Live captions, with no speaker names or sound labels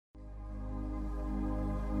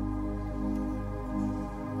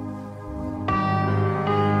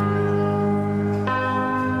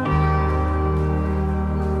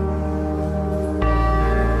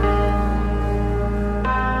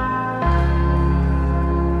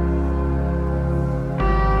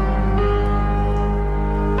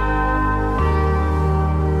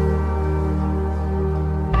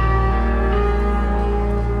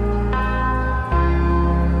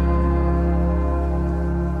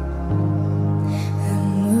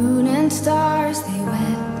stars they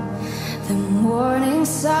went, the morning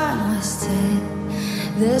sun was dead.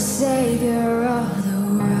 The Savior of the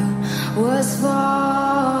world was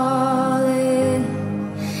falling.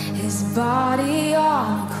 His body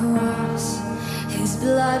on a cross, His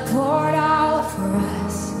blood poured out for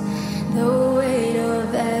us, the weight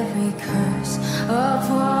of every curse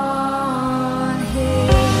upon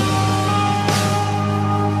Him.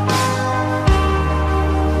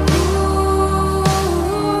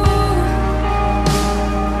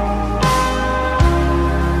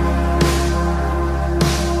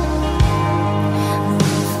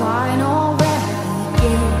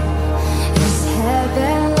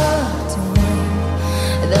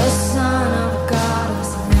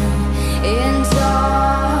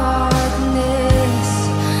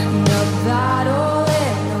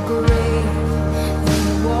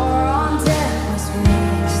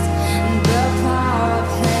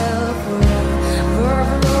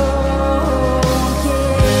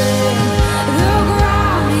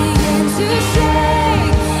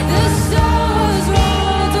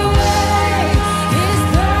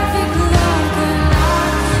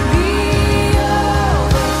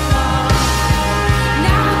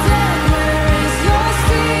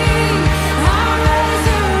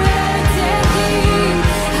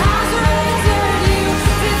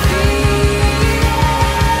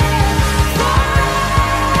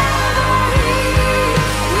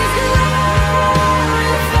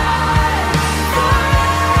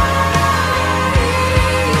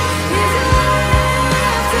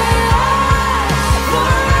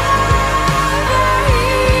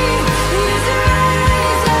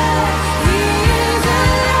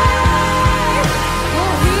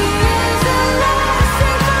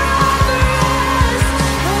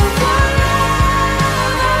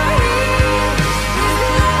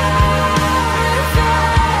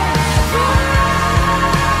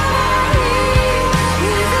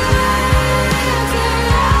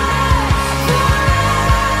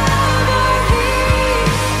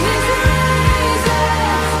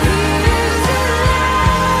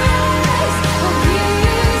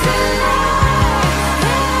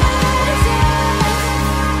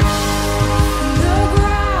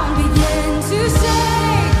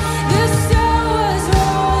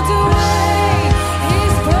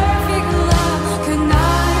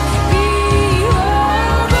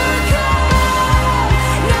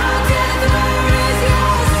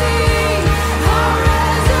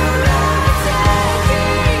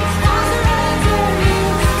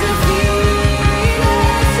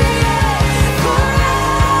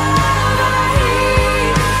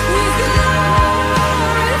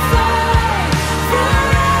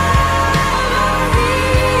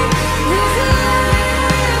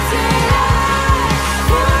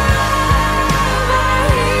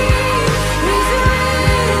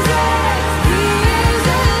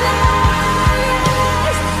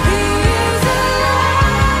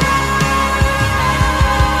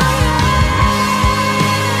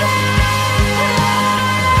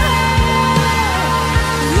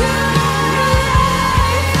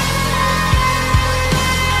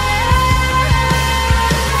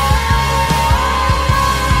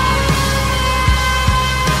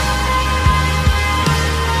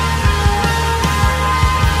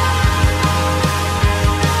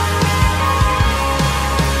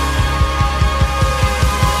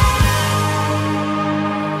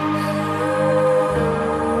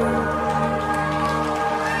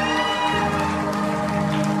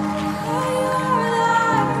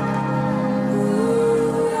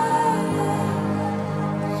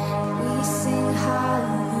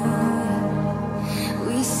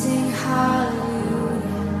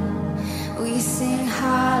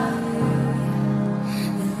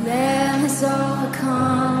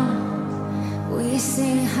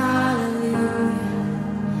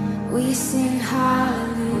 We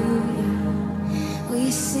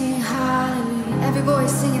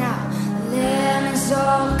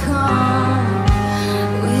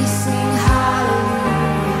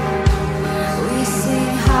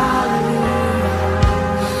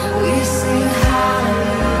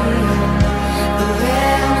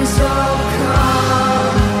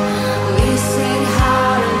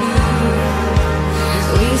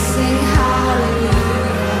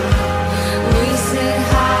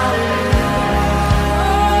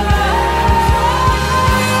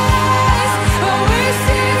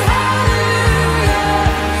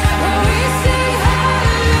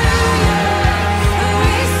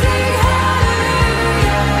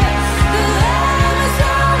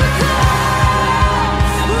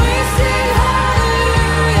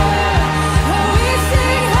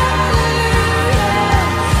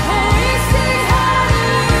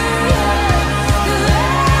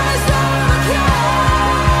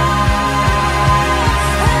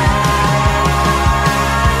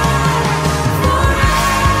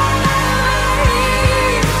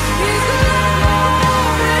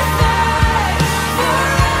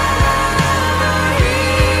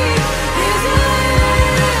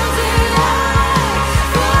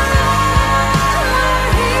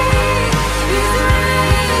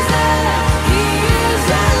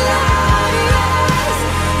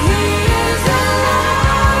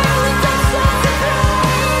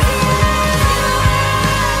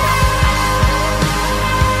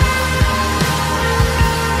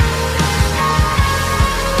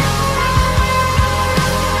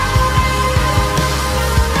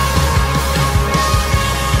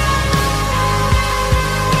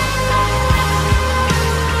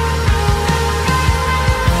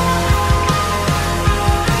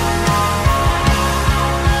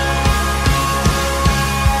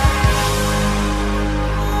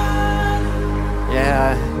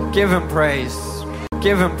Give him praise.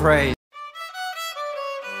 Give him praise.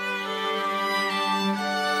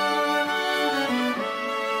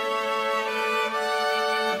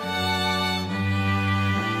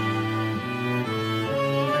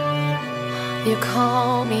 You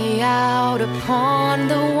call me out upon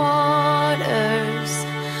the waters,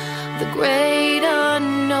 the great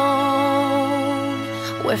unknown,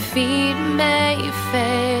 where feet may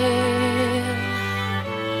fail.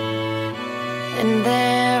 And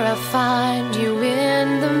there I find you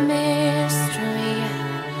in the mystery,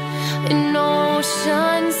 in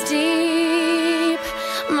oceans deep,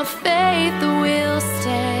 my faith will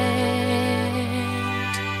stand.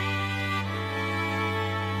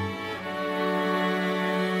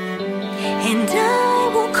 And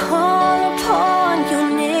I will call upon your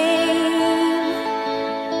name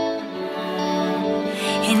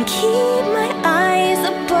and keep my eyes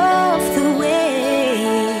above the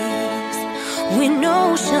waves. When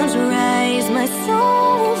oceans rise, my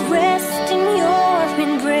soul will rest in your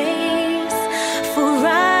embrace. For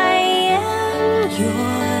I am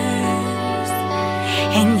yours,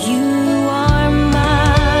 and you are mine.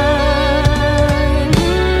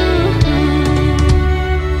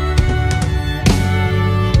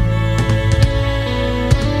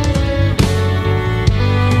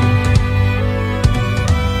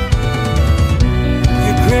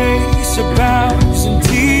 Your grace abounds in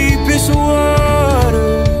deepest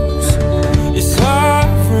waters. Your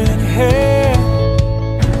sovereign hand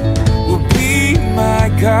will be my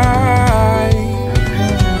guide.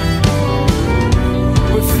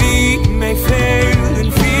 Where feet may fail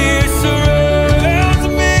and fear surrounds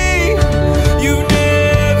me, you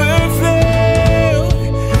never failed,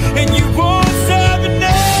 and you won't stop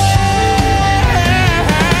now.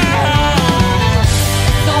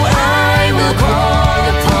 So I will call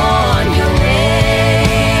upon your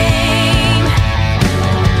name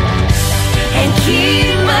and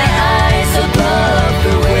keep my eyes above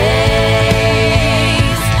the waves.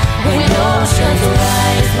 When oceans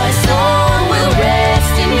rise, my soul will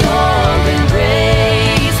rest in your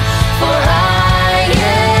embrace. For I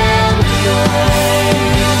am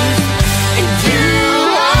yours, and you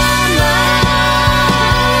are mine.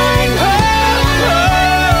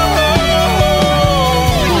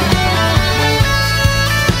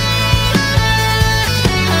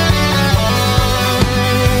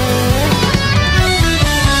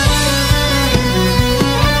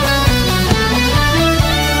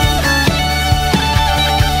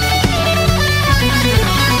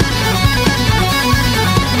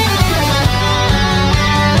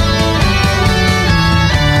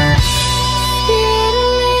 Spirit,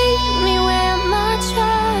 lead me where my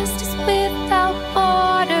trust is without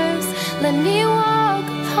borders. Let me walk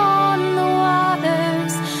upon the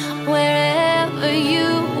waters wherever you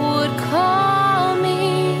would call me.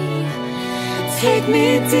 Take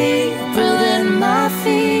me deeper than my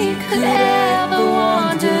feet could ever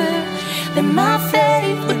wander, that my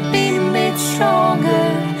faith would be made stronger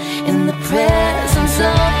in the presence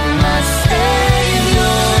of my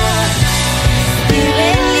Savior.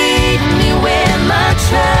 Spirit, lead me where my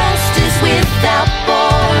trust is without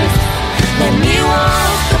borders. Let me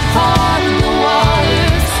walk upon the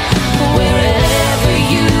waters wherever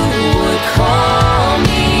you would call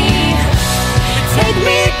me. Take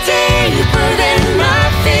me deeper than my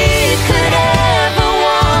feet could ever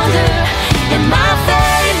wander, and my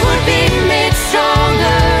faith would be made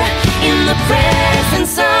stronger in the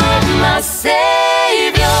presence of my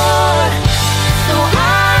Savior. So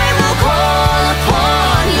I will call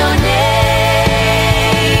upon your name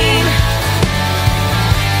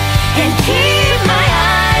and keep my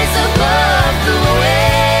eyes above the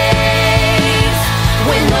waves.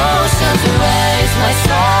 When oceans rise, my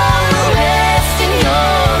soul will rest in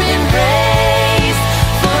your embrace.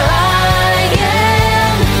 For I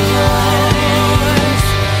am yours,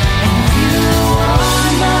 and you are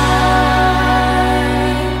mine.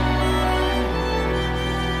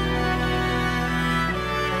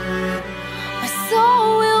 My soul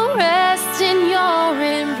will rest in your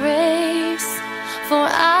embrace. For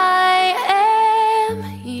I am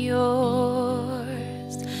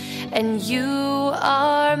yours, and you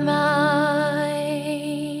are mine.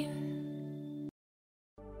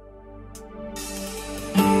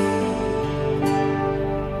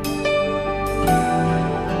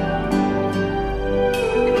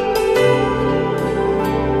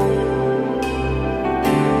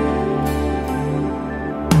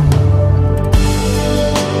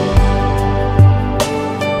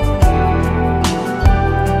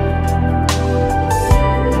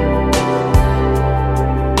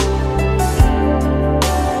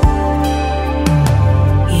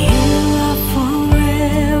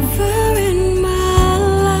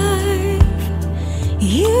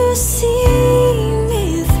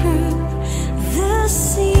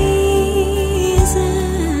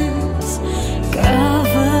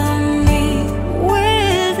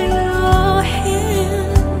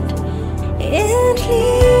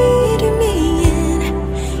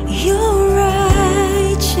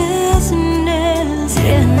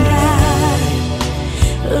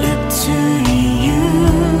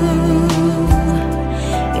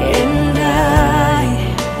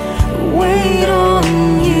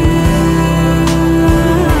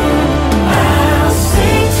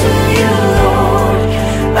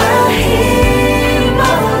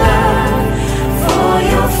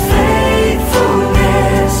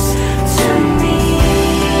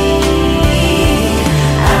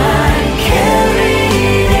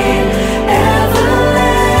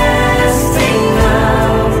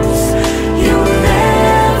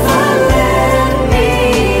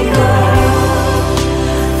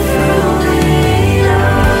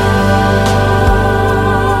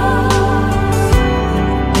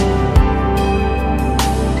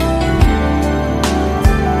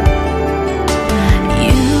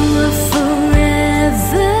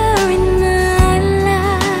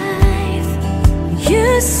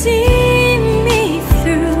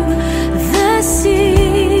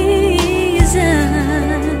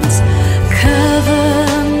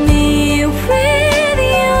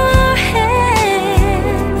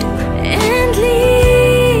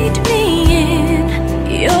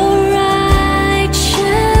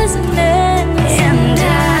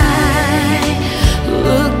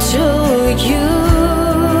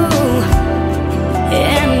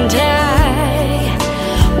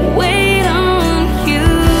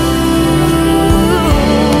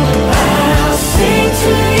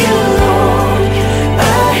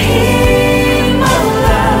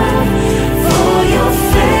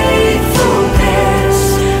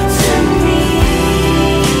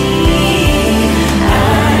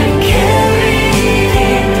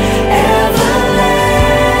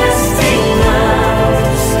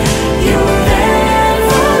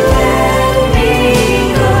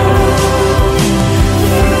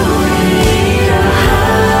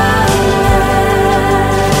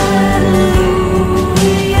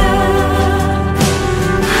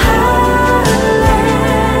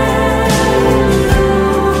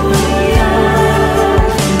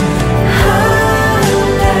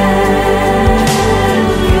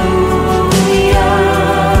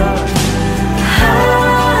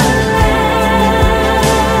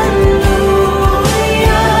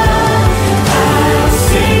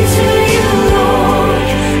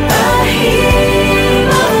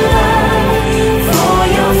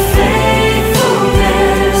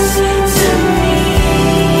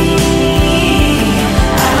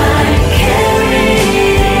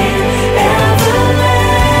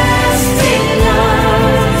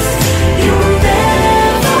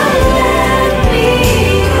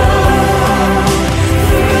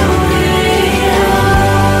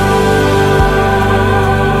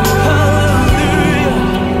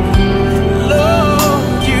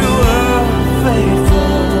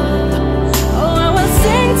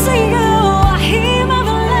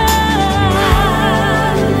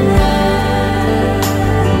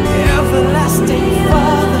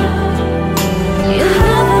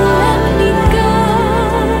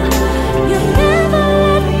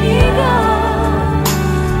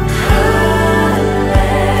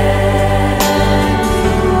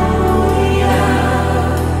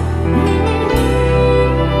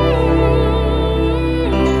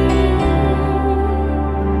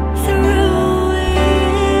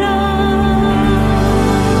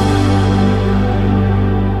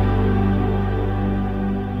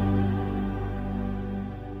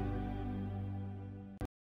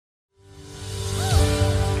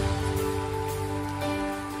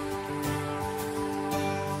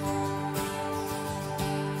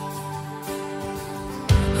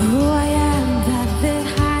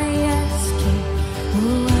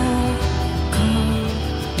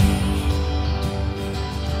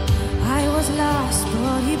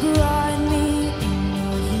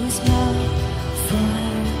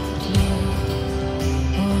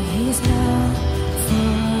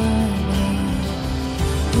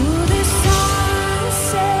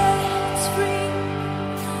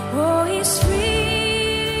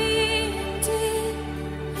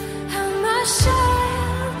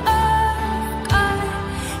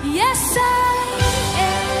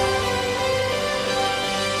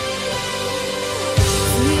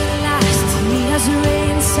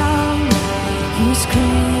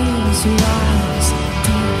 grace was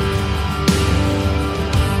deep.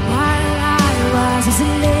 While I was a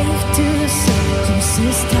slave to sin,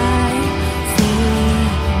 Jesus died for me.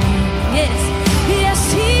 Yes, yes,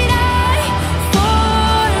 He died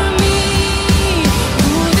for me.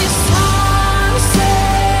 Who this song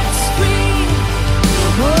sets free.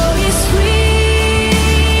 Oh, it's free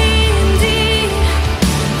indeed.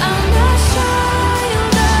 I'm a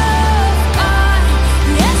child of God.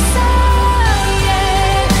 Yes, I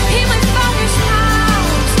am. In my Father's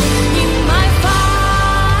house, in my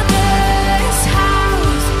Father's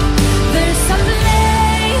house, there's a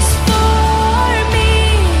place for me.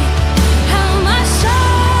 I'm a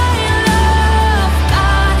child of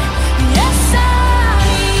God. Yes, I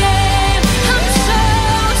am. I'm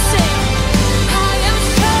chosen. I am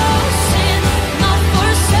chosen, not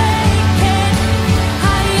forsaken.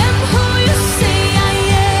 I am who you say I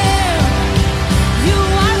am. You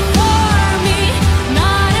are for me,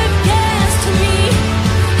 not against me.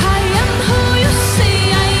 I am who you say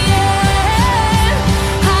I am.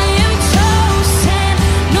 I am chosen,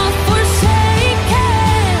 not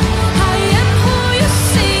forsaken. I am who you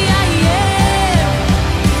say I am.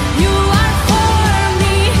 You are for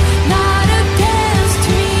me, not against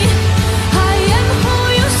me. I am who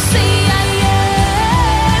you say I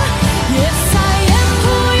am. Yes, I am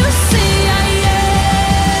who you say I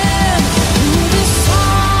am. Who the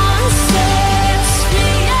Son sets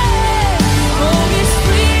free, oh, is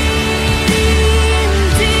free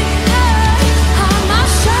indeed. I'm a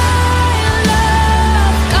child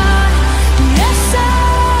of God. Yes,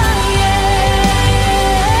 I am.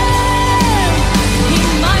 In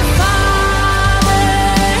my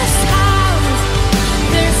Father's house,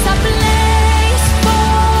 there's a place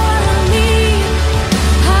for me.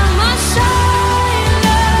 I'm a child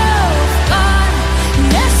of God.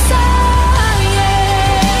 Yes, I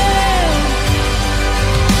am.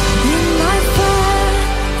 In my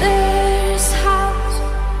Father's house,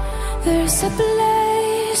 there's a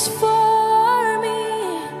place for me.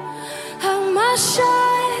 I'm a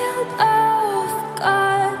child of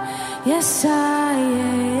God. Yes, I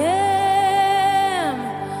am.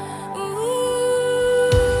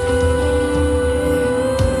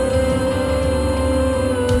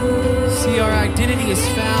 See, our identity is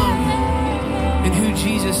found in who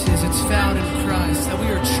Jesus is. It's found in Christ. That we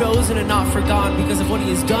are chosen and not forgotten because of what He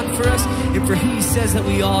has done for us and for who He says that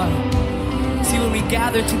we are. See, when we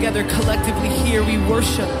gather together collectively here, we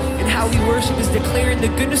worship. And how we worship is declaring the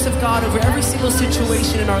goodness of God over every single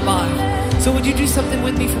situation in our life. So would you do something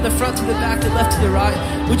with me from the front to the back, the left to the right?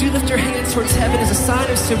 Would you lift your hands towards heaven as a sign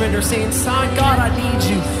of surrender, saying, "Sign, God, I need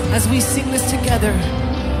you," as we sing this together.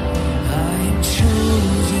 I am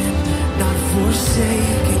chosen, not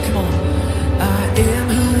forsaken. Come on. I am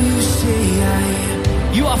who you say I am.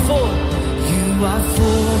 You are for. You are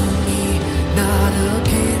for me, not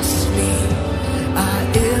against me. I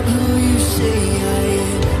am who you say I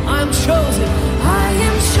am. I'm chosen. I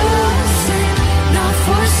am chosen, not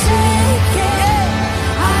forsaken.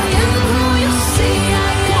 I am who you say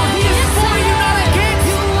I am. He is for you, not against.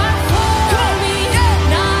 You are for me,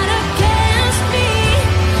 not against me.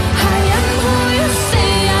 I am who you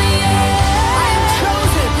say I am. I am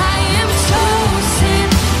chosen. I am chosen,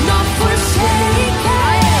 not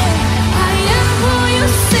forsaken. I am who you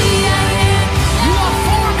say I am. You are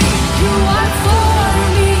for me. You are for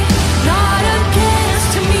me, not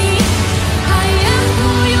against me.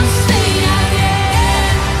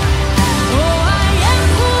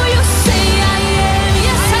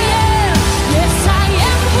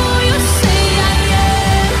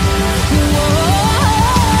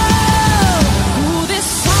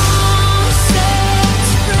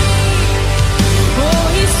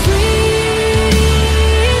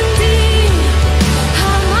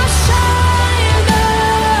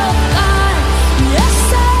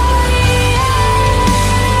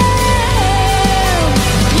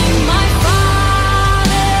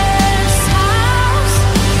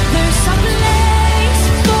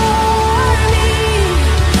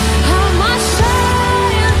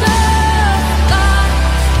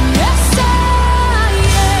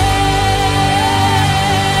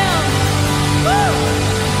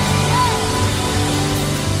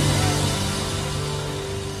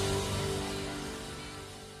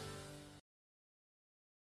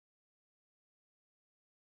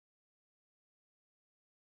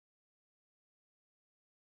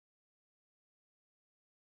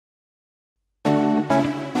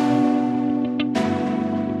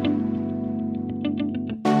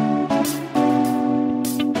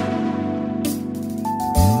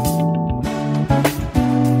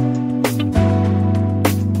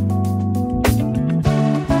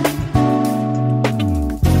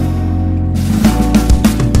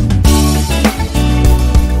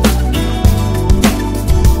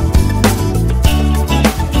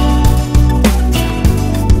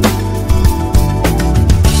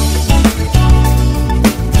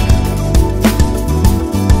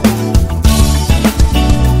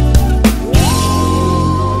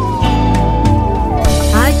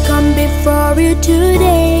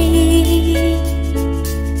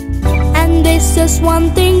 just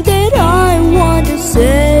one thing that I want to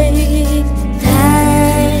say.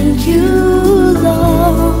 Thank you,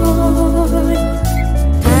 Lord.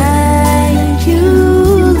 Thank you,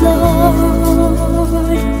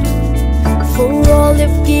 Lord, for all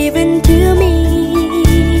you've given to me,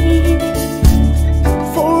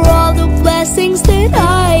 for all the blessings that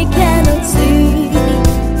I cannot see.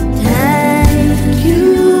 Thank you,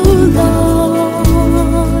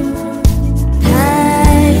 Lord.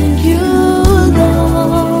 Thank you,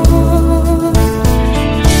 Lord.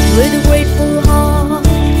 With a grateful heart,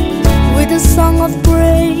 with a song of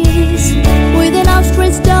praise, with an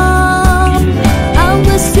outstretched arm, I'll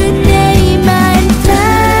bless your name and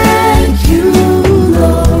thank you,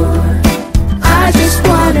 Lord. I just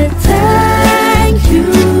wanna thank you,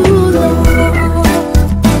 Lord.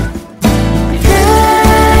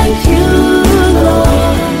 Thank you,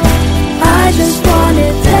 Lord. I just wanna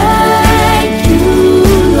thank you,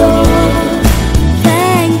 Lord.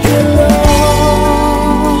 Thank you, Lord.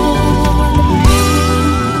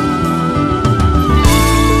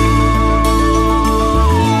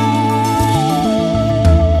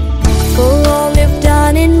 For all you've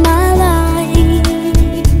done in my life,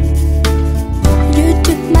 you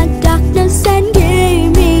took my darkness and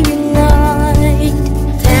gave me light.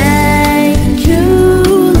 Thank you,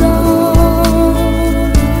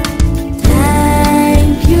 Lord.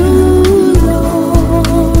 Thank you,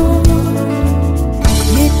 Lord.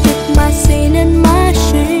 You took my sin and my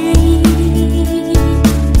shame.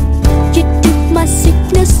 You took my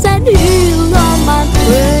sickness and healed all my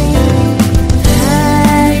pain.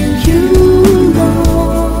 Thank you,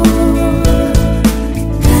 Lord.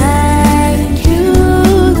 Thank you,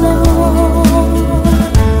 Lord.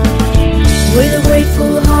 With a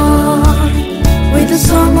grateful heart, with a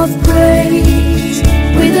song of praise,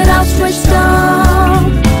 with an outstretched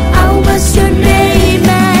arm, I'll bless your name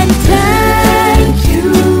and thank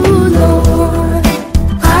you, Lord.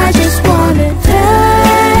 I just wanna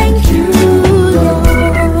thank you,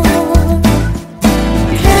 Lord.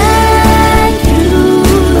 Thank you,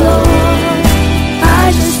 Lord.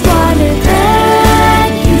 I just wanna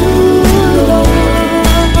thank you, Lord.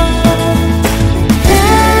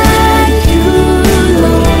 Thank you,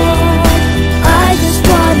 Lord. I just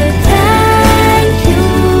wanna thank you,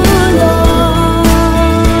 Lord.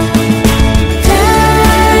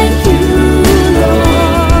 Thank you,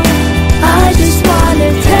 Lord. I just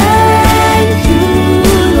wanna thank you,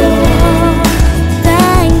 Lord.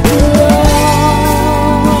 Thank you,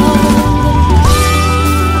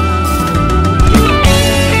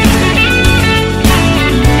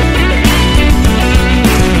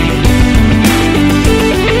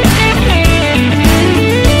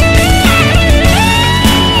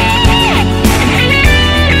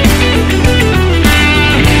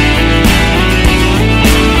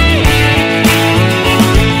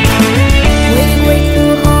 with a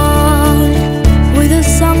grateful heart, with a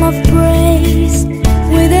song of praise,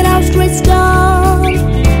 with an outstretched arm,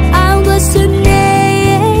 I'll bless your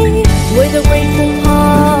name. With a grateful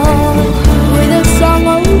heart, with a song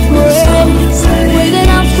of praise, with an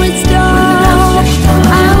outstretched arm,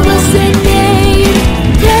 I'll bless your name.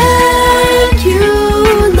 Thank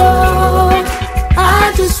you, Lord.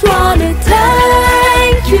 I just wanna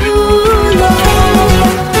thank you, Lord.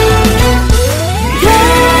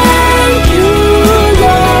 Thank you,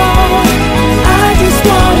 Lord. I just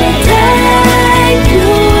wanna thank you,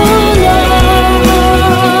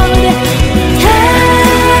 Lord.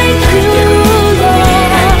 Thank you,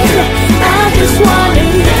 Lord. I just wanna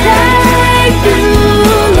thank you,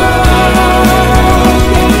 Lord.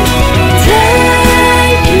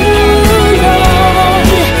 Thank you, Lord.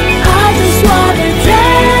 I just wanna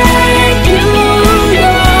thank you,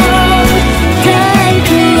 Lord. Thank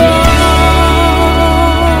you, Lord.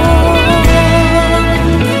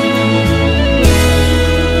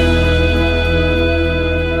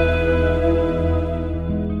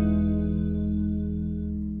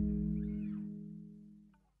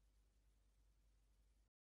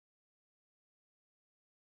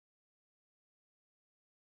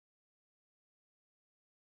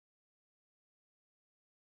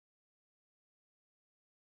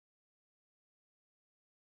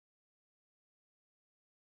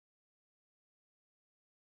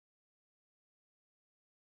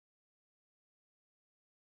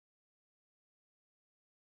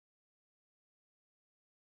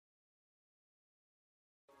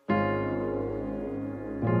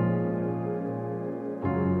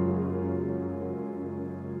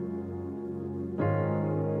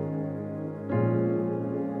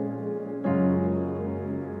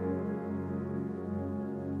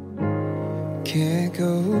 Can't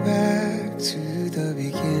go back to the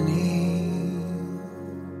beginning.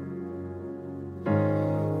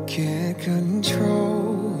 can't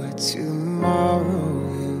control what tomorrow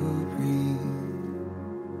will bring,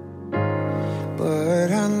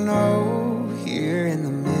 but I know here in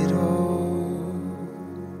the middle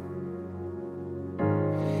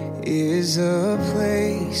is a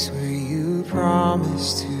place where you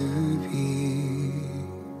promised to be.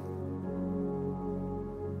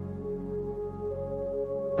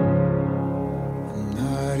 I'm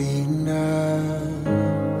not enough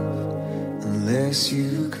unless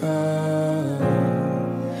you come.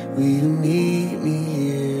 Will you meet me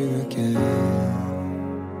here again?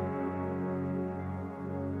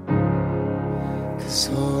 'Cause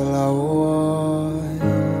all I want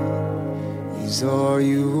is all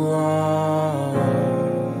you are.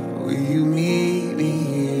 Will you meet me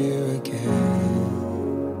here again?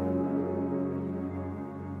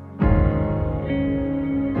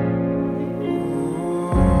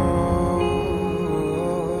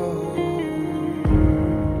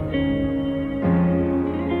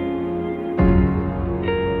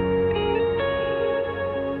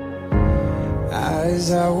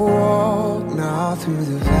 As I walk now through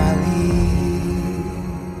the valley,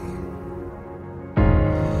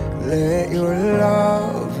 let your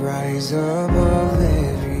love rise above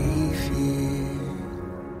every fear,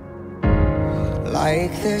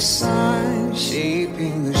 like the sun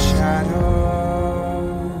shaping the shadow.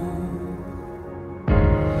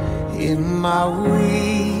 In my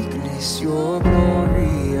weakness, your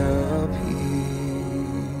glory appears.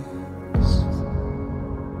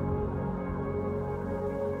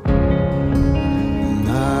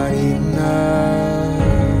 Not enough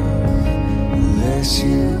unless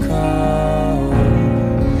you come.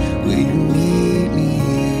 Will you meet me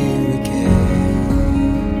here again?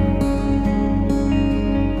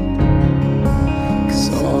 'Cause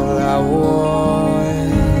all I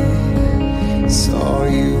want is all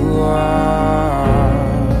you are.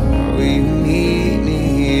 Will you meet me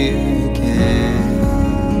here again?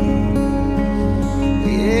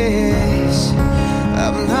 Yes,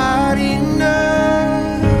 I'm not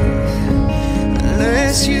enough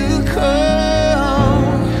unless you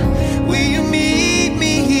come. Will you meet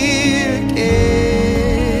me here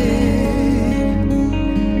again?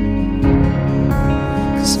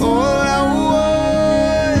 'Cause all I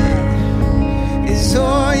want is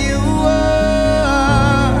all you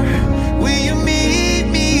are. Will you meet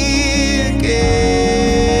me here again?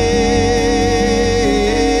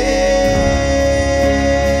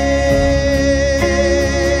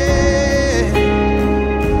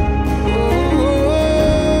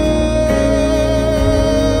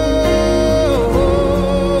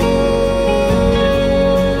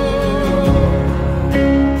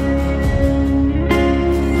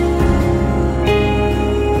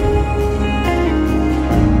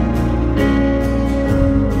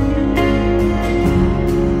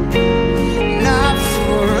 Not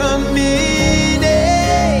for a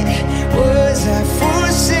minute was I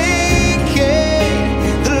forsaken.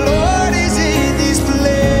 The Lord is in this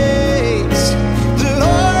place. The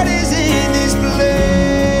Lord is in this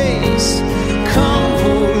place. Come,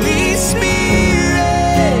 Holy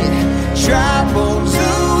Spirit, dry bones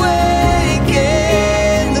awaken.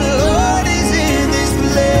 The Lord is in this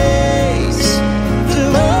place. The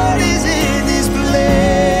Lord is in this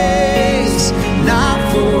place. Not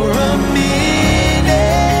for a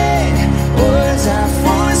minute was I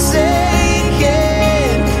forsaken.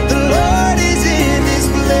 The Lord is in this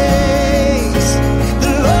place.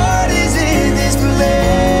 The Lord is in this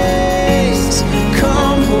place.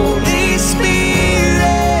 Come, Holy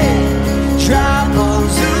Spirit, dry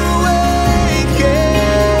bones awaken.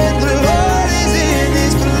 The Lord is in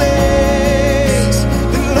this place.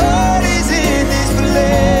 The Lord is in this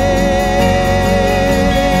place.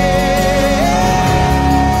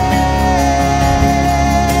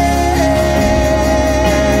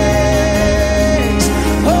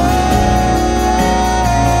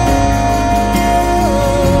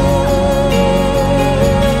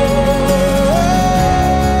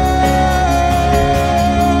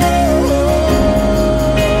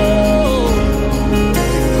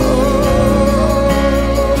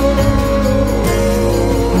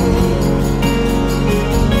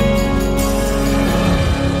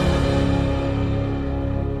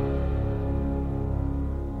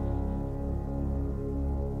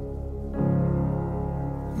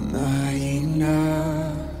 Not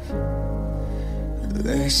enough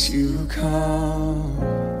unless you come.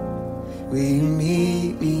 Will you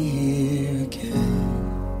meet me here again?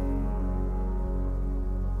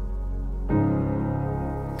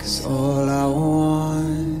 'Cause all I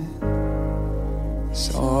want is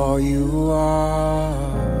all you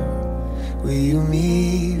are. Will you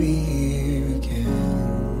meet me here again?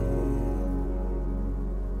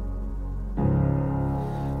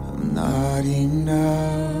 not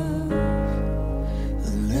enough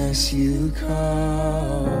unless you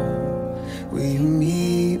come. Will you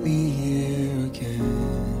meet me here again?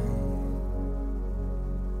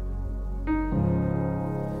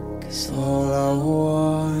 'Cause all I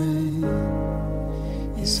want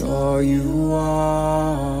is all you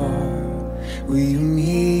are. Will you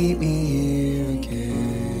meet me here again?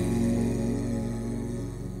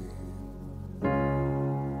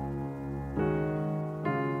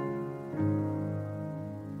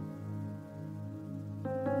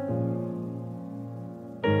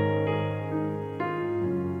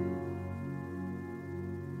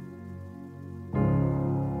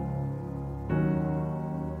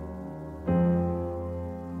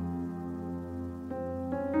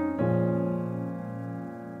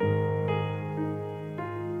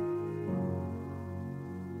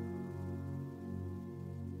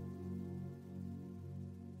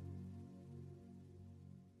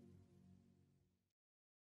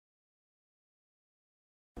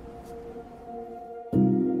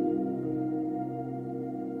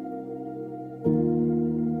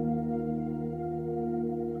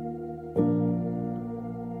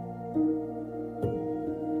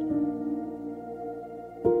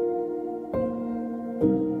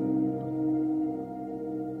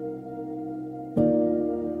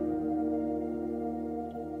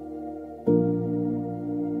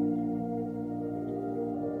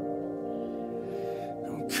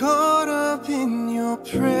 Caught up in your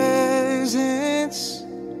presence,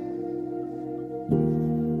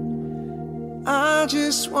 I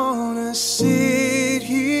just wanna sit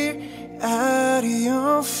here at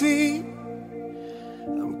your feet.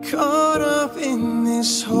 I'm caught up in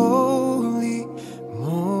this holy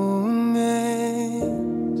moment.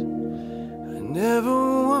 I never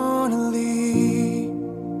wanna leave.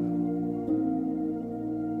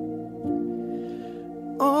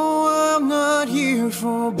 Oh, I'm not here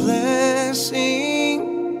for blessings.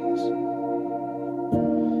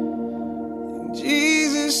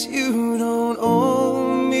 Jesus, you don't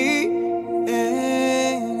owe me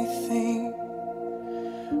anything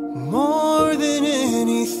more than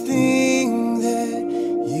anything that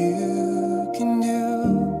you can do.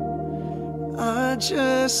 I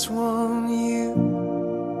just want you.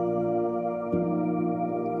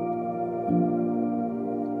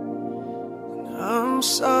 I'm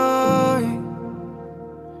sorry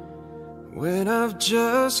when I've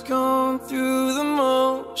just gone through the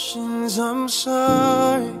motions. I'm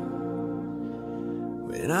sorry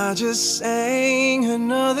when I just sang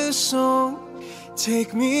another song.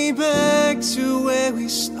 Take me back to where we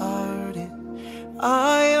started.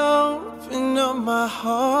 I open up my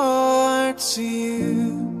heart to you.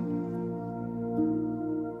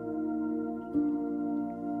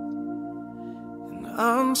 And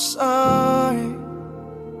I'm sorry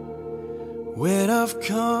when I've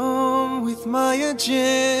come with my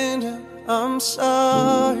agenda. I'm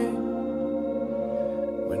sorry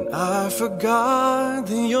when I forgot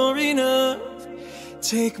that you're enough.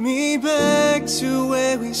 Take me back to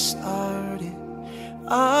where we started.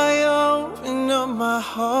 I open up my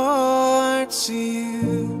heart to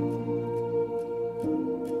you.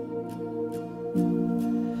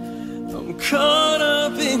 I'm caught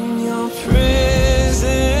up in your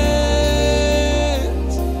presence.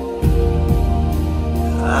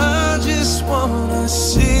 I just wanna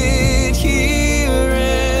sit here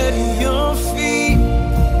at your feet.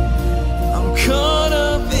 I'm caught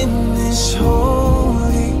up in this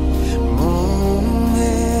holy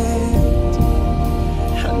moment.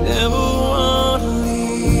 I never wanna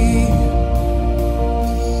leave.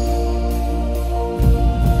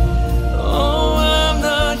 Oh, I'm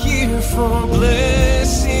not here for blessings.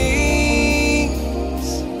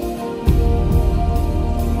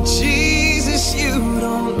 Jesus, you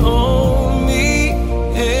don't owe me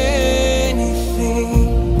anything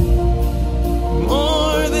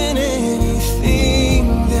more than anything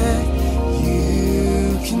that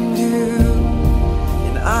you can do.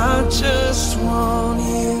 And I just want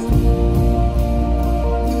you.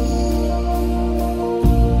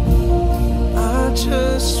 I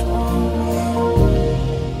just want you.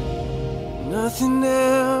 Nothing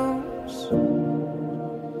else.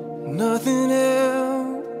 Nothing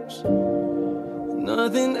else.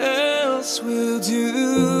 Nothing else will do.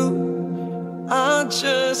 I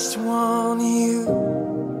just want you.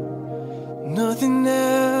 Nothing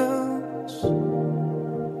else.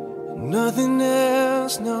 Nothing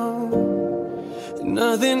else, no.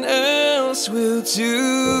 Nothing else will do.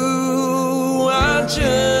 I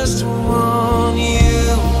just want you.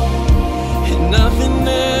 And nothing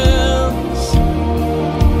else.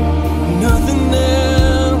 Nothing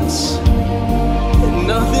else.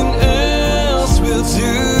 Nothing else.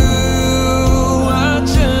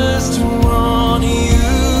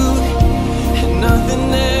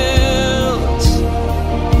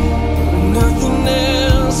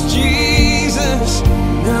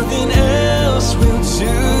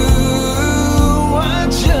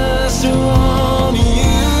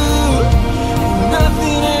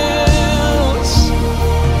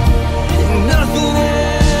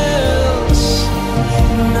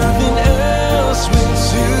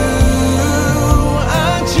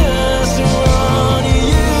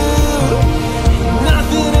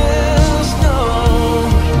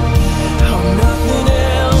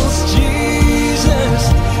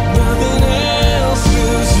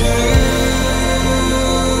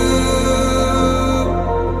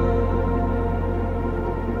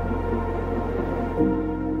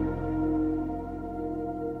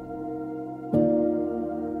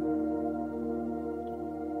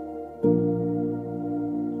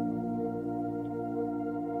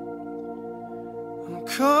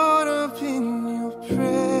 up in your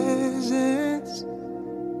presence.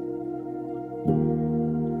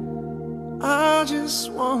 I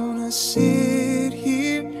just wanna sit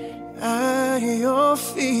here at your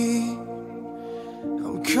feet.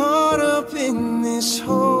 I'm caught up in this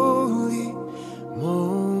holy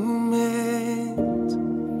moment.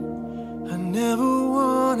 I never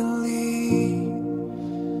wanna leave.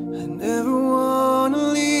 I never wanna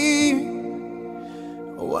leave.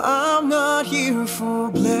 Oh, I'm not here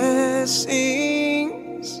for blessings.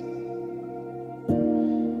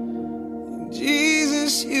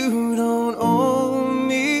 Jesus, you don't owe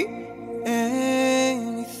me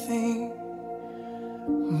anything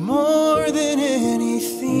more than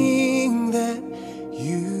anything that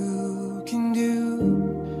you can do.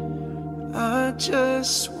 I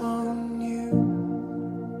just want you.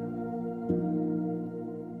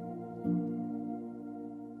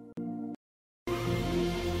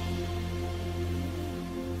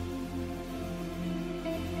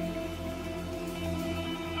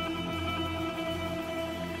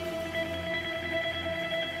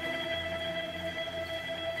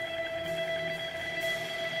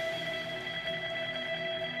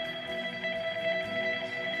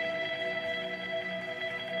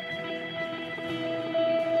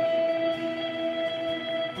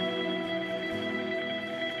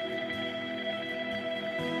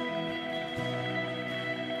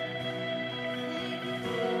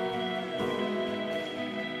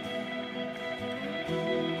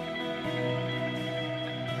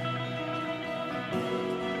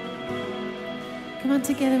 Come on,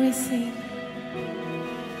 together we sing.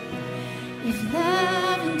 If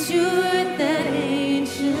love endured that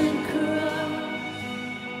ancient cross,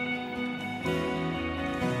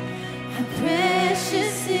 how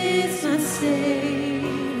precious is my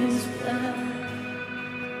Savior's blood.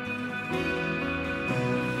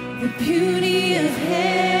 The beauty of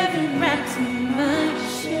heaven wrapped in my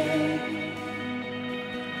shame,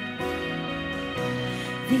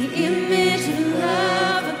 the image of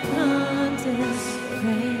love upon display.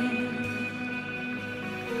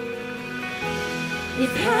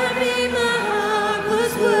 If happy my heart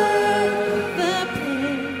was worth the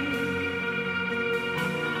pain,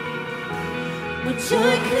 what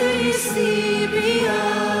joy could you see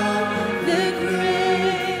beyond the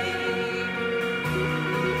grave?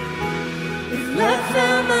 If love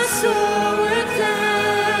found my soul worth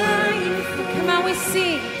dying for, come on, we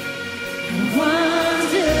sing.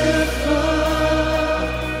 Wonderful,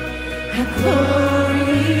 how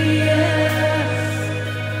glorious,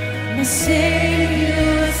 my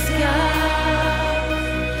Savior's God,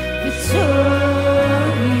 victorious,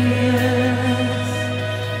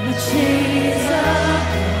 my chains are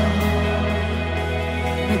gone,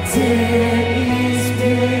 my debt is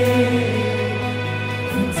paid,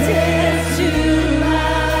 from death to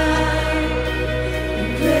life, from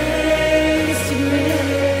grace to grace.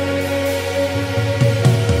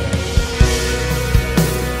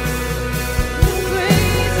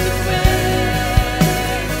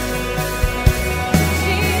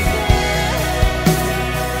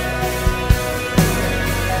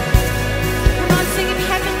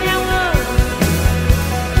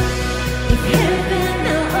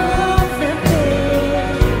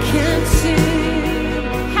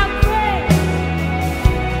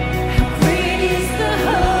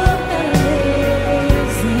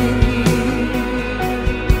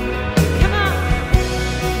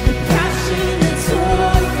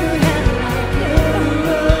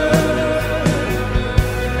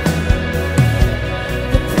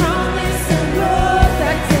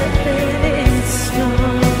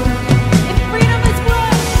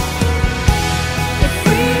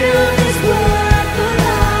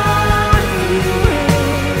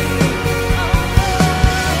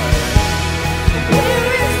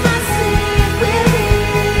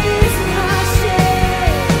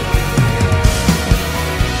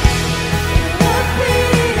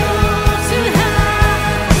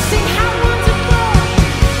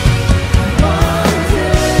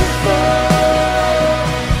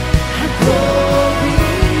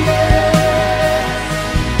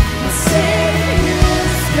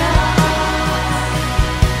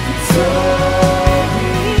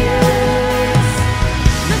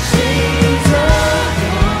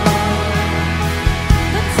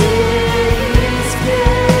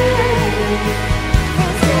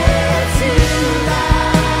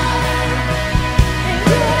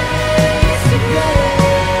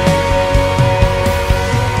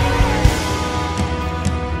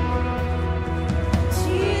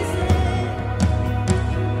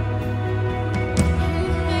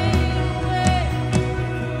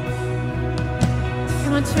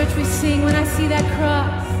 Church, we sing when I see that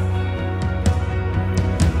cross.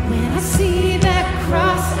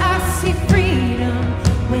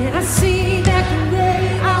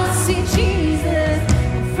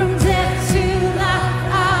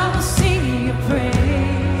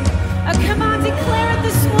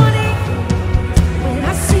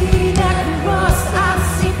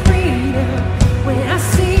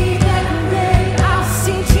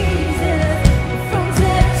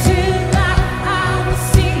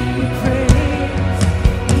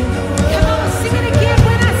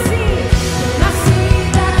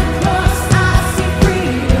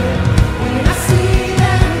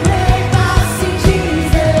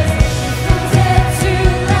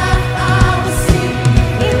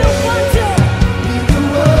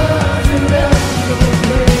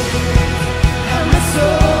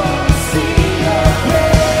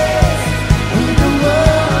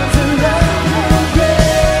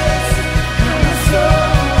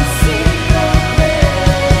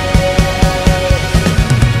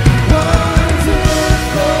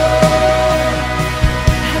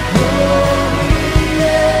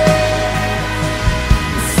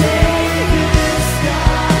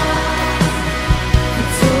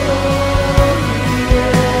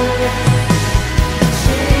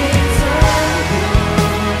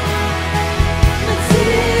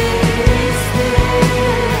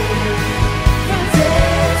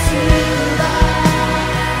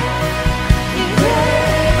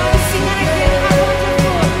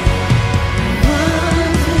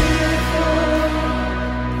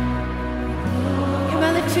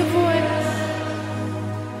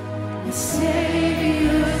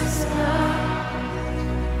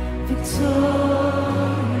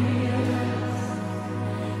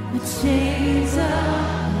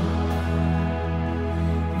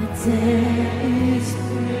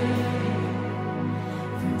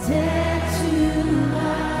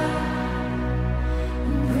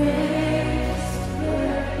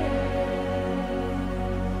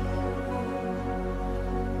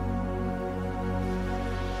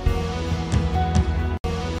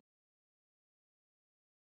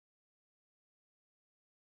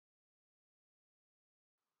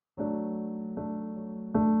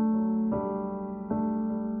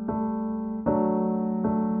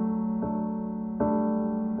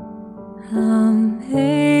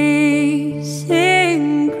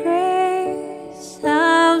 Amazing grace,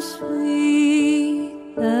 how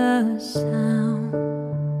sweet the sound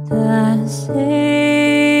that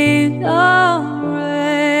saved a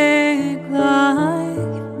wretch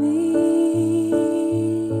like me.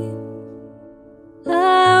 I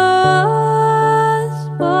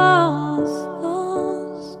was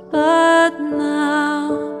lost, but now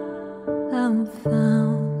I'm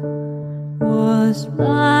found. Was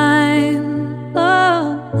blind,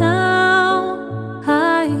 but now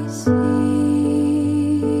I see.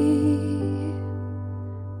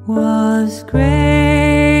 Was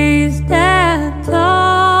grace that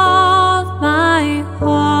taught my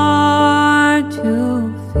heart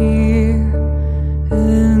to fear,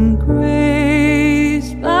 and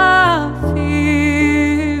grace my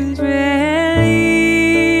fears relieve.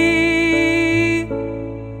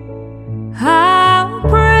 How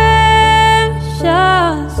precious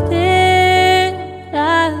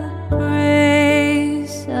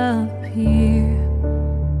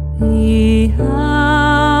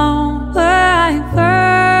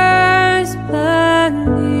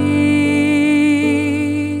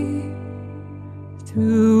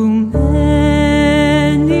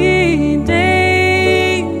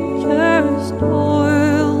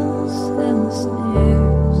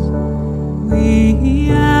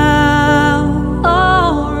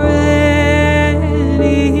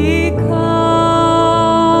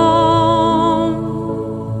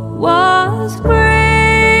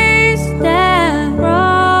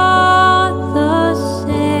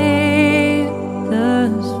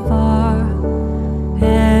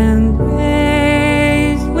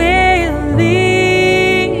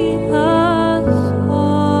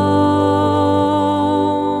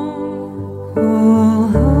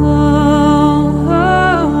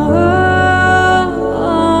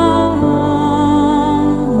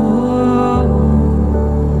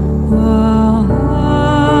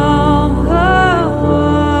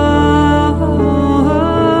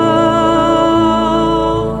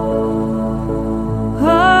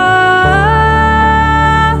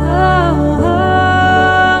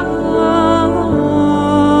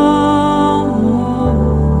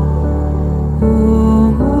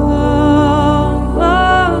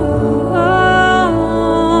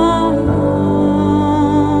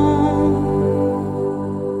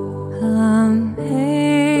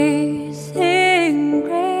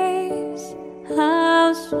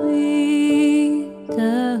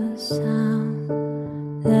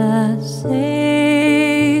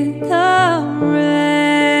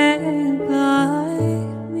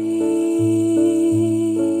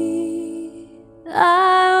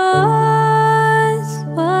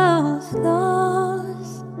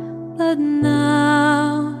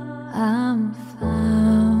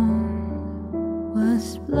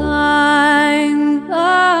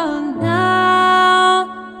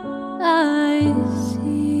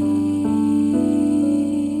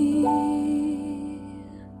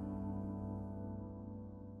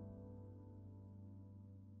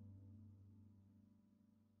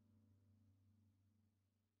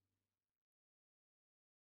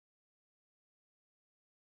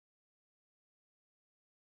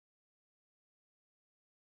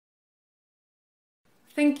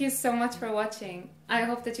Thank you so much for watching. I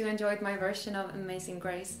hope that you enjoyed my version of Amazing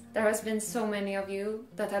Grace. There has been so many of you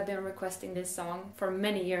that have been requesting this song for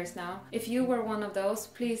many years now. If you were one of those,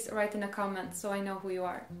 please write in a comment so I know who you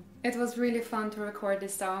are. It was really fun to record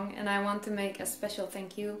this song, and I want to make a special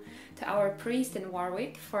thank you to our priest in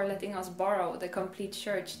Warwick for letting us borrow the complete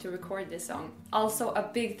church to record this song. Also a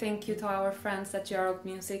big thank you to our friends at Gerald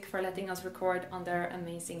Music for letting us record on their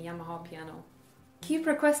amazing Yamaha piano. Keep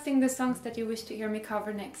requesting the songs that you wish to hear me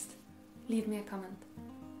cover next. Leave me a comment.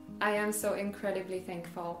 I am so incredibly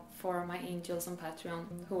thankful for my angels on Patreon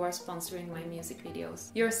who are sponsoring my music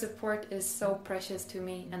videos. Your support is so precious to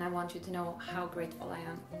me, and I want you to know how grateful I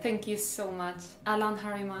am. Thank you so much. Alan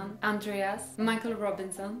Harriman, Andreas, Michael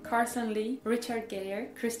Robinson, Carson Lee, Richard Geyer,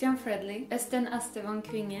 Christian Fredley, Esten Estevan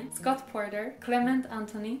Kvinge, Scott Porter, Clement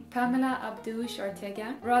Anthony, Pamela Abdush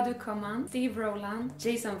Ortega, Radu Koman, Steve Rowland,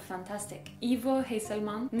 Jason Fantastic, Ivo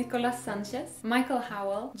Hazelman, Nicolas Sanchez, Michael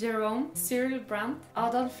Howell, Jerome, Cyril Brandt,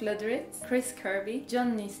 Adolf Ludritz, Chris Kirby,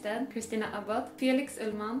 John Nysted, Christina Abbott, Felix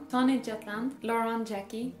Ullman, Tony Jetland, Lauren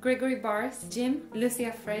Jackie, Gregory Bars, Jim,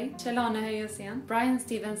 Lucia Frey, Chelane Höjesen, Brian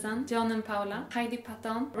Stevenson, John and Paula, Heidi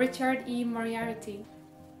Patton, Richard E. Moriarty.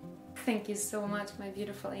 Thank you so much, my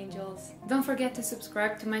beautiful angels. Don't forget to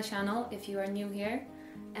subscribe to my channel if you are new here,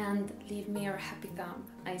 and leave me your happy thumb.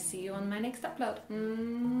 I see you on my next upload.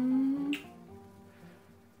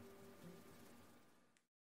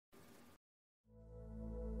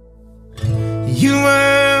 You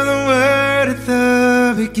were the Word at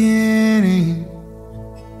the beginning,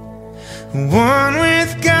 one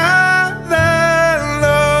with God the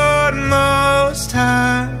Lord Most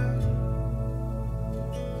High.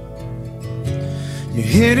 Your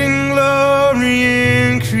hidden glory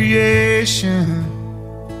in creation,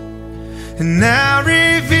 and now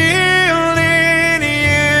revealed in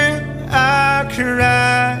you, our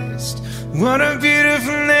Christ. What a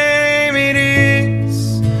beautiful name it is.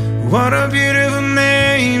 What a beautiful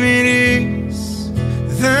name it is.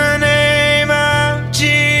 The name of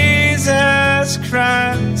Jesus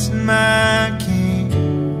Christ, my King.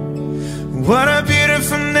 What a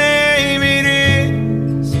beautiful name it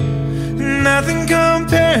is. Nothing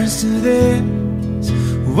compares to this.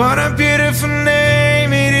 What a beautiful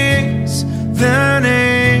name it is. The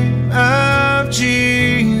name of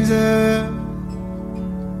Jesus.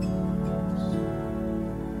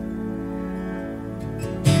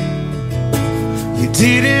 You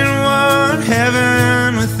didn't want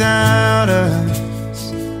heaven without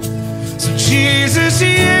us, so Jesus,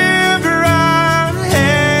 you brought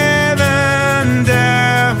heaven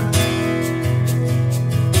down.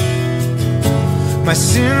 My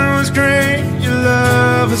sin was great, your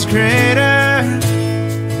love was greater,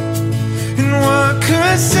 and what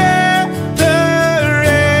could separate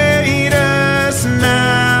us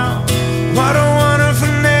now? What a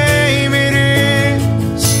wonderful name it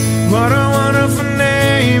is. What a wonderful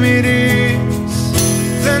name it is.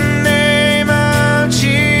 The name of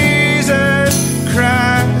Jesus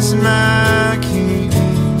Christ, my King.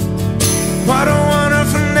 What a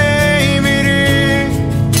wonderful name it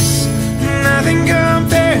is. Nothing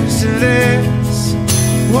compares to this.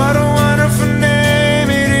 What a wonderful name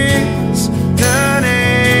it is. The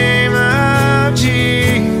name of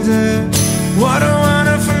Jesus. What a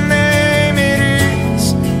wonderful name it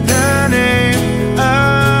is. The name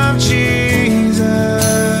of Jesus.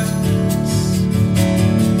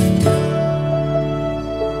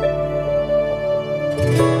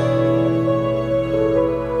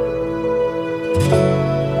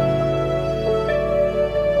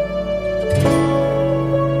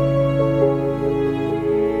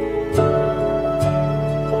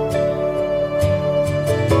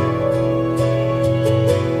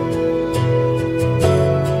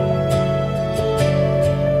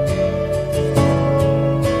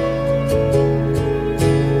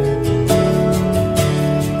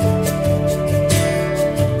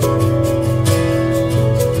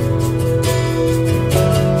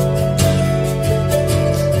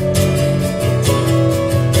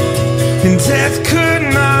 And death could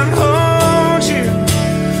not hold you.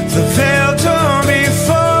 The veil torn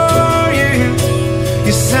before you.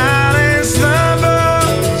 You silenced the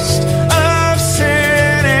boast of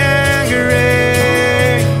sin and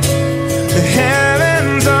grave. The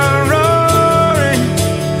heavens are roaring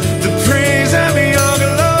the praise of your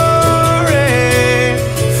glory.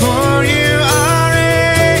 For you are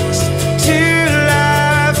raised to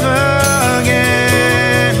life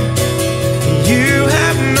again. You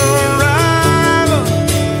have no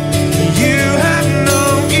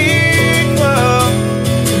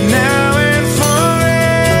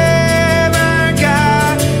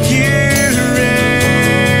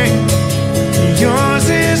yours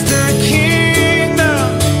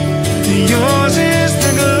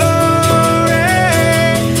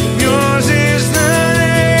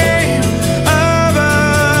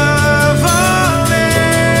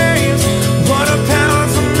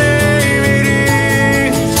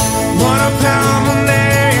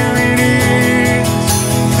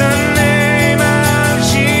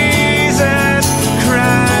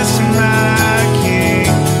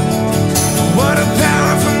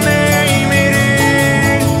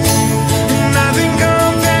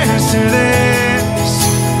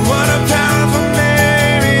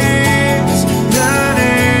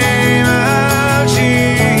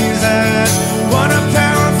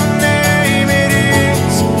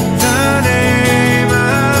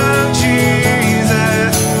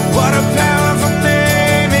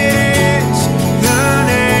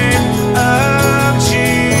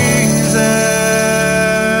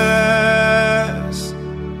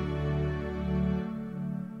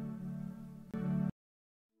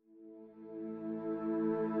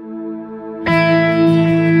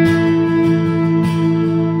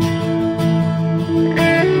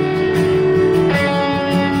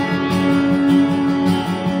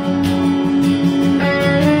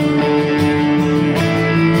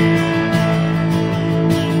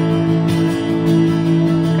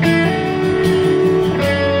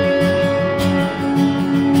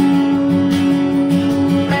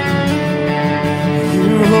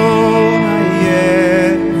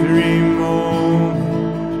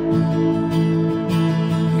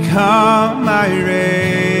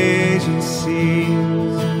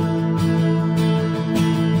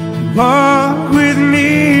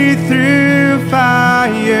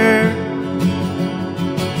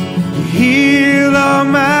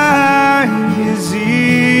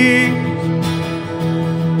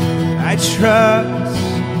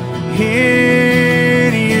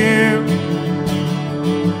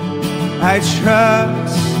I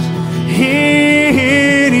trust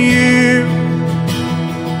in you.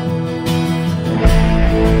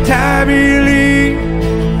 I believe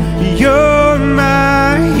you're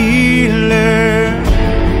my healer.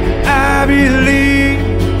 I believe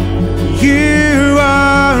you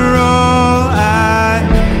are all I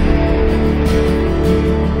need.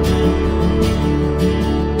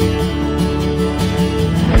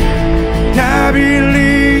 I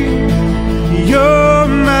believe you're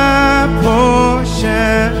my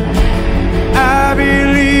portion. I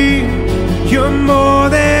believe you're more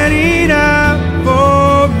than enough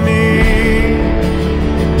for me.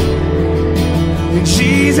 And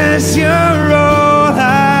Jesus, you're all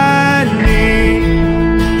I need.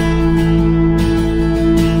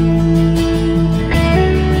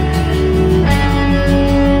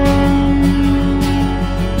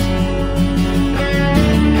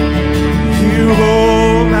 You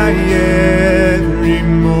hold my every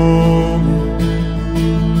moment.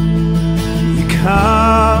 You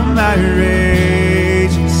calm my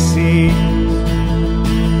raging seas.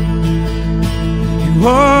 You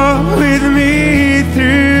walk with me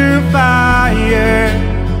through fire.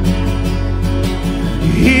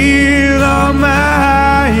 You heal all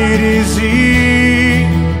my disease.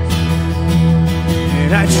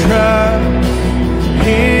 And I trust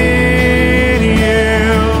in you.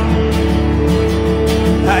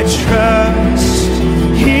 I trust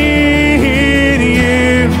in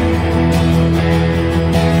you.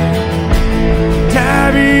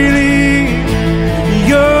 I believe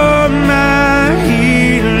you're my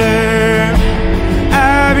healer.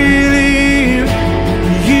 I believe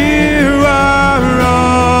you are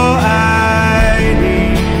all I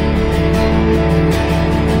need.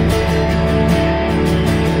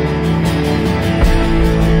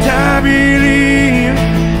 I believe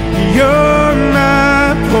you're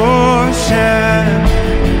my portion.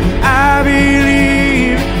 I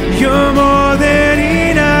believe you're more than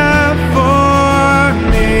enough for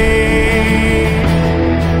me.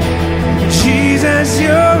 Jesus,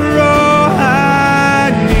 you're all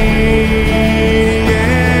I need.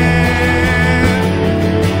 Yeah.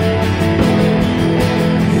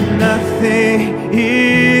 Nothing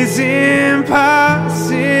is impossible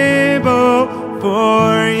for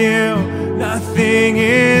you. Nothing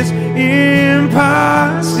is impossible.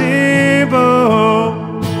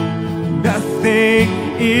 Nothing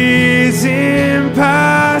is impossible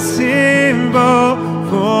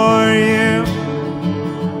for you.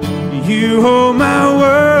 You hold my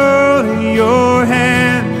world in your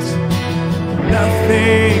hands.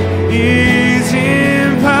 Nothing is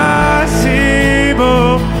impossible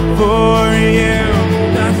for you.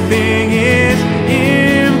 Nothing is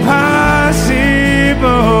impossible.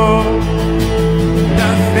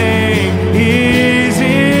 Nothing is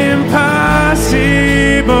impossible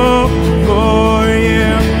for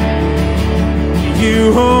you. You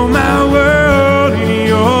hold my world in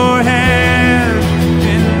your hand,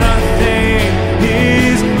 and nothing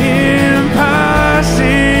is impossible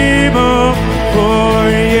for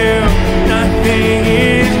you. Nothing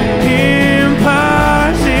is impossible.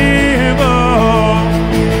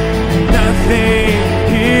 Nothing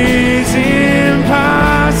is impossible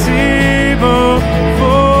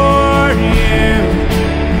for you.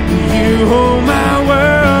 You hold my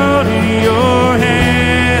world in your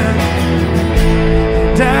hand.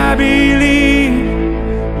 I believe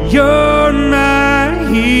you're my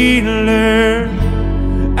healer.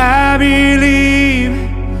 I believe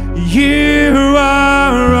you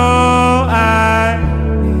are all I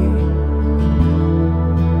need.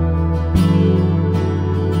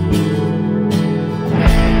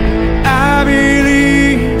 I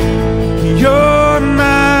believe you're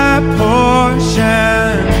my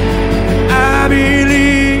portion. I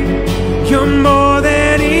believe you're more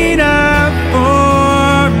than enough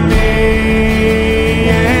for me.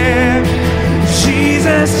 Yeah.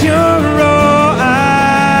 Jesus, you're all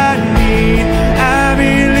I need. I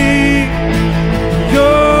believe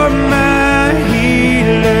you're my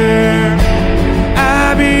healer.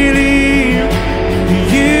 I believe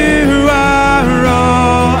you are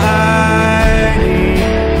all I need.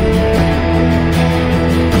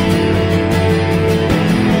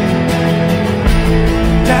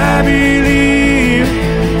 I believe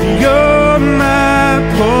you're my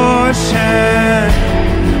portion.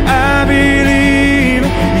 I believe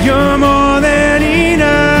you're more than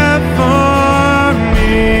enough for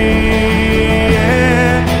me.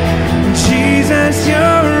 Yeah. Jesus,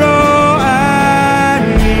 you're all I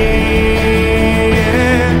need.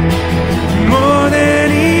 Yeah. More than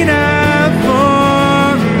enough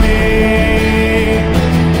for me.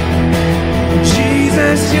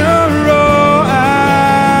 Jesus, you're all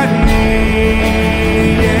I need.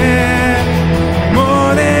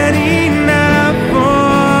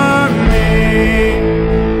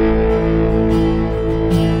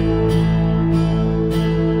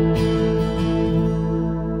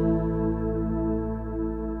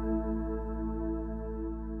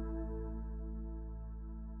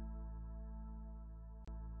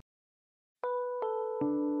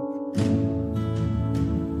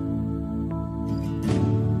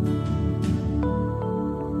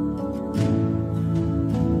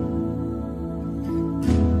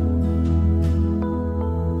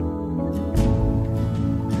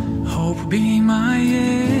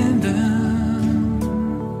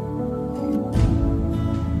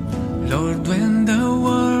 Lord, when the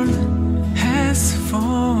world has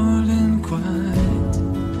fallen quiet,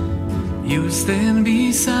 you stand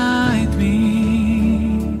beside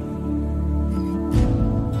me.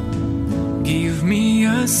 Give me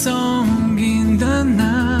a song in the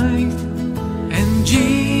night, and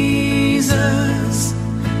Jesus,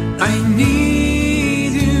 I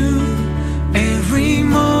need you every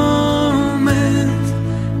moment.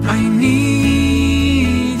 I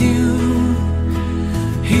need you.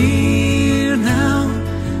 Hear now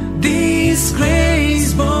this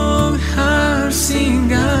graceful heart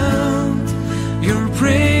sing out your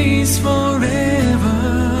praise forever.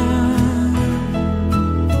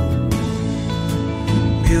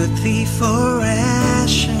 Beauty for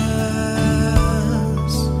ashes,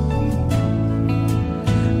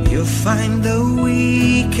 you find the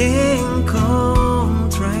weak and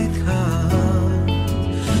contrite heart,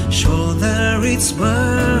 shoulder its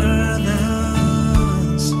burdens,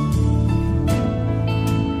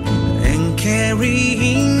 and carry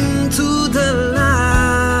into the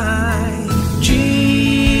light.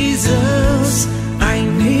 Jesus, I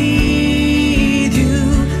need you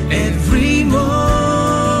every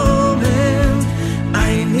moment.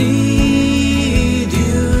 I need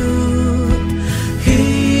you.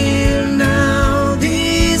 Hear now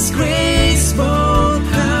this graceful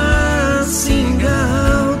heart sing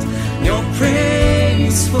out your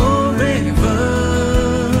praise forever.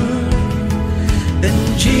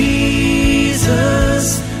 And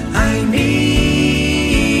Jesus, I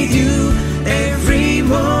need you every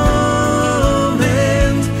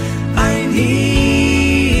moment. I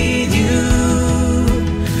need you.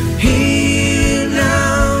 Hear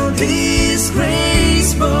now this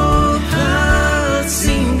graceful heart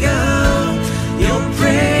sing out your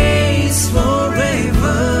praise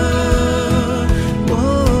forever.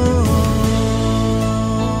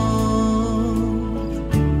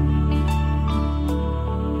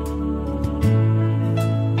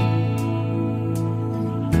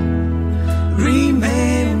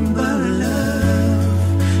 Remember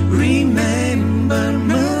love, remember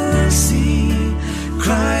mercy,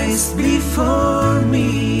 Christ before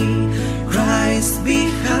me, Christ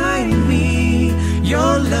behind me.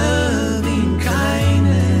 Your loving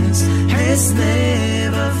kindness has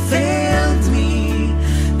never failed me.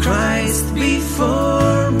 Christ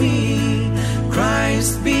before me,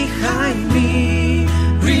 Christ behind me.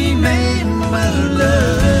 Remember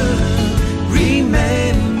love,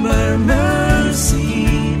 remember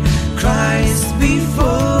mercy, Christ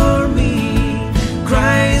before me,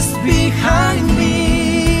 Christ behind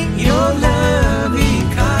me. Your loving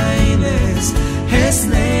kindness has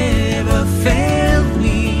never failed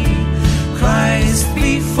me. Christ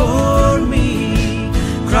before me,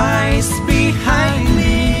 Christ behind me.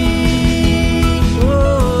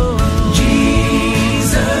 Oh,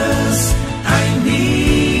 Jesus, I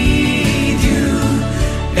need you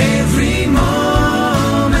every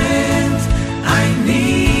moment. I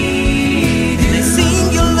need you. They sing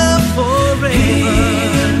your love forever.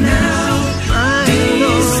 Hear now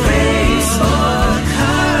this graceful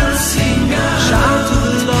heart sing out. Shout to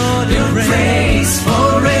the Lord your praise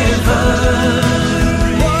forever.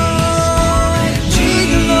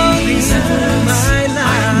 Jesus, I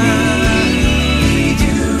need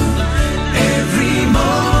you every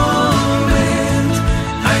moment.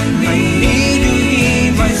 I need you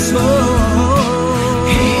in my soul.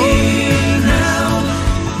 Hear now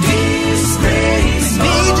this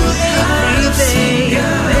graceful heart sing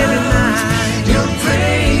out your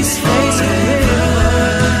praise forever.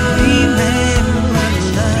 Remember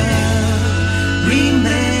love,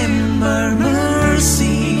 remember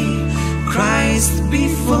mercy, Christ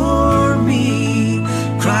before me,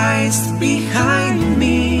 Christ behind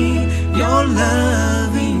me. Your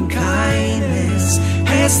loving kindness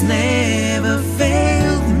has never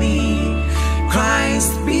failed me.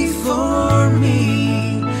 Christ before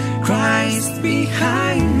me, Christ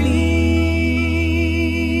behind me.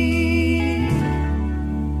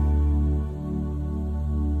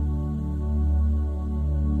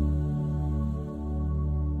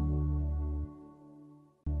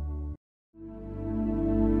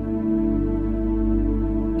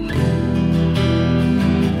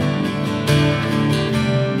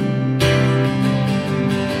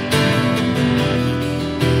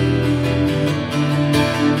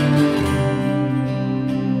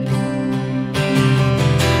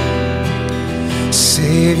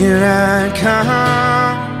 Savior, I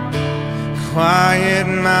come, quiet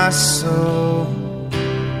my soul.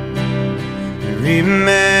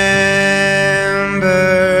 Remember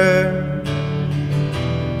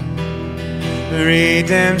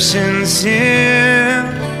redemption's here,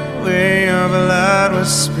 where your blood was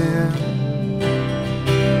spilled.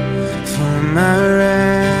 my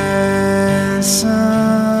ransom.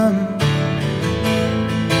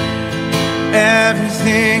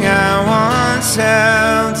 Everything I once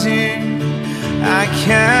held dear, I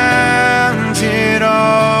count it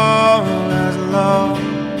all as lost.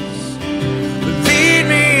 Lead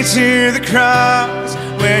me to the cross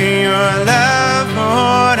where your love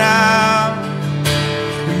poured out,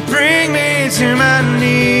 and bring me to my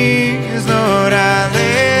knees, Lord, I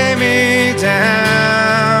lay me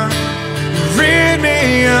down. Rid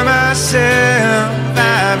me of myself,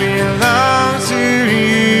 I belong to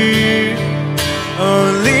you. Oh,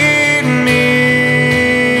 lead me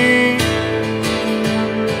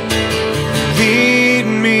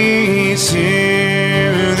to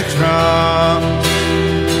the cross.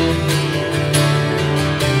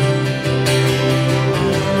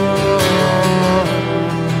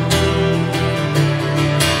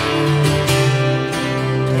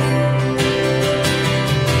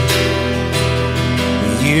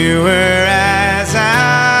 You were as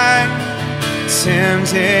I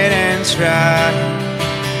tempted and tried.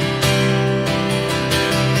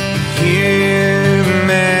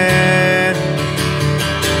 Human,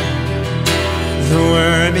 the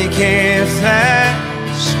Word became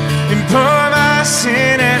flesh and bore my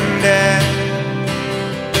sin and death.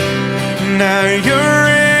 Now you're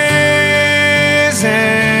risen.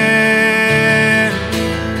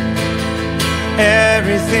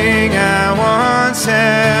 Everything I once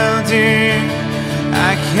held dear,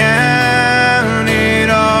 I count it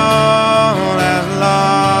all as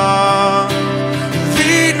lost.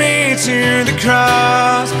 Lead me to the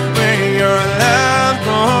cross where your love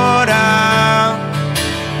poured out,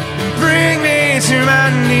 and bring me to my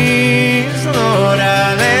knees, Lord,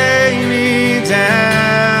 I lay me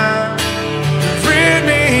down. Rid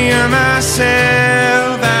me of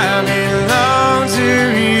myself, I belong to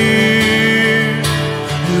you.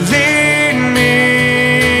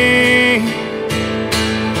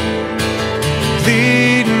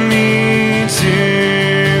 Lead me to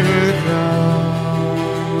the cross,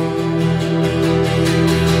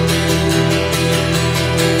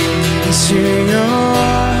 to your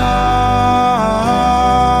heart,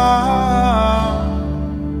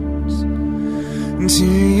 to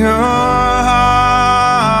your heart,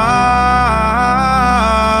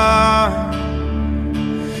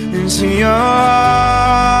 to your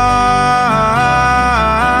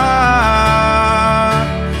heart.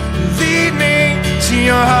 Lead me to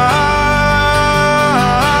your heart.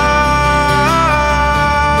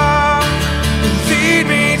 Lead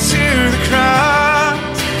me to the cross,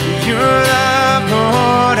 your love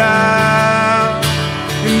poured out,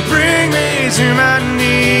 and bring me to my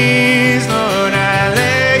knees, Lord, I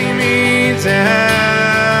lay me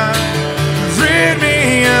down. Rid me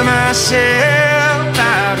of myself,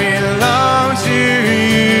 I belong to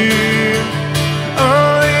you.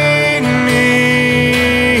 Oh, lead me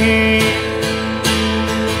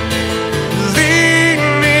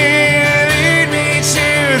to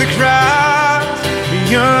the cross,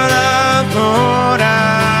 your love poured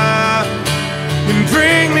out, and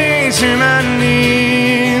bring me to my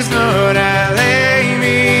knees, Lord, I lay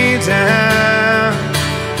me down.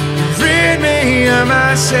 Rid me of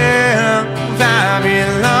myself, I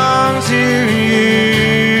belong to you.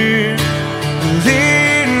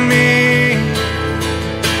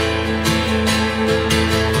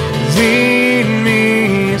 Lead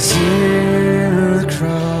me to the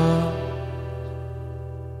cross.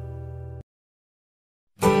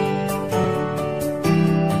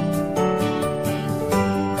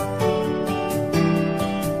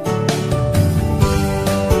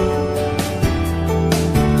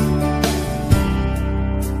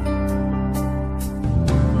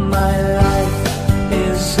 My life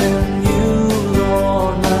is in you,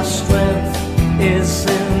 Lord, my strength is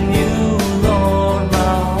in you, Lord,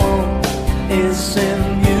 my hope is in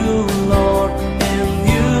you, Lord, in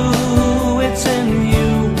you, it's in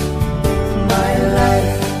you. My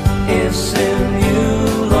life is in you,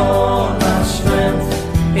 Lord, my strength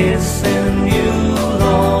is in you,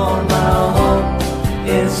 Lord, my hope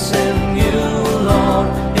is in you, Lord,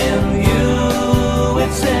 in you,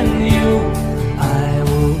 it's in you. I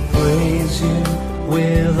will praise you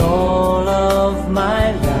with all of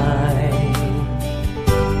my life.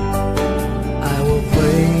 I will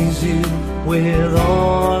praise you with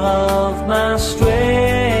all of my strength,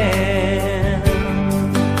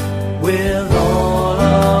 with all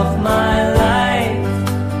of my life,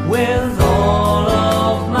 with all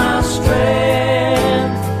of my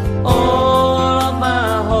strength. All of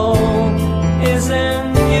my hope is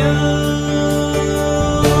in you.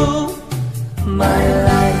 My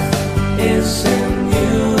life is in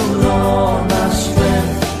you, Lord, my strength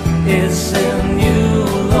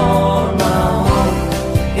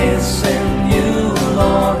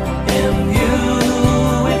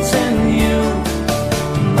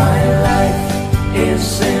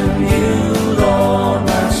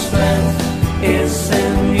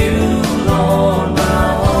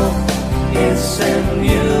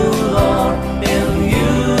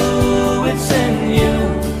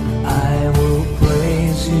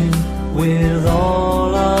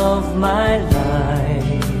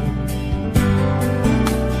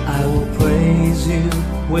you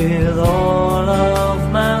with all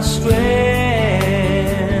of my strength,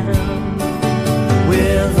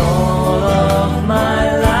 with all of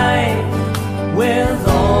my life, with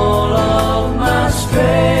all of my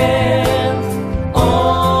strength.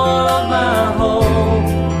 All of my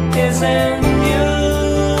hope is in you.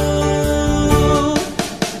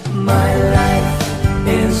 My life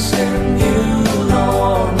is in you,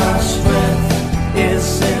 Lord. My strength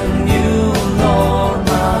is in you, Lord.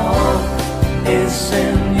 My hope is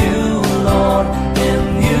in you, Lord. In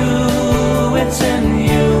you, it's in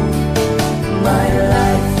you. My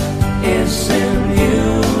life is in you,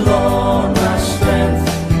 Lord. My strength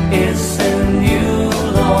is in you,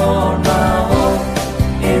 Lord. My hope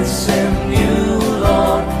is in you,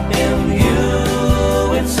 Lord. In you,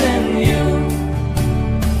 it's in you.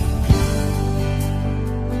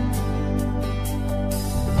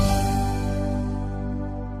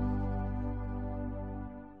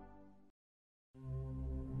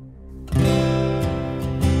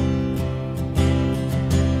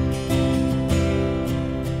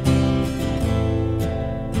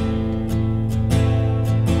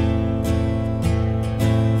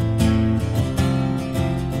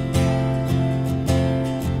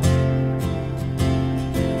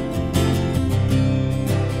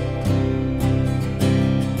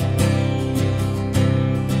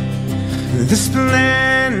 The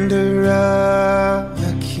splendor of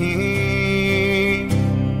a king,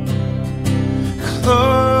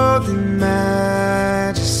 clothed in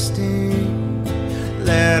majesty.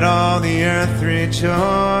 Let all the earth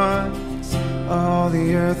rejoice, all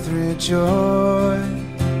the earth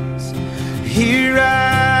rejoice. He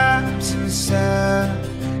wraps himself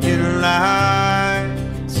in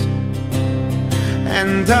light,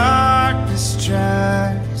 and darkness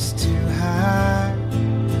tries to hide,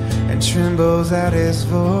 and trembles at his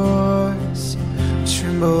voice,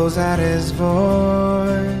 trembles at his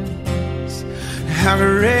voice. How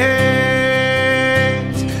great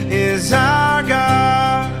is our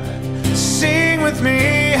God? Sing with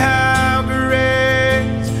me, how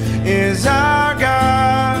great is our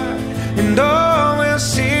God? And oh, we'll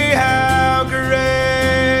see how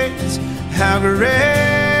great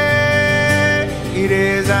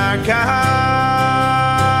is our God.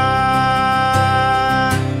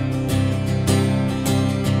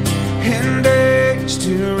 And age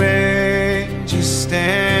to age he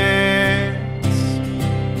stands,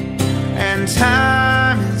 and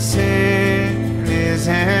time is in his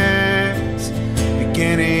hands.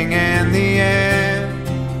 Beginning and the end,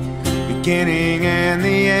 beginning and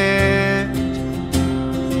the end.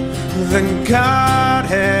 The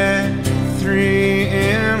Godhead, three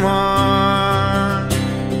in one,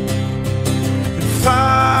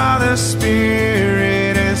 Father,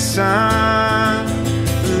 Spirit, and Son.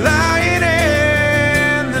 Lion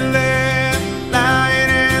and the Lamb, Lion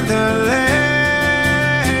and the Lamb.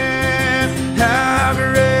 How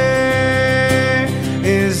great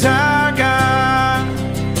is our God?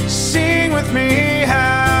 Sing with me,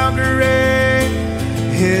 how great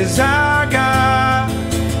is our God?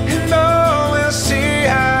 And oh, we'll see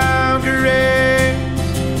how great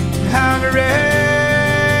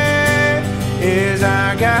is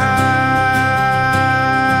our God.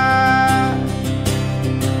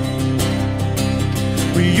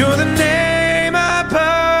 You're the name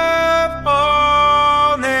above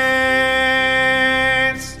all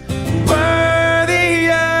names, worthy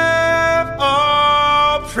of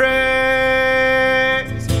all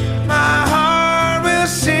praise. My heart will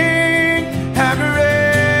sing, how great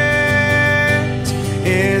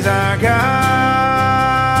is our God.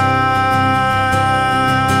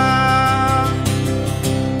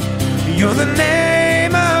 You're the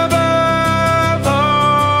name above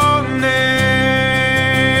all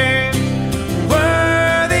names,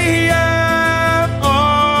 worthy of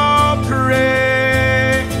all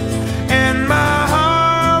praise. And my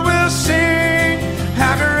heart will sing,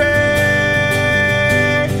 how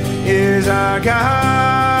great is our God.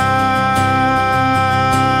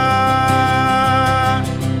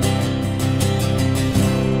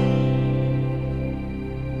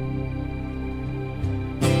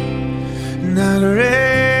 How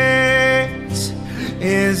great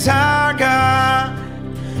is our God?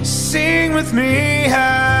 Sing with me,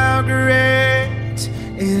 how great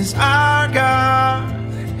is our God?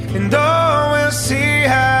 And oh, we'll see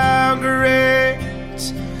how great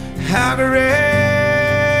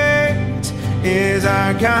is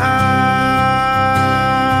our God.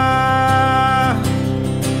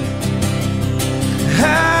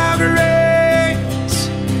 How great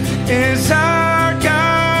is our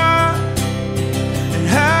God? And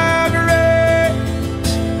how great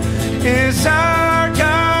is our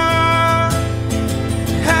God?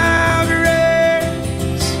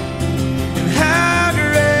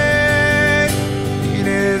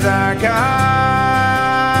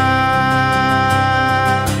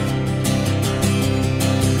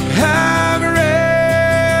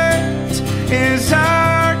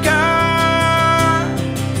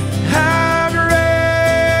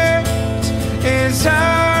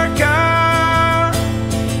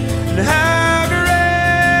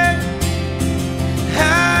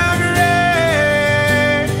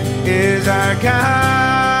 our God.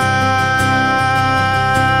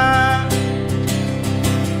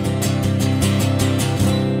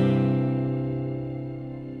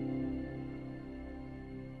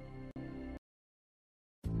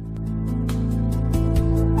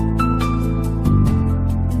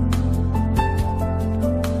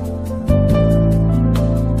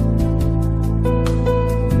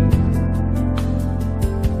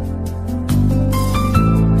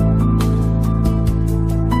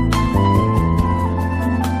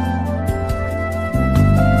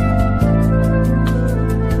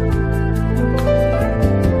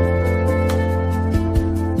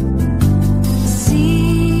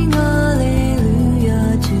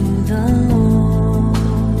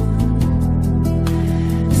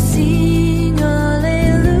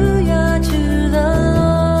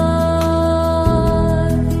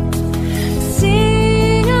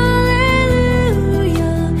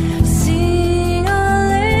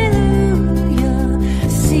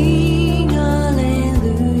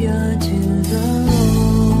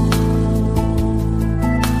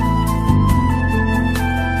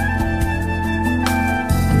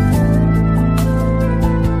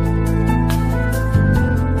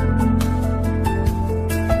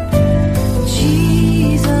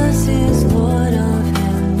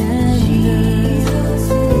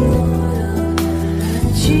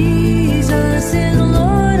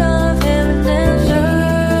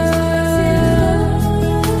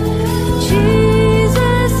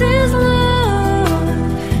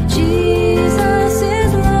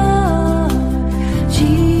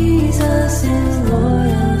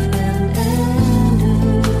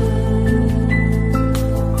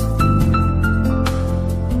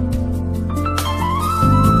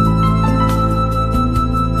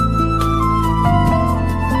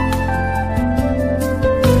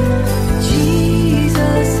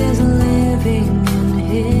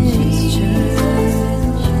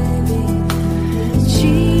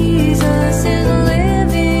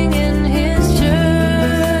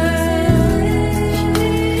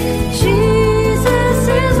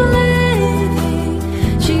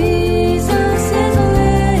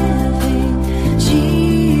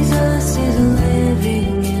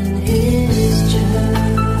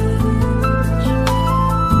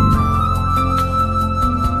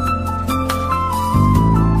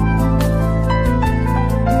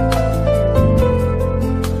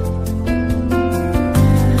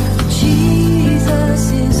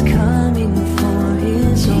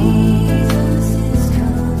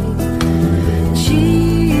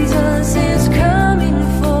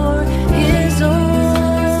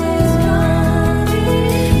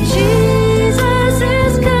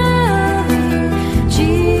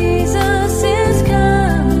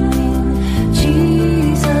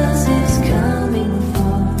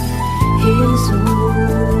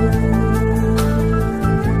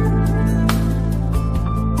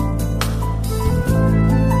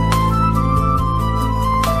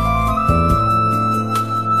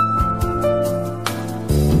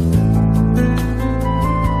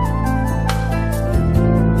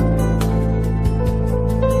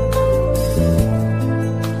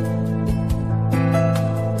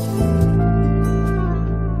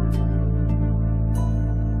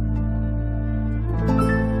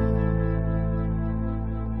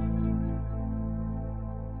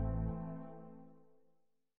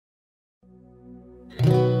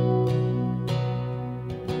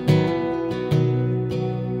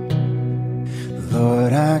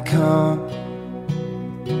 Lord, I come,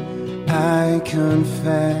 I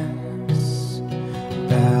confess,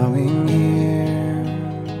 bowing here,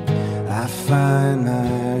 I find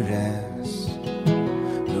my rest.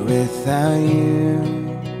 Without you,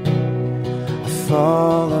 I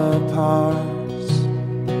fall apart.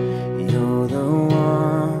 You're the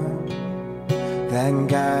one that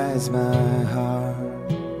guides my heart.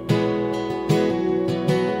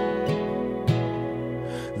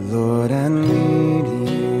 Lord, I need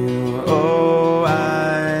you, oh,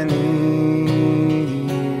 I need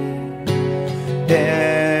you.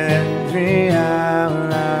 Every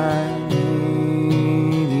hour I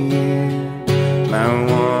need you. My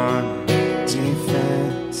one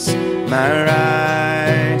defense, my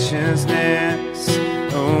righteousness,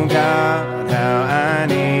 oh God, how I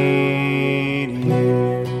need you.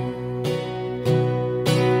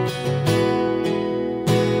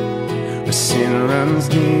 Where sin runs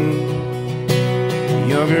deep,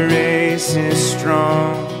 your grace is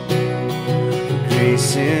strong. Where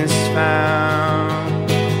grace is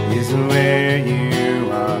found is where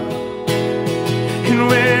you are. And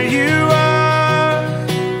where you are,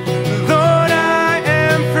 Lord, I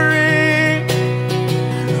am free.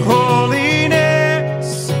 Holiness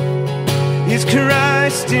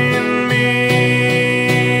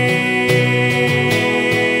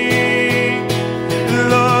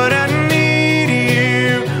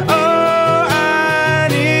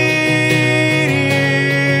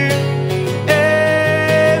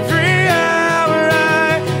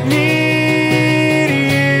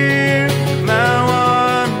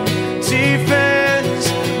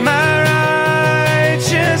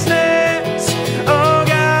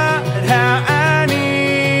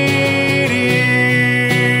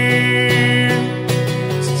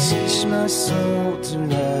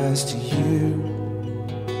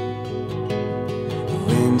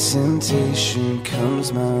temptation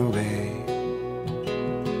comes my way,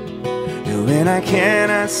 and when I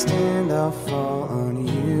cannot stand, I'll fall on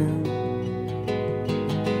you.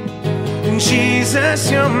 And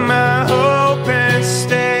Jesus, you're my hope and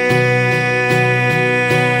stay.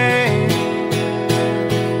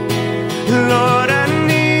 Lord, I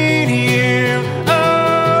need you.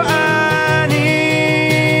 Oh, I need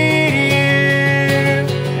you.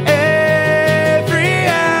 Every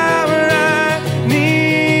hour I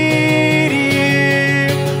need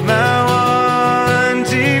you. My one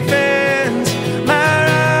defense, my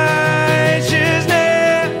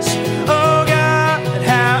righteousness. Oh God,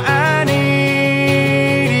 how I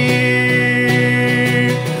need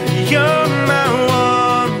you. You're my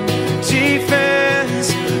one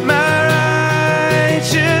defense, my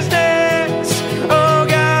righteousness. Oh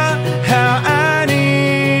God, how I need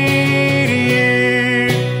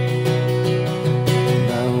you.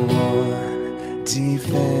 My one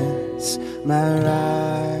defense, my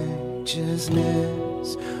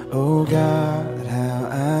righteousness. Oh God, how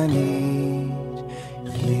I need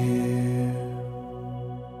you.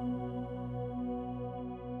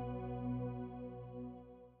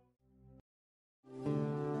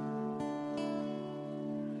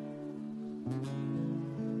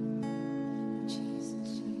 Jesus,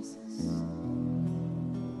 Jesus.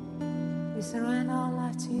 We surrender our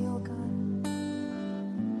life to you, God.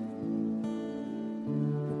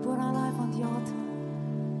 We put our life on the altar.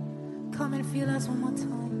 Come and feel us one more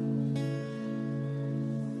time.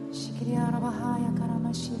 Shikiriarabahaya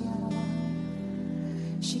karamashiriarabahaya.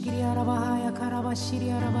 Shikiriarabahaya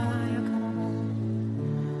karabashiriarabahaya karabahaya.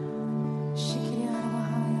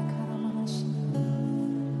 Shikiriarabahaya karamashiriarabahaya.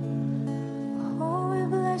 Oh, we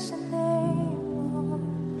bless your name, Lord.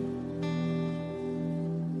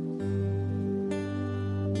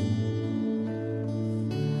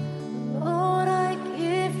 Lord, I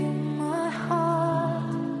give you my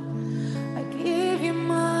heart. I give you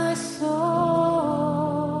my soul.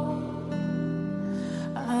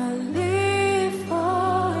 I live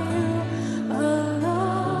for you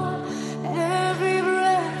alone.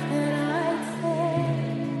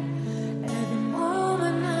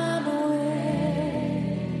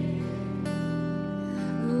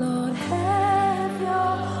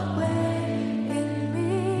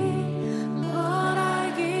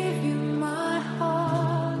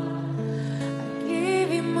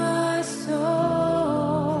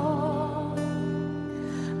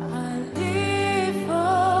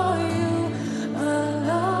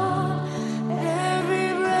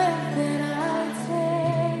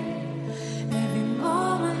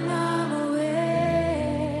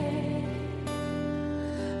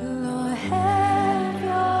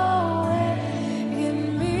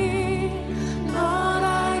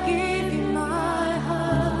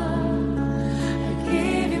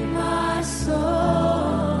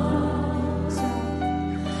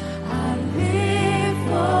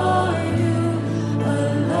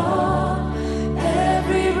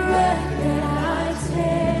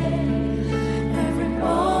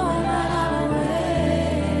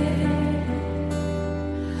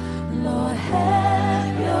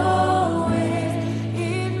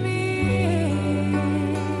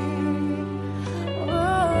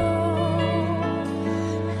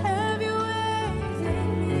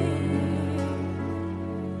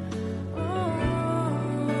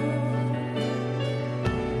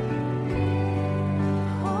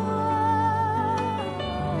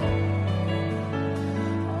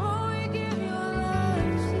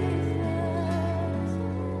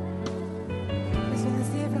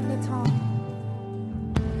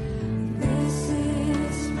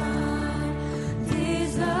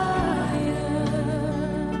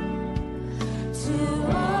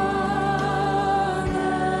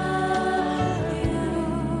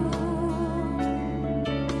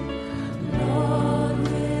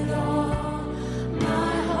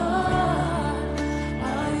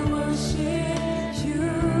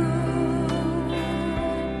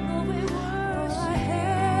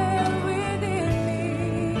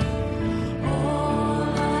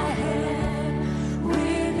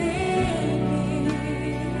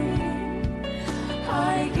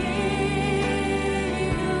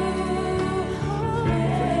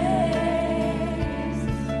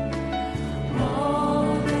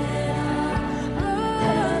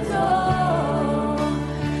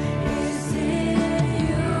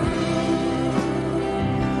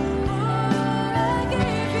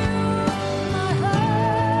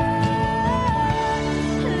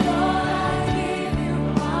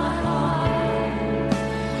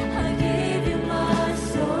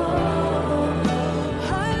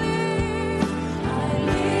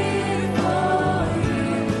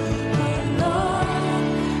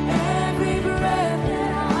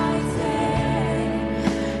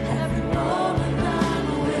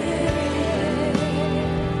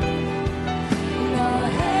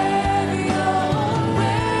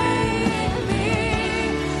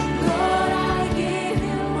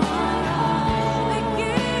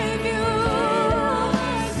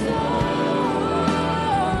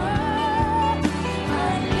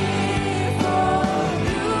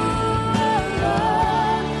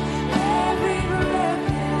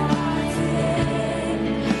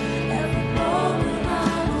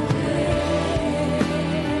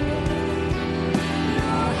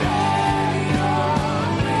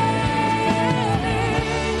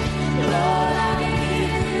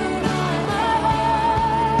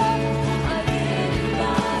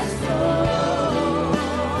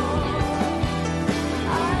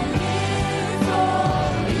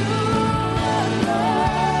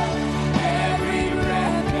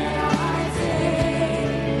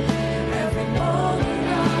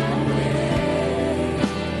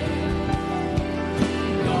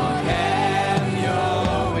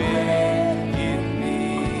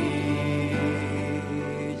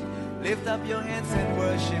 up your hands and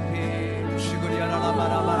worship Him.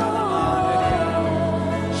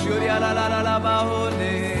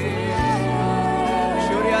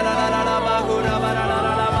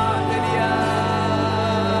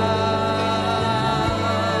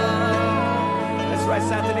 That's right,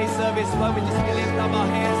 Saturday service, why we just lift up our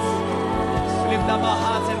hands, lift up our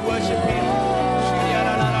hearts and worship Him.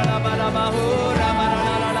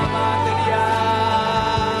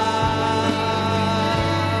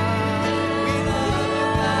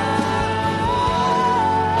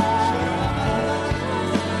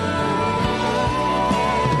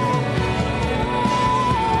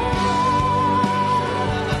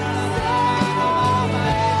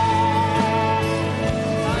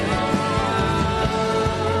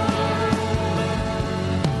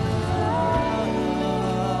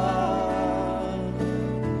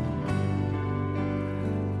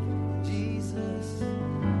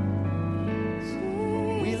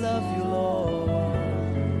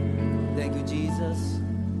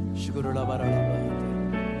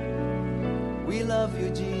 We love you,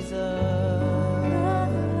 Jesus.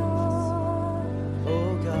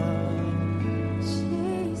 Oh God.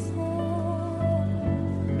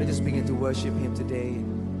 Let's just begin to worship Him today.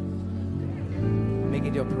 Make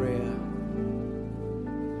it your prayer.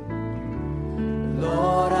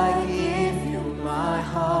 Lord, I give you my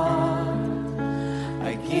heart.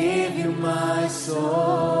 I give you my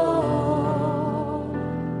soul.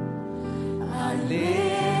 I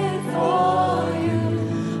live for you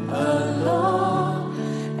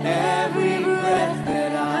alone. Every breath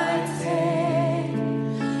that I take,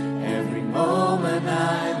 every moment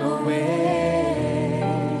I'm awake.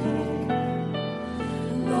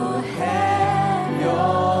 Lord, have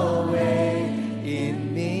your way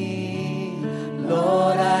in me.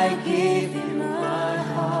 Lord, I give you my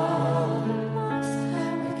heart.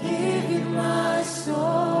 I give you my soul.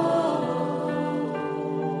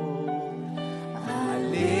 I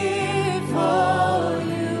live for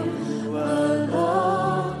you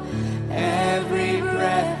alone. Every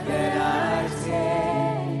breath that I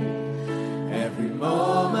take, every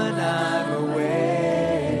moment I'm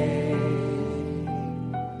awake.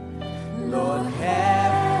 Lord,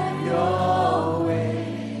 have your way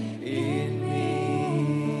in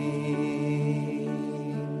me.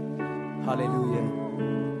 Hallelujah.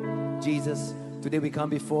 Jesus, today we come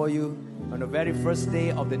before you on the very first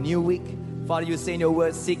day of the new week. Father, you say in your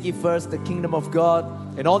word, seek ye first the kingdom of God,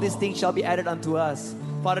 and all these things shall be added unto us.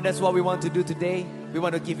 Father, that's what we want to do today. We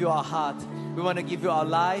want to give you our heart. We want to give you our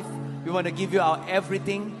life. We want to give you our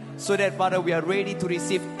everything, so that, Father, we are ready to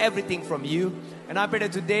receive everything from you. And I pray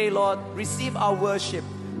that today, Lord, receive our worship,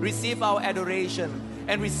 receive our adoration,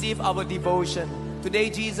 and receive our devotion. Today,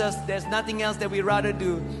 Jesus, there's nothing else that we rather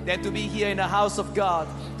do than to be here in the house of God,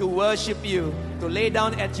 to worship you, to lay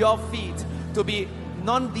down at your feet, to be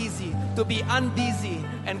non-busy, to be unbusy,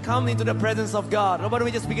 and come into the presence of God. Why don't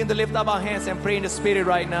we just begin to lift up our hands and pray in the Spirit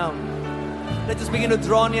right now? Let's just begin to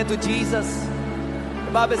draw near to Jesus.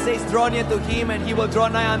 The Bible says, draw near to Him and He will draw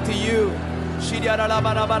nigh unto you. That's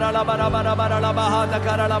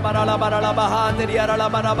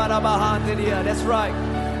right.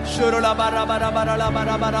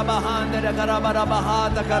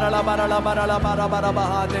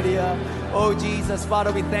 Oh Jesus,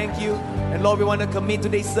 Father, we thank you. And Lord, we want to commit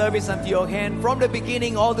today's service unto your hand from the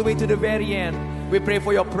beginning all the way to the very end. We pray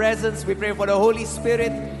for your presence. We pray for the Holy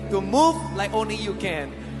Spirit to move like only you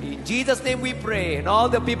can. In Jesus' name we pray. And all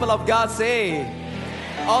the people of God say,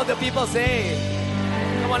 all the people say,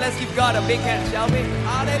 come on, let's give God a big hand, shall we?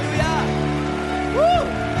 Hallelujah. Woo!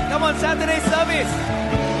 Come on, Saturday service.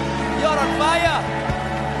 You're on fire.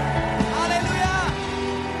 Hallelujah.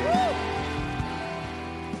 Woo!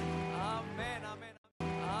 Amen, amen,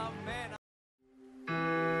 amen.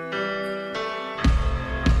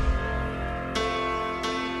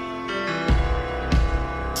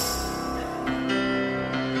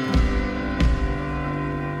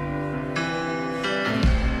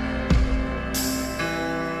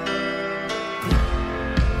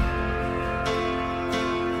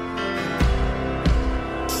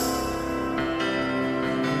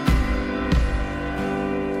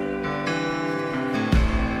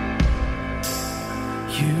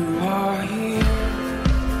 You are here,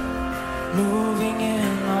 moving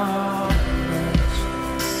in our midst.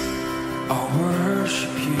 I'll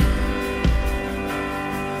worship you.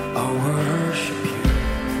 I'll worship you.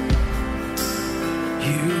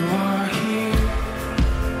 You are here,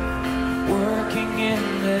 working in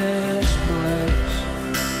this place.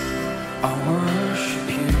 I'll worship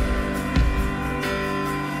you.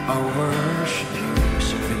 I'll worship you.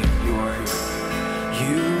 Sing it again.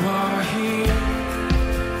 You are here.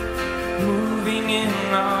 You are here, moving in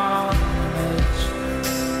our midst.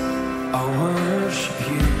 I worship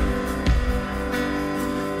you.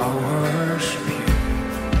 I worship you.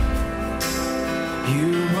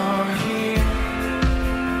 You are here,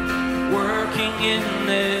 working in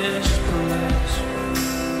this place.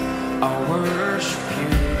 I worship you.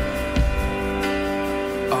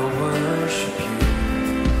 I worship you.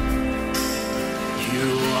 You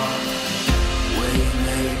are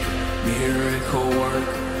waymaker, miracle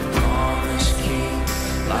worker, promise king,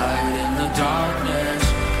 light in the darkness.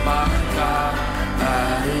 My God,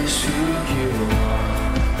 that is who you are.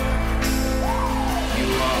 You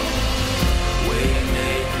are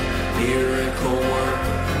waymaker, miracle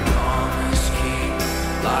worker, promise king,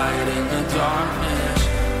 light in the darkness.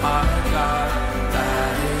 My God,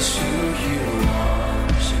 that is who you are.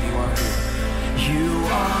 So you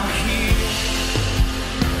are here,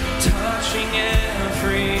 touching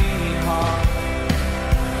every heart.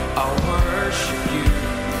 I worship you.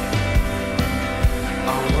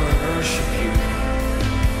 I worship you.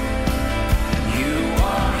 You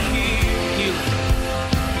are here,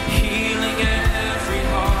 healing every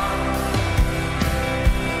heart.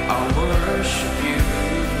 I worship you.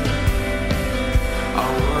 I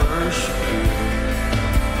worship you.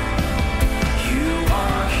 You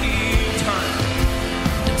are here,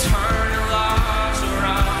 turning lives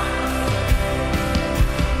around.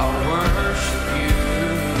 I worship you.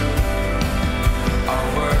 I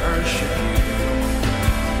worship you.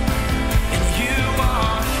 And you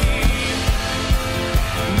are here,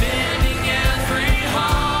 mending every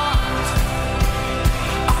heart.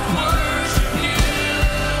 I worship you.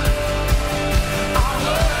 I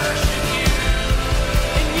worship you.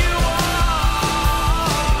 And you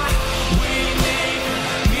are waymaker,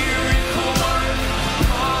 miracle worker,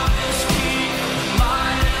 promise king,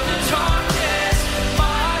 light in the darkness.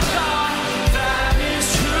 My God, that is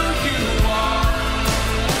who you are.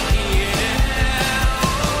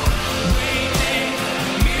 Waymaker,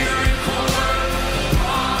 miracle worker,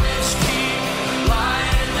 promise king,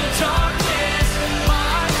 light in the darkness.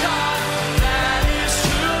 My God, that is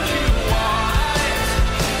who you are.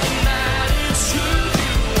 And that is who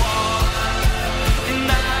you are. And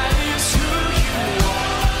that is who you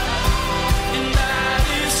are. And that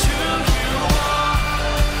is who you are.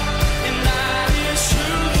 And that is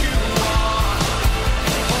who you are.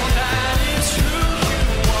 Oh, that is who you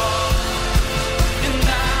are. And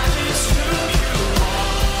that is who you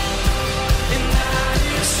are. And that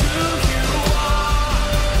is who you are.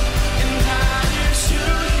 And that is who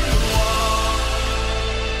you are.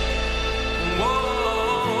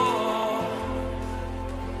 Whoa.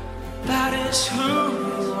 That is who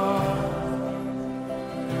you are.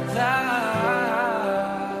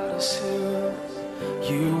 That is who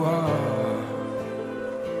you are.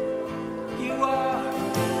 You are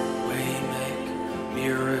waymaker,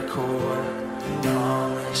 miracle worker,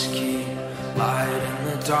 promise king, light in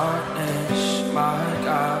the darkness. My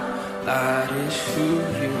God, that is who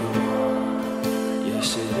you are.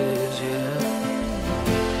 Yes, it is, yeah.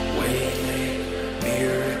 Waymaker,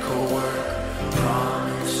 miracle worker,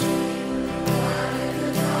 promise.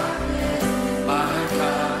 My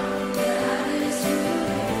God,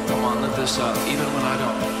 come on, lift this up. Even when I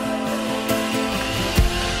don't,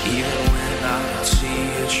 even when I don't see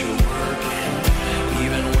it, you're working.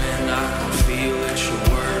 Even when I don't feel it, you're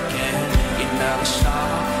working. You never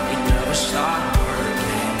stop. You never stop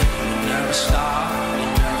working. You never stop. You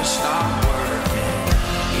never stop working.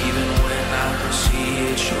 Even when I don't see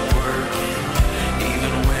it, you're working.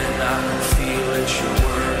 Even when I don't feel it, you're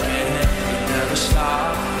working. You never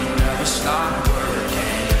stop. You never stop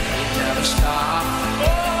working. You never stop.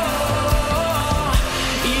 Oh,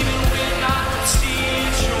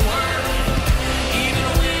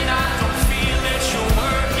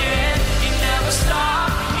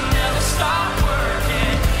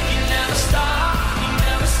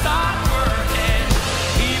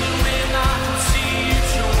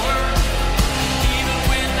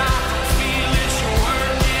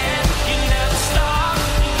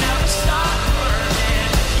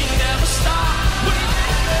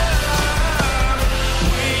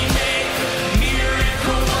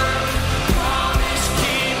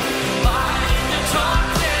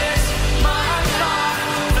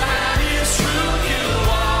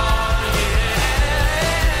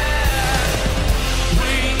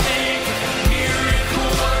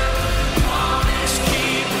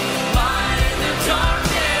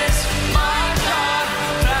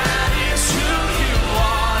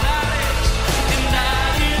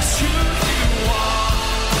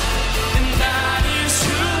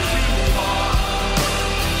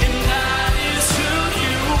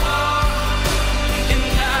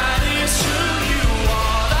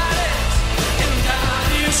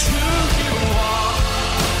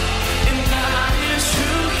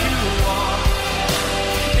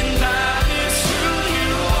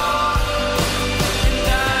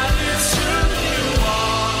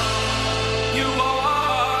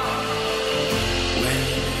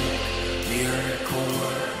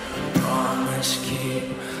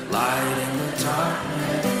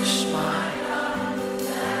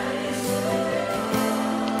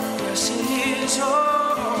 is all.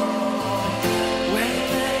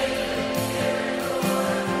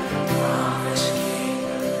 Promise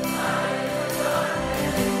keeper,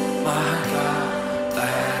 my God,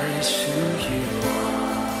 that is who you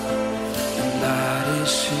are, and that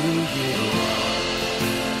is who you are,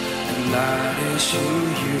 and that is who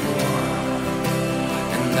you are,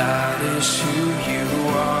 and that is who you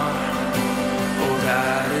are. Oh,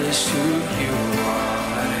 that is who you are,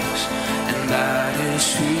 and that is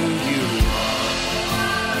who you are.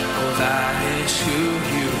 Oh, that is who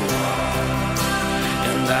you are,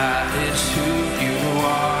 and that is who you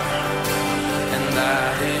are, and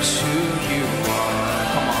that is who you are.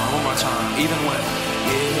 Come on, one more time. Even when,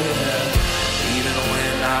 yeah, even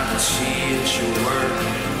when I can see it, you're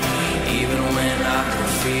working. Even when I can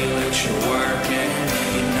feel it, you're working.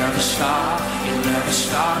 You never stop working. You never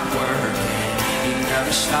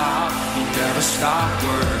stop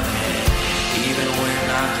working. Even when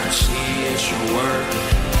I can see it, you're working.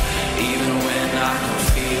 Even when I can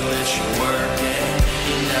feel it, you're working.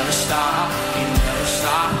 You never stop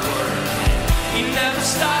working. You never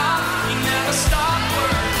stop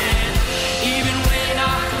working. Even when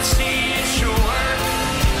I can see it, you're working.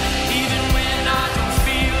 Even when I can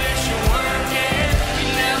feel it, you're working. You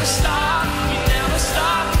never stop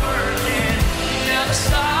working. You never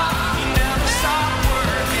stop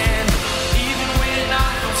working. Even when I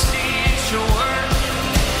don't see it, you're working.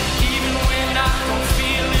 Even when I don't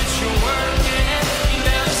feel it, you're working. You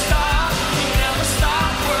never stop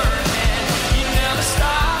working. You never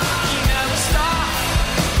stop.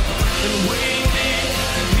 And waiting,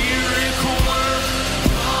 miracle work,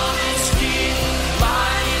 promise keep,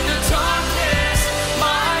 light in the darkness.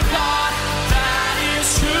 My God, that is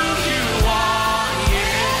who you are,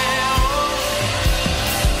 yeah.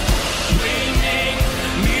 Waiting,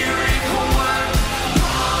 miracle work,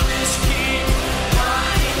 promise keep,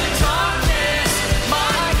 light in the darkness.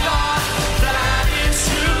 My God, that is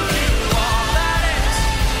who you are,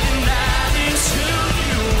 that is who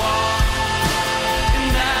you are. And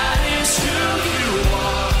that is who you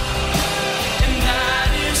are, and that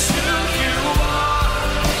is who you are,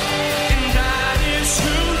 and that is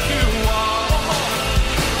who you are,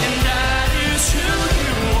 and that is who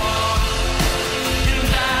you are, and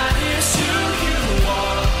that is who you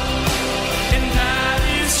are, and that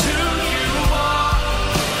is who you are,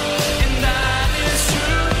 and that is who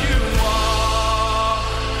you are.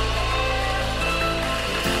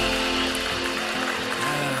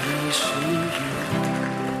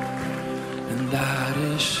 And that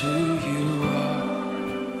is who you are,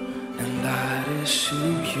 and that is who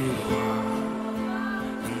you are,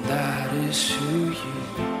 and that is who you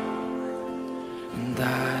are, and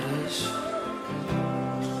that is,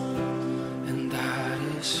 and that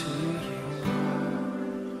is who you are,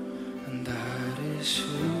 and that is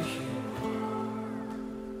who you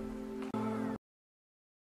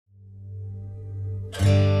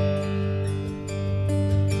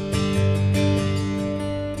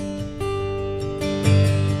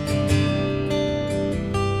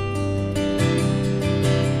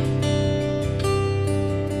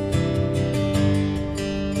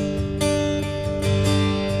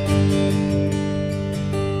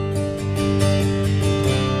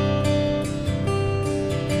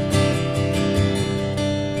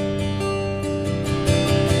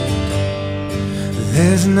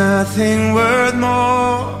There's nothing worth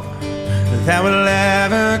more that will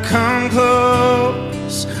ever come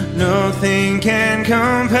close. Nothing can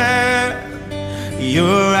compare.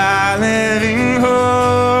 You're our living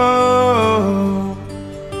hope.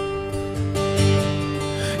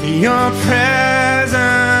 Your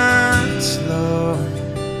presence, Lord.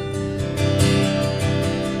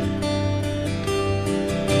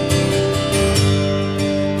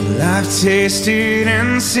 I've tasted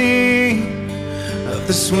and seen of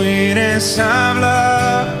the sweetest of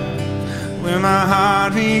love, where my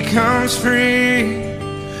heart becomes free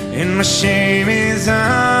and my shame is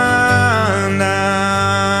undone.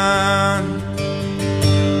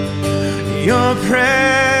 Your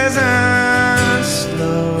presence,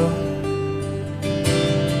 Lord.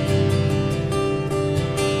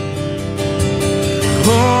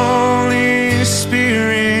 Holy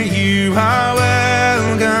Spirit, you are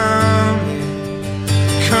welcome.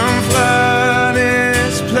 Come flood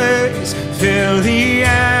this place, fill the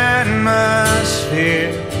atmosphere.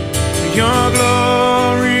 Your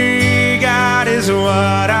glory, God, is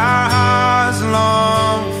what our hearts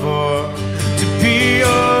long for. To be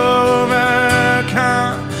overcome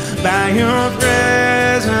by your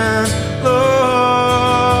presence, Lord.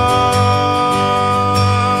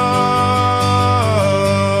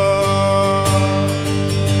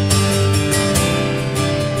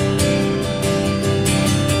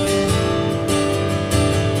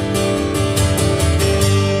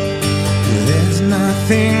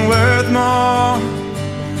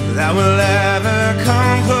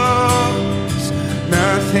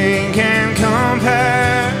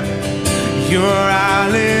 You're our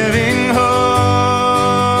living hope.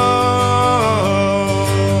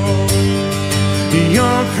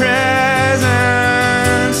 Your presence,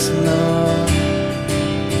 Lord.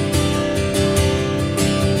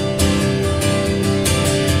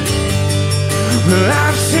 Well,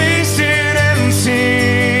 I've tasted and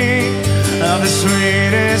seen of the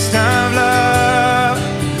sweetest of love,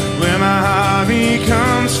 where my heart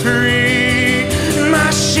becomes free, my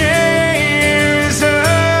shame is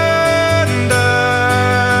undone.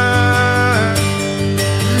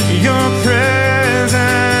 Your presence,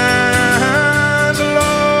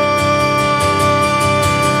 Lord.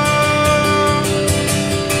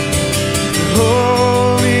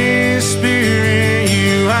 Holy Spirit,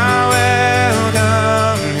 you are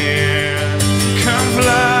welcome here. Come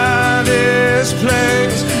flood this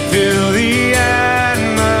place, fill the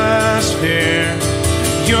atmosphere.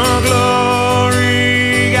 Your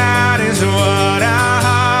glory, God, is what our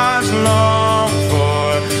hearts long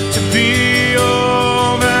for, to be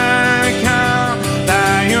overcome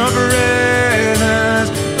by your presence,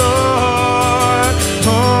 Lord.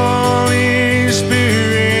 Holy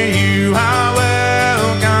Spirit, you are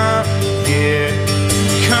welcome here.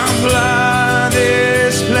 Come flood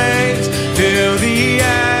this place, fill the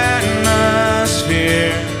atmosphere.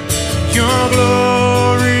 Your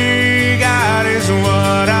glory, God, is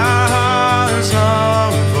what our hearts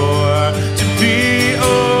long for, to be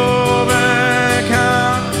overcome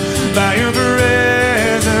by your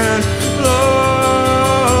presence, Lord.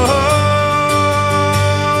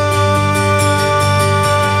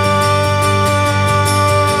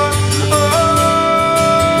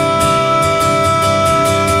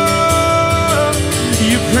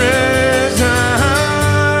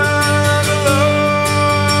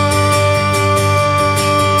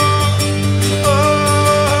 Your presence,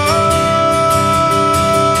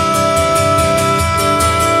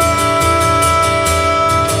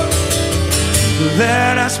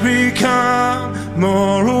 let us become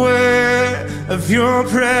more aware of your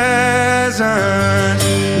presence.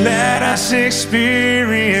 Let us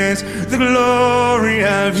experience the glory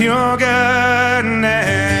of your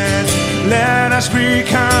goodness. Let us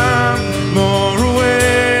become more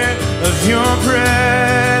aware of your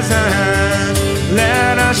presence.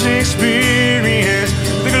 Let us experience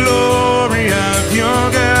the glory of your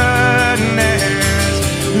goodness.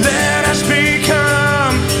 Let us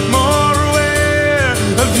become more aware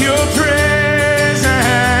of your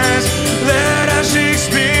presence. Let us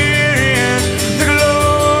experience the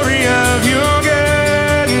glory of your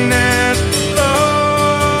goodness, Lord.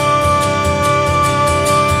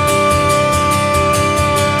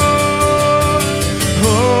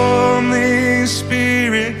 Holy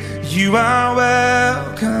Spirit, you are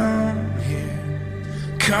welcome here.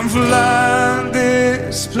 Come flood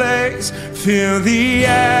this place, fill the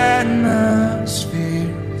atmosphere.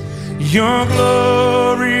 Your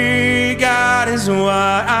glory, God, is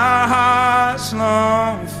what our hearts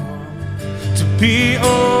long for, to be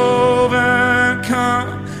overcome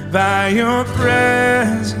by your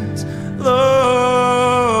presence, Lord.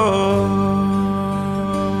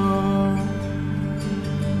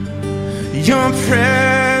 Your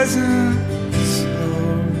presence,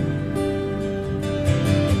 Lord.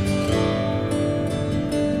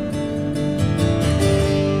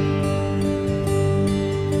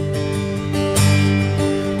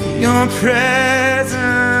 Your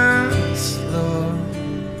presence, Lord.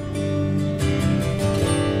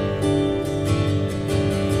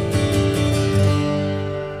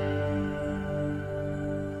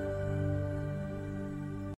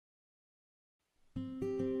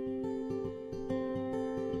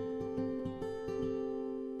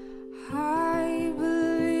 I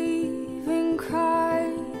believe in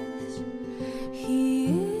Christ. He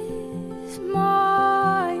is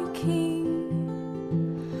my King.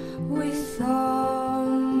 With all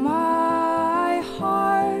my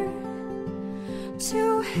heart,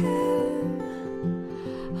 to Him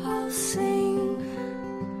I'll sing.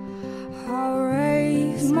 I'll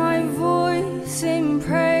raise my voice in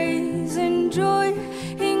praise and joy,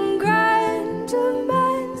 in grand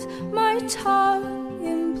demands my tongue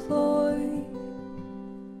employ.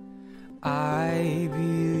 I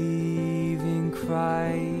believe in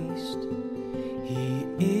Christ. He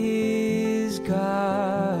is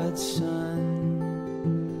God's Son,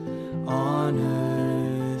 on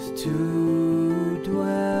earth to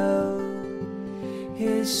dwell.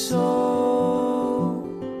 His soul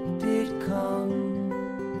did come.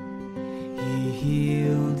 He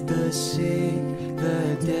healed the sick,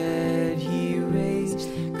 the dead He raised.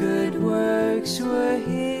 Good works were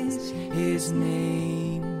His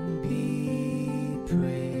name be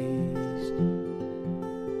praised.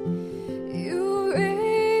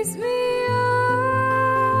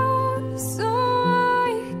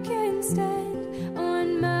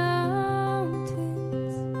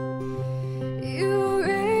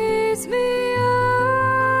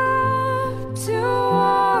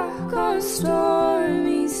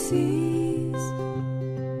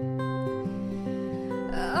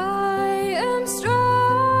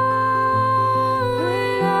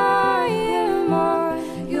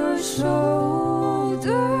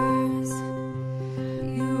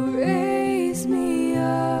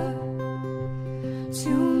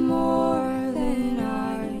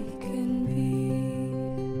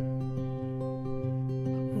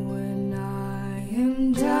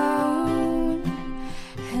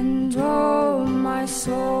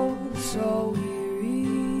 soul so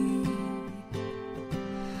weary.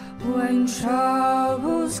 When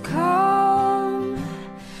troubles come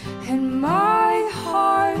and my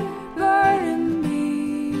heart burden me,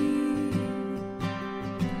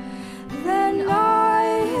 then I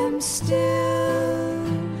am still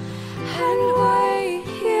and wait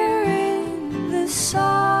here in the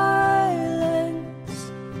silence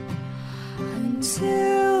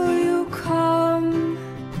until you come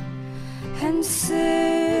and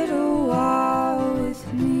sit a while with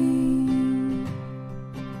me.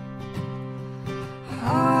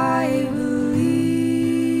 I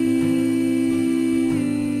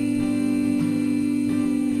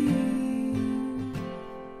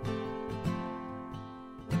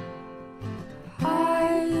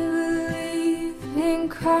believe in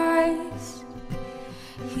Christ.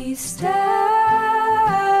 He stands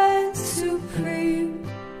supreme.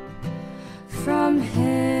 From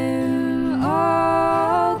Him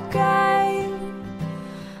I'll gain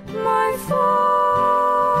my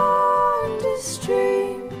fondest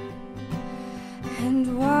dream. And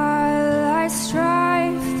while I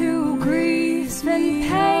strive through griefs and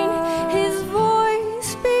pain, His voice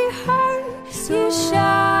be heard, you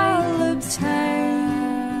shall obtain.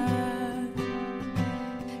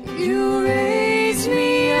 You raise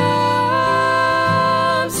me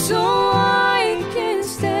up so I can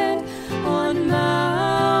stand on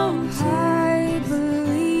mountains. I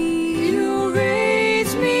believe you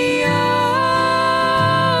raise me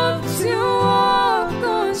up to walk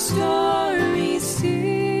on stormy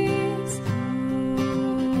seas.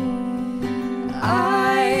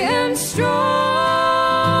 I am strong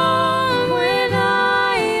when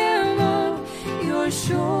I am on your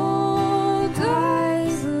shoulders. I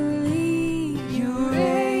believe you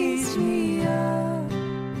raise me up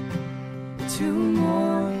to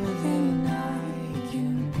more than I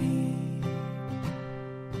can be.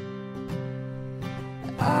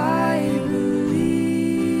 I believe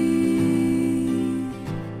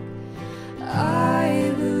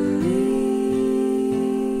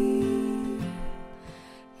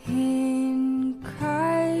in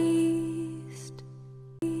Christ.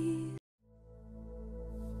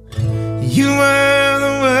 You were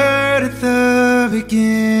the Word at the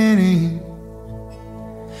beginning,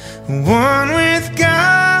 one with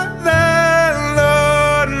God the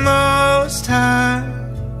Lord Most High.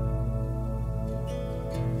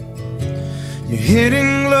 Your hidden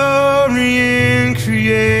glory in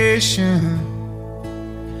creation,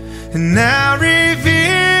 and now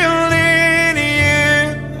revealed in you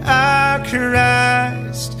are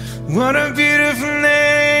Christ. What a beautiful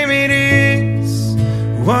name it is.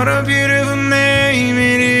 What a beautiful name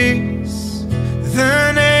it is.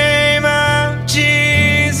 The name of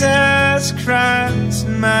Jesus Christ,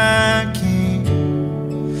 my King.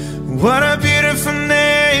 What a beautiful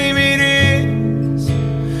name it is.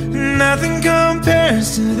 Nothing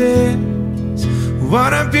compares to this.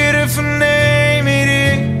 What a beautiful name it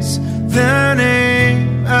is. The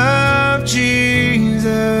name of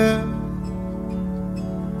Jesus.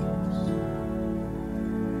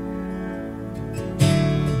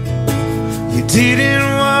 You didn't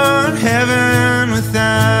want heaven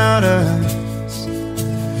without us,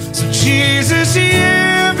 so Jesus,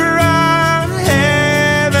 you brought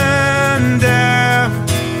heaven down.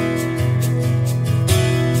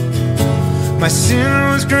 My sin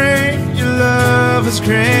was great, your love was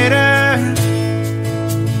greater.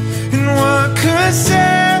 And what could separate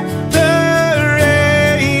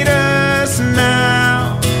us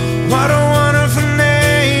now? What a wonderful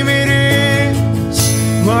name it is.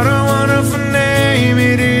 What a wonderful name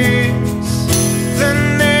it is. The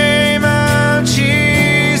name of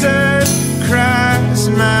Jesus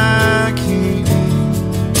Christ, my King.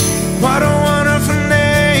 What a wonderful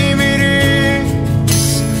name it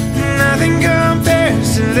is. Nothing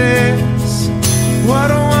compares to this. What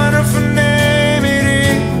a wonderful name it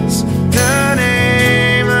is. The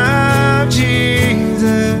name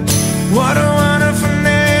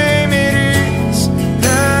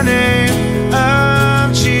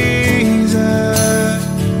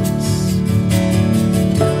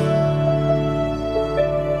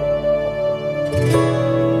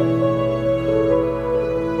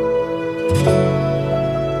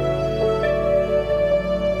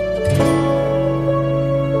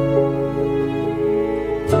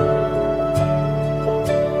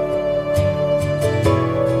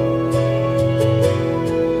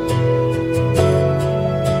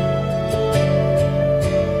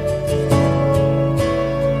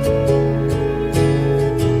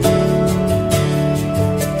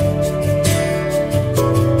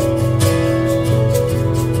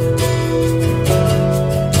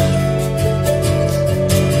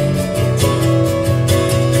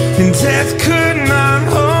and death could not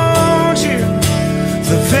hold you.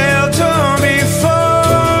 The veil tore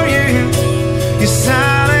before you. You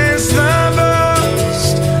silenced the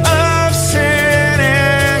boast of sin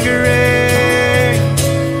and grave.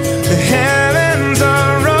 The heavens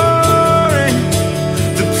are roaring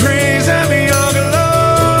the praise of your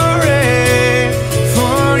glory.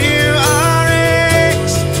 For you are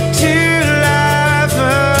raised to life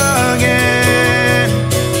again.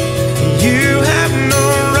 You have no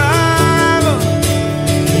rival,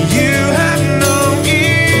 you have no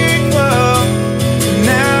equal.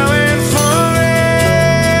 Now and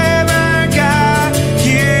forever, God,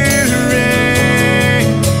 you reign.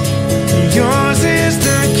 Yours is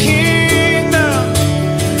the kingdom,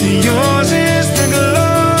 yours is the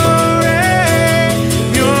glory,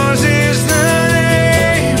 yours is the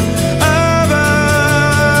name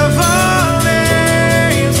above all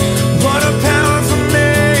names. What a powerful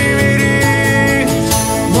name it is.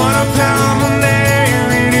 What a powerful name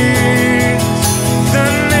it is. The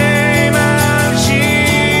name of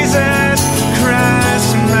Jesus Christ,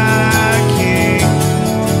 my King.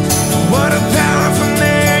 What a powerful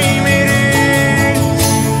name it is.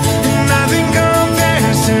 Nothing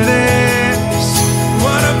compares to this.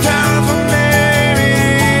 What a powerful name it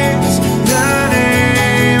is. The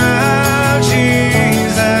name of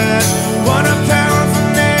Jesus. What a powerful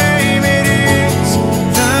name it is.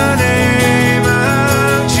 The name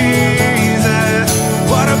of Jesus.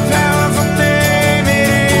 What a powerful name it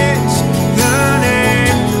is. The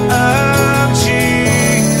name of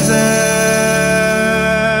Jesus.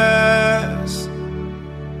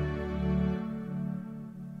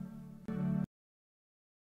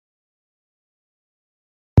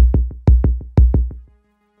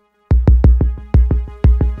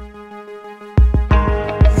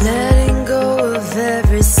 Letting go of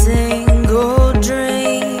every single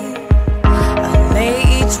dream, I lay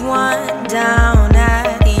each one down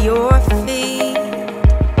at your feet.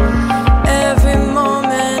 Every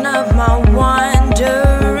moment of my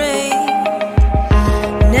wandering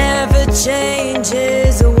never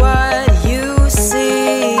changes what you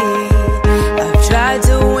see. I've tried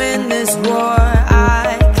to win this war,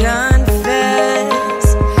 I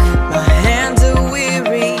confess. My hands are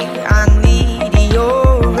weary, I need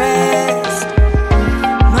your rest.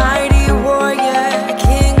 Mighty warrior,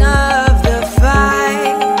 king of the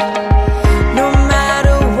fight. No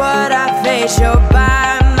matter what I face, you're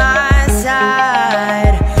by my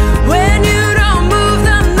side. When you don't move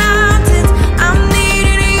the mountains, I'm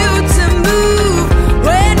needing you to move.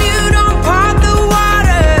 When you don't part the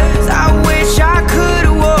waters, I wish I could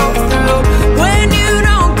walk through. When you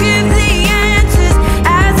don't give the answers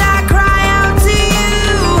as I cry out to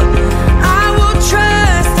you, I will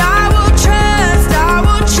trust, I will trust, I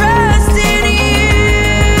will trust in you.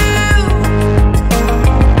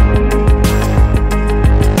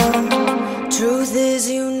 Truth is,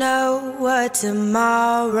 you know what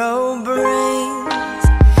tomorrow brings.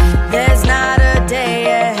 There's not a day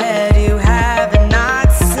ahead you have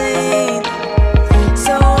not seen.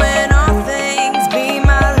 So in all things, be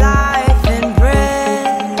my life and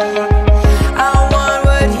breath. I want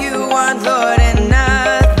what you want, Lord, and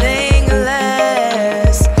nothing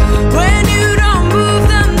less. When you don't move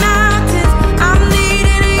the mountains, I'm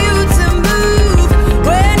needing you to move.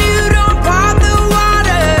 When you don't part the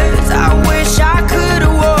waters, I wish I could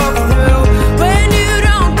walk through. When you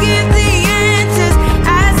don't give the answers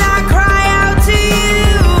as I cry out to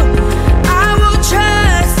you, I will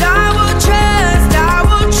trust, I will trust, I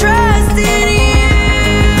will trust in you.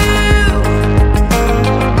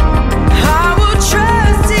 I will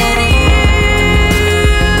trust in you.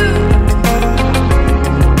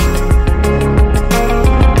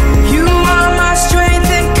 You are my strength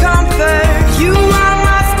and comfort. You are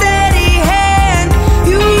my steady hand.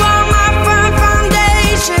 You are my firm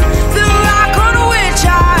foundation, the rock on which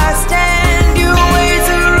I stand. Your ways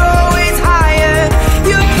are always higher.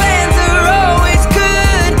 Your plans are always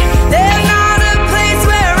good. There's not a place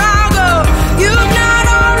where I'll go you've not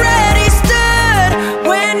already stood.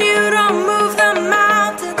 When you don't move the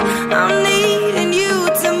mountains, I'm needing you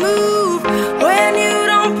to move. When you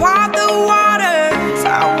don't part the waters,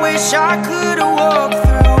 I wish I could walk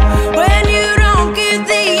through. When you don't give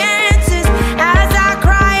the answers as I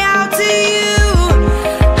cry out to you,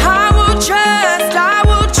 I will trust, I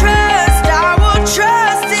will trust, I will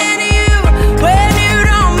trust in you. When you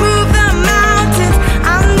don't move the mountains,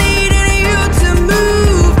 I'm needing you to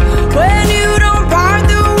move. When you don't part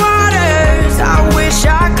the waters, I wish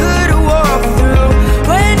I could walk through.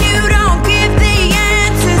 When you don't give the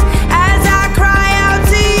answers as I cry out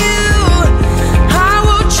to you, I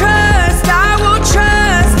will trust, I will trust.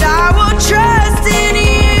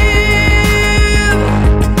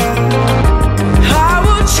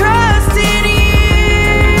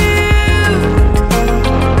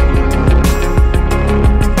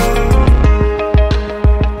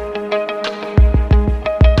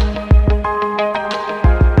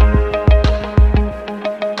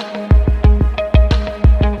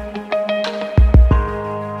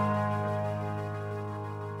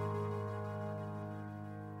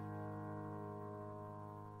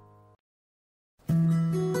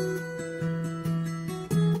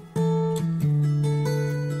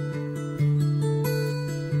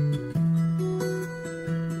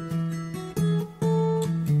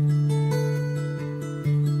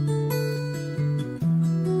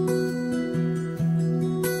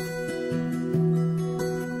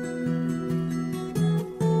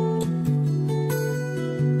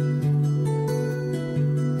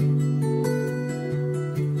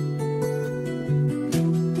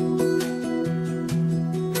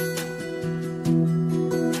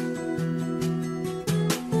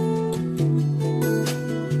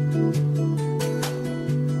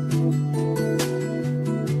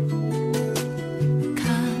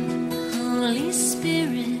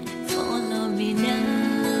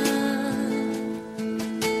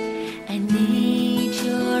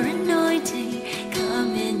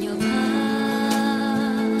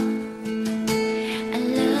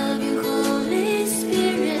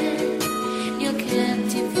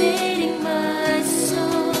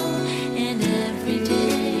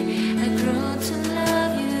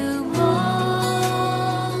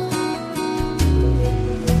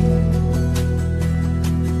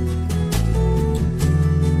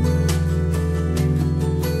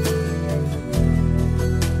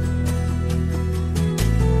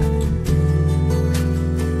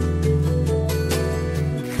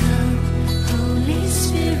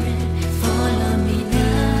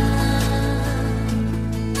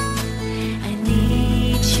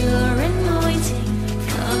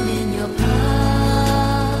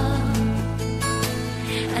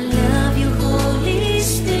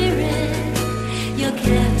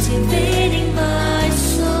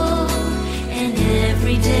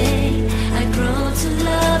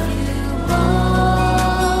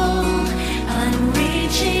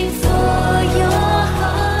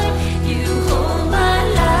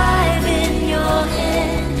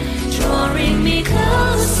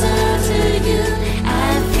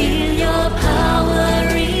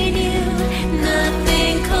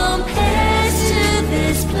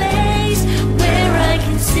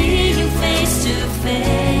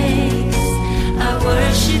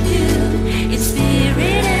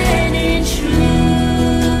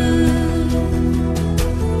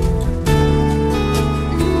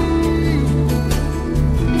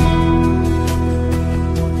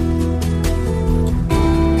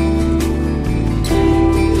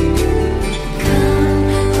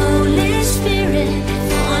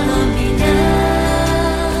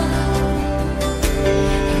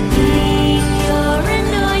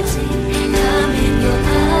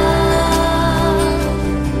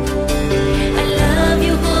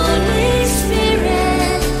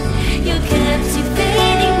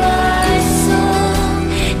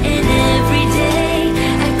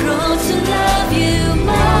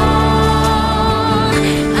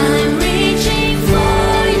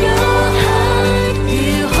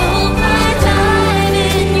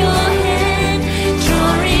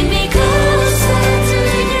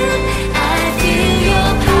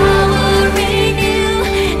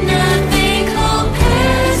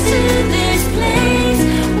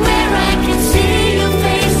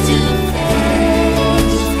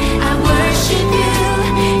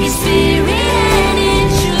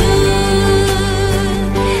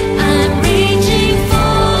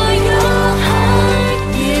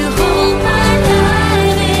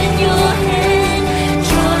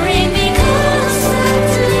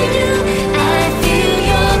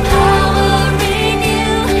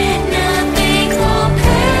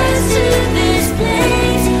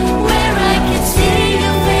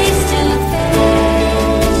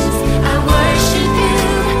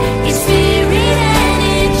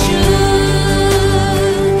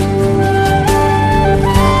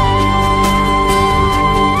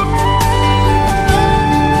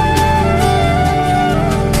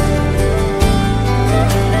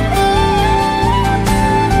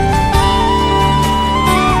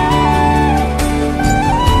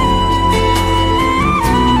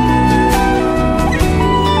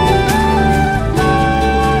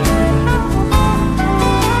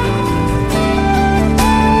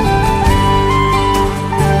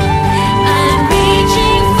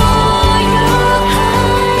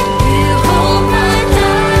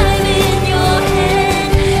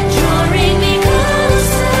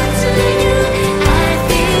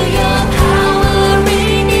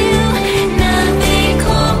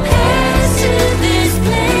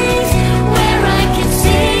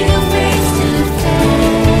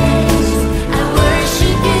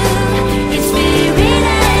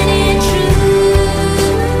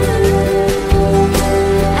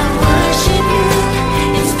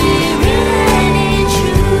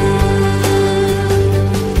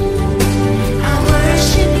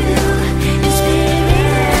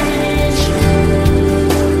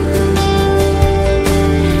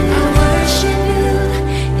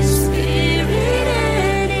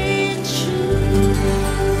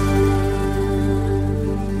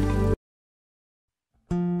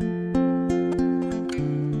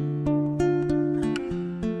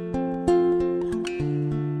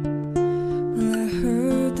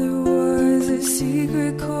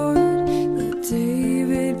 the chord that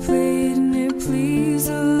David played and it pleased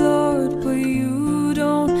the Lord. But you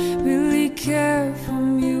don't really care for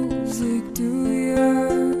music, do ya?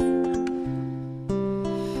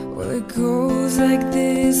 Well, it goes like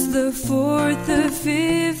this: the fourth, the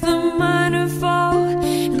fifth, the minor fall,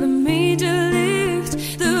 and the major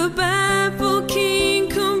lift, the baffled king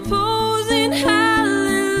composing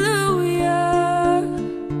hallelujah,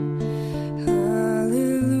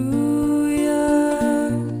 hallelujah,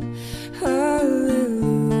 hallelujah,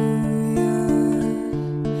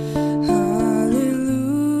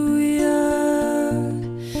 hallelujah,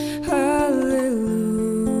 hallelujah.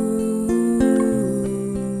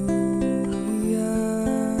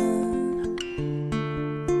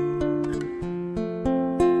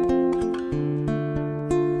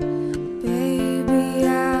 Baby,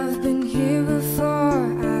 I've been here before.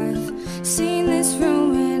 I've seen this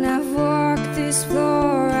room and I've walked this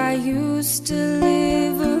floor. I used to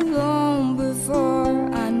live alone before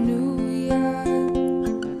I knew ya,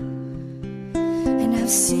 and I've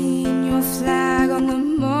seen your flag on the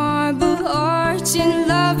marble arch. And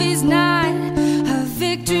love is not a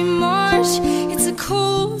victory march, it's a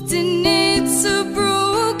cold and it's a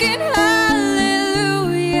broken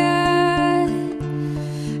hallelujah,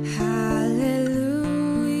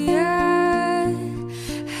 hallelujah,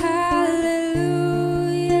 hallelujah,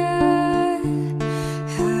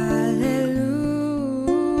 hallelujah,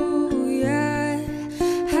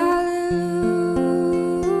 hallelujah.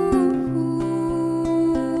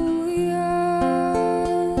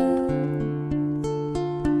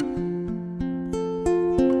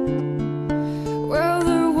 Well,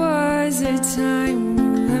 there was a time you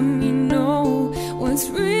let me know what's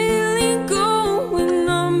really going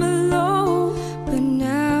on below, but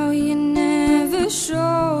now you never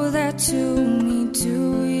show that to me,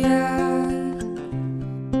 do ya?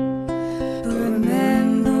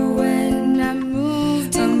 Remember when I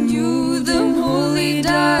moved and you, the holy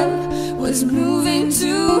dove, was moving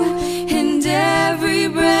too, and every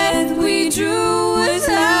breath we drew was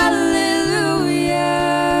hallelujah,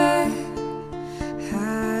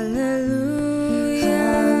 hallelujah,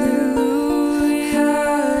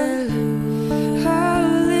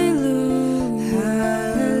 hallelujah,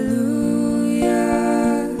 hallelujah,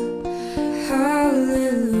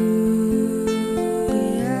 hallelujah.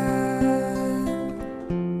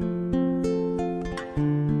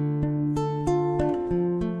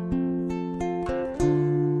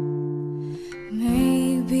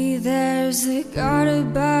 Maybe there's a God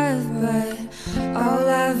above, but all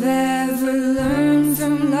I've ever learned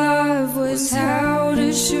from love was how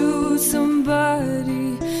to shoot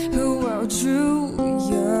somebody who outdrew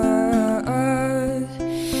ya.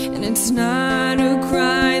 And it's not a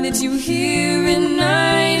cry that you hear at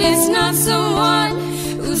night, it's not someone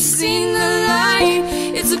who's seen the light,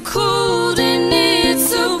 it's a cold and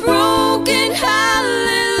it's a broken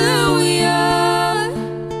hallelujah,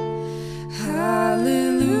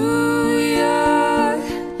 hallelujah,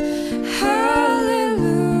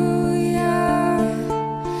 hallelujah,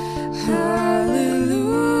 hallelujah,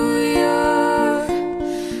 hallelujah,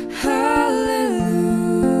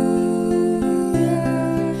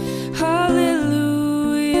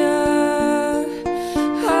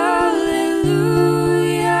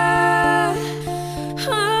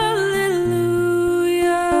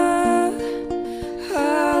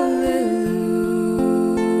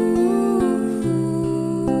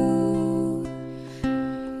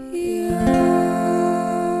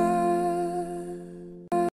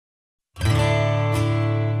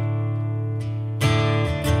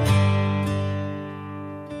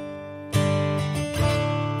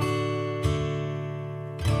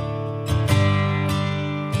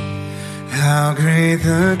 How great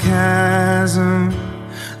the chasm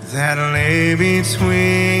that lay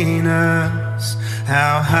between us,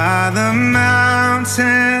 how high the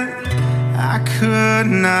mountain I could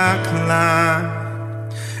not climb.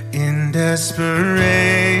 In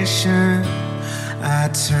desperation, I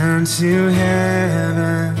turned to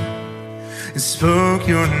heaven and spoke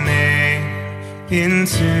your name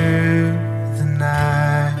into the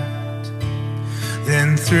night.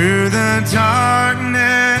 Then through the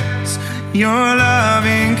darkness, your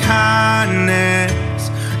loving kindness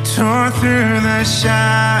tore through the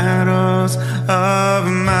shadows of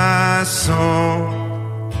my soul.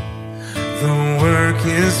 The work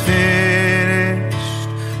is finished,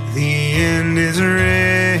 the end is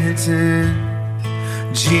written.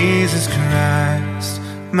 Jesus Christ,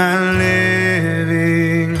 my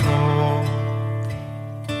living hope.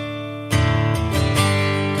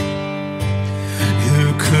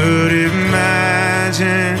 Who could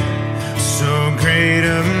imagine so great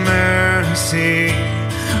a mercy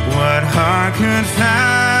what heart could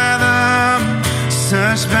fathom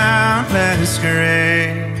such boundless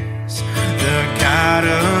grace? The God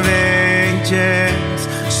of ages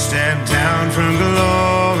stepped down from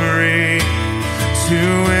glory to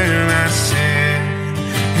wear my sin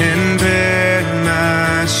and bear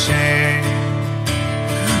my shame.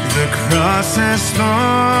 The cross has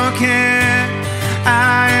spoken,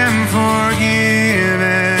 I am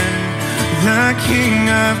forgiven. The King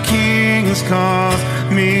of Kings calls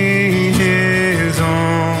me his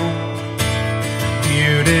own.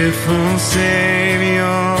 Beautiful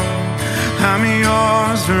Savior, I'm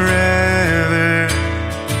yours forever.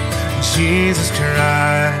 Jesus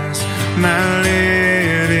Christ, my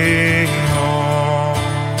living hope.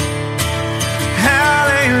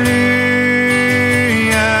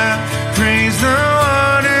 Hallelujah, praise the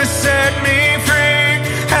one who set me free.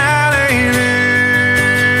 Hallelujah,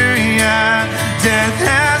 death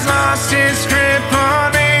has lost its grip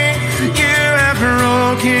on me. You have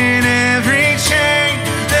broken every chain.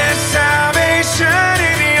 There's salvation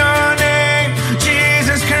in your name,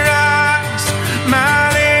 Jesus Christ, my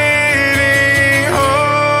living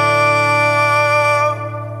hope.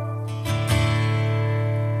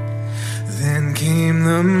 Then came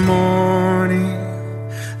the morning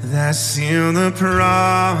that sealed the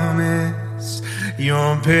promise.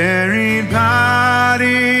 Your buried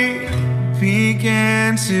body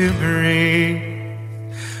began to breathe.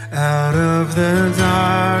 Out of the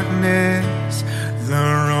darkness, the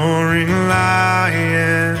roaring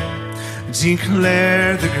lion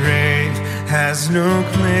declared the grave has no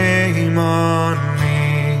claim on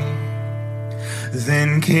me.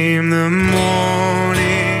 Then came the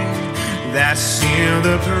morning that sealed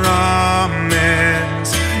the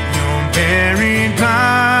promise. Your buried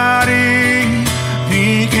body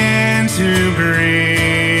began to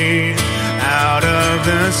breathe. Out of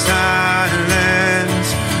the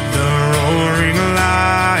silence, the roaring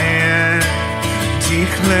lion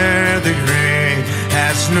declared the grave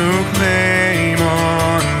has no claim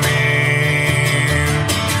on me.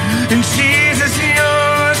 And Jesus,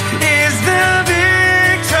 yours is the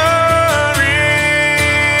victory.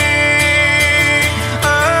 Oh,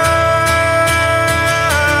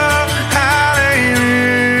 hallelujah,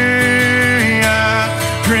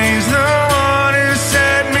 praise the one who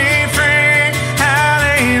set me free.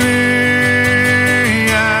 Hallelujah,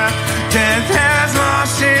 death has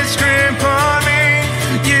lost its grip on me.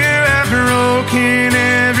 You have broken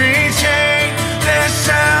every chain. There's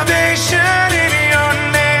salvation in your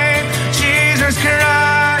name, Jesus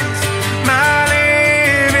Christ, my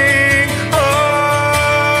living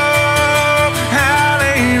hope.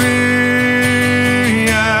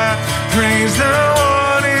 Hallelujah, praise the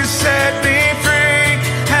one who set me free.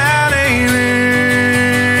 Hallelujah,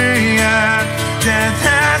 death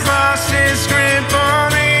has lost its grip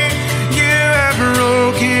on me. You have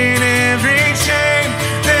broken every chain.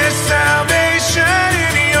 There's salvation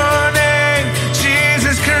in your name,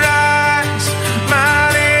 Jesus Christ, my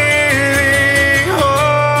living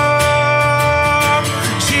hope.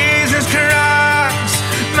 Jesus Christ,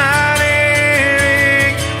 my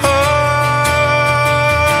living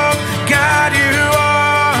hope. God, you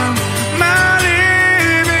are my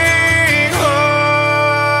living hope.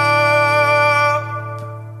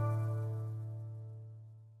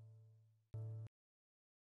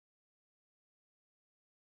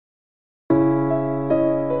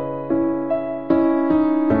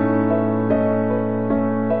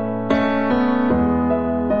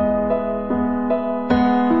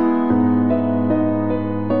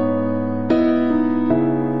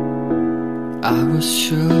 I was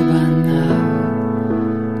sure by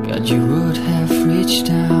now, God, you would have reached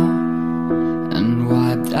down and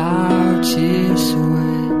wiped our tears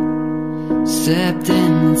away, stepped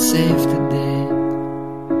in and saved the day.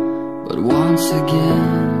 But once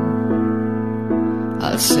again,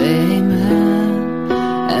 I'll say amen,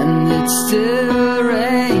 and it's still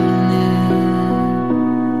raining.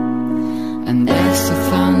 And as the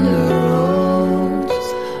thunder rolls,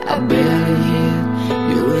 I barely hear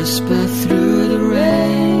you whisper through the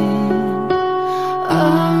rain,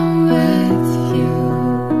 I'm with you.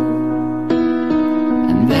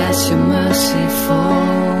 And as your mercy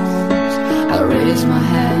falls, I raise my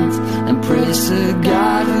hands and praise the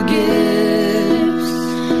God who gives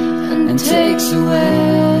and takes away.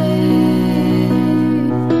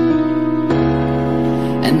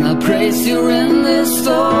 And I'll praise you in this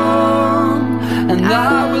storm, and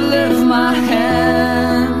I will lift my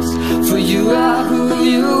hands, for you are who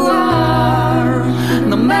you are,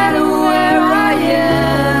 no matter where I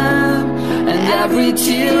am. And every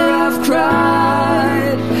tear I've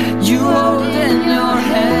cried, you hold in your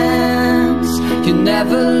hands. You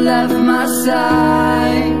never left my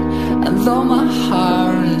side. And though my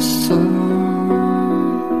heart is torn,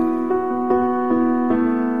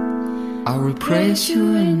 I will praise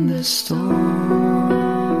you in the storm.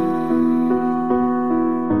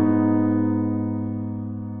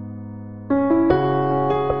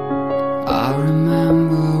 I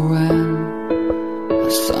remember when I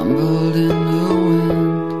stumbled in the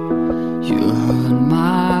wind. You heard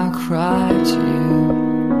my cry to you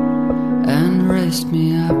and raised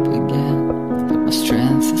me up again. But my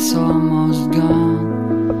strength is almost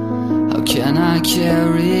gone. How can I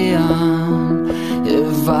carry on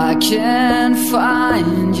if I can't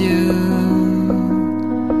find you?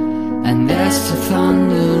 And as the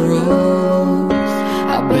thunder rolls,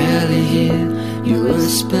 I barely hear you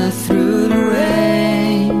whisper through the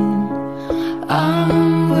rain,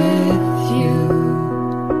 I'm with you.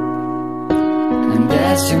 And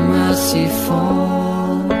as your mercy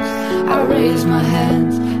falls, I raise my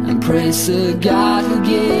hands and praise the God who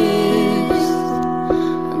gives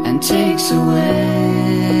and takes away.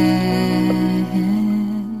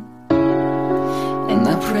 And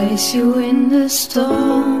I praise you in the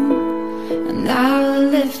storm, and I will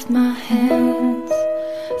lift my hands,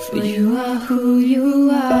 for you are who you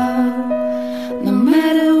are. No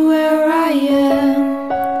matter where I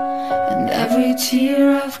am, and every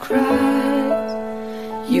tear I've cried,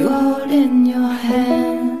 you hold in your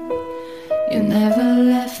hand. You never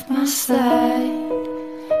left my side,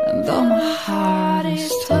 and though my heart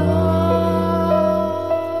is torn,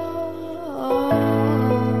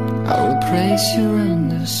 I will praise you in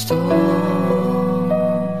the storm.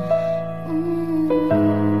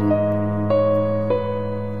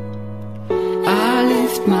 I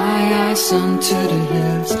lift my eyes unto the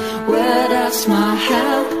hills. Where does my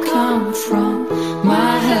help come from?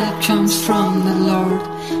 My help comes from the Lord,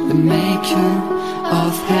 the maker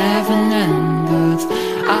of heaven and earth.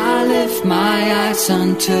 I lift my eyes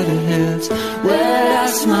unto the hills. Where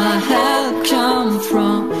does my help come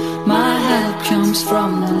from? My help comes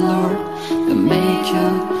from the Lord, the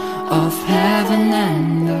maker of heaven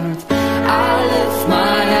and earth. I lift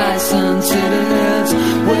my eyes unto the hills.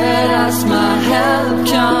 Where does my help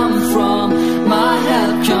come from? My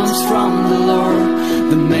help comes from the Lord,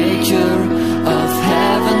 the maker of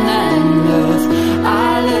heaven and earth.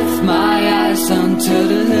 I lift my eyes unto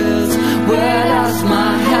the hills. Where does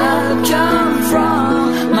my help come from?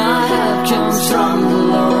 My help comes from the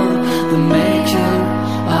Lord, the maker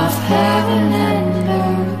of heaven and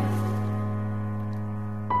earth.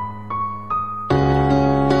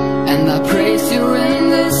 And I praise you in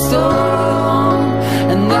the storm,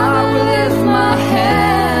 and I will lift my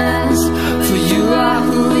hands, for you are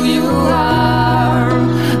who you are.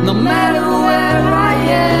 No matter where I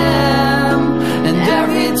am, and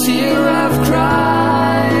every tear I've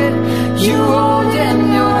cried, you hold in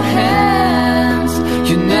your hands.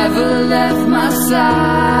 You never left my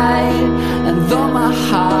side, and though my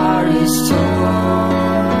heart is torn,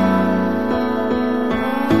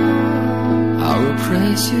 I will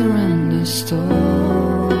praise you in the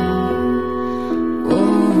storm.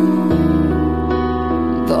 Oh,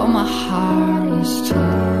 though my heart is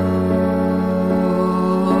torn,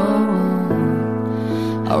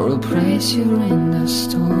 I will praise you in the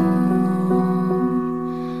storm.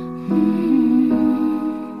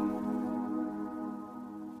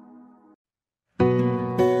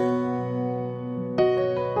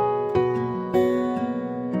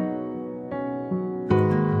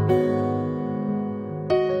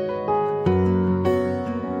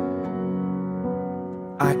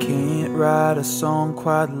 I can't write a song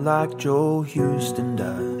quite like Joe Houston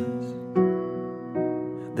does.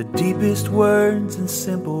 The deepest words in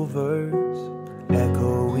simple verse,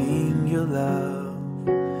 echoing your love.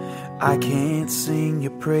 I can't sing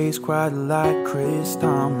your praise quite like Chris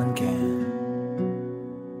Tomlin can.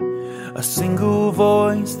 A single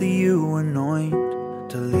voice that you anoint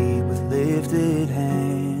to lead with lifted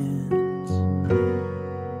hands.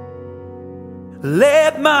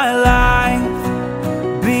 Let my life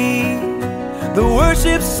be the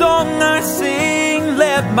worship song I sing.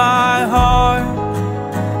 Let my heart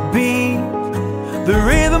be the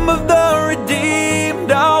rhythm of the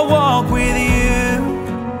redeemed. I'll walk with you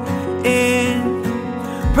in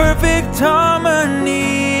perfect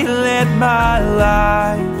harmony. Let my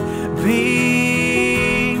life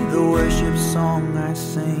be the worship song I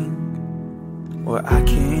sing, where I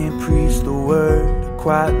can't preach the word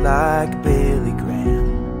quite like Billy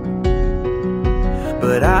Graham,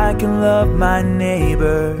 but I can love my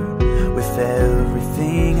neighbor with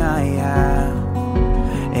everything I have.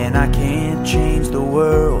 And I can't change the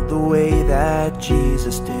world the way that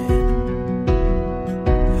Jesus did,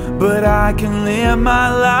 but I can live my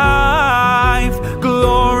life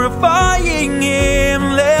glorifying Him.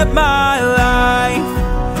 Let my life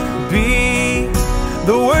be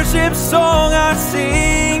the worship song I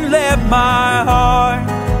sing. Let my heart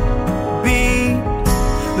be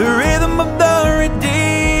the rhythm of the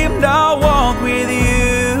redeemed. I'll walk with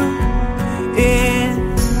you in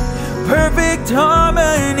perfect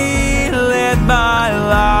harmony. Let my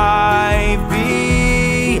life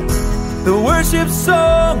be the worship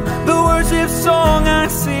song I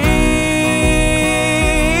sing.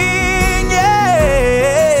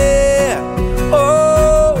 Yeah.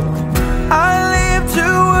 Oh, I live to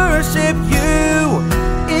worship you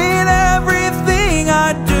in everything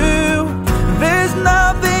I do. There's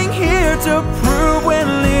nothing here to prove when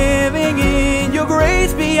living in your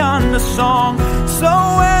grace beyond the song. So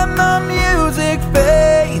when the music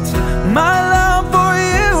fades, my love for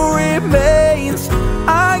you remains.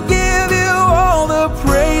 I give you all the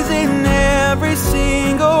praise in every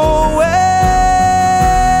single way.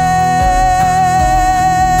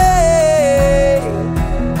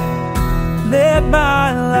 Let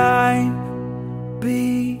my life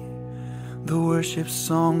be the worship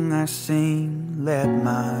song I sing. Let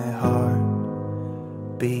my heart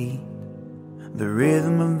beat the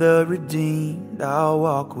rhythm of the redeemed. I'll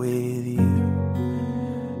walk with you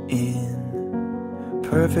in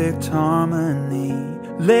perfect harmony.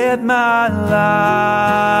 Let my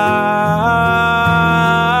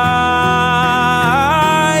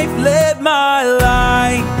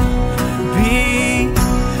life be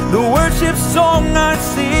the worship song I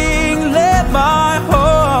sing. Let my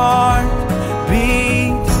heart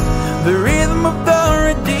beat the rhythm of the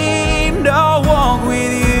redeemed. I'll walk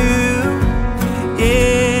with you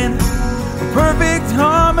in perfect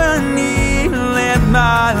harmony. Let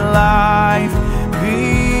my life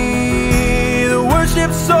be the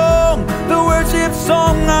worship song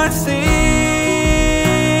I sing.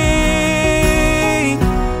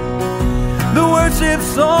 The worship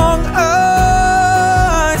song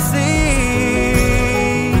I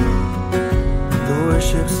sing. The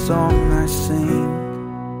worship song I sing.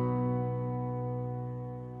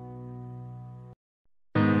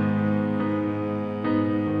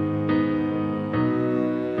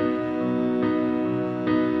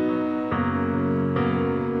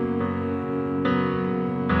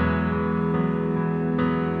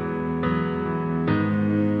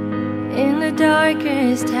 In the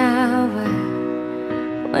darkest hour,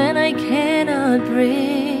 when I cannot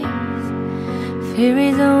breathe, fear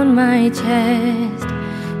is on my chest,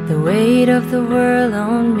 the weight of the world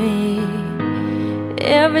on me.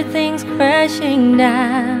 Everything's crashing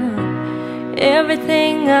down,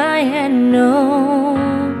 everything I had known.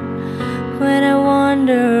 When I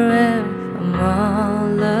wonder if I'm all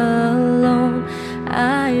alone,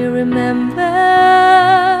 I remember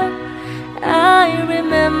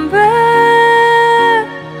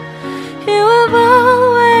you have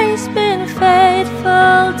always been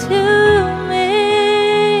faithful to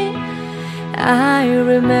me. I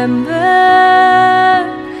remember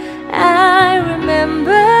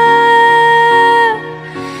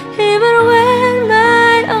even when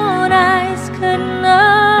my own eyes could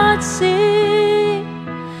not see,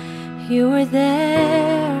 you were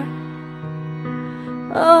there,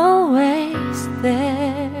 always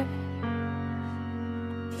there.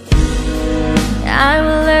 I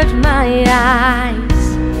will lift my eyes,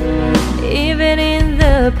 even in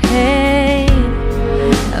the pain,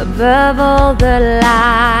 above all the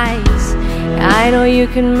lies. I know you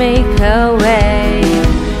can make a way.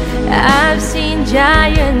 I've seen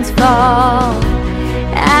giants fall,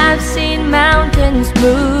 I've seen mountains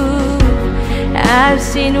move, I've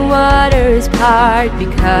seen waters part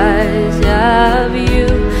because of you.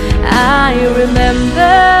 I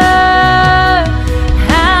remember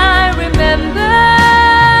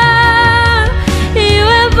you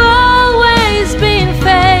have always been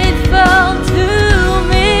faithful to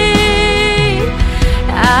me.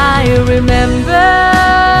 I remember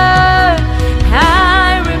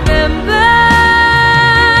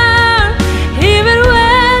even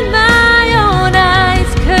when my own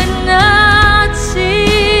eyes could not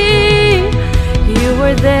see, you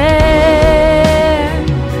were there,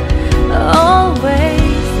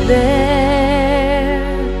 always there.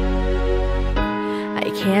 I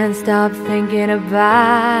can't stop thinking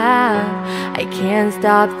about, I can't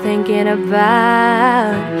stop thinking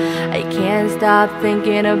about, I can't stop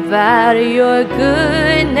thinking about your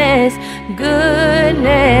goodness,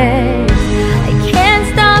 goodness. I can't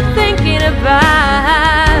stop thinking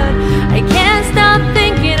about, I can't stop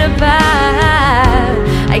thinking about,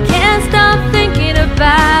 I can't stop thinking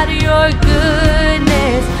about your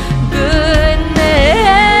goodness,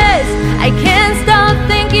 goodness.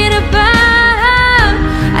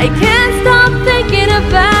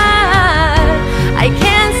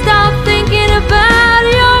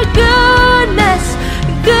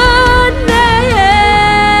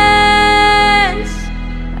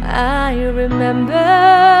 remember.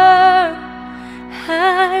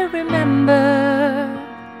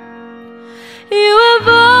 You have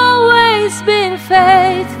always been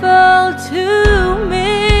faithful to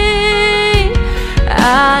me.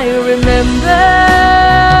 I remember.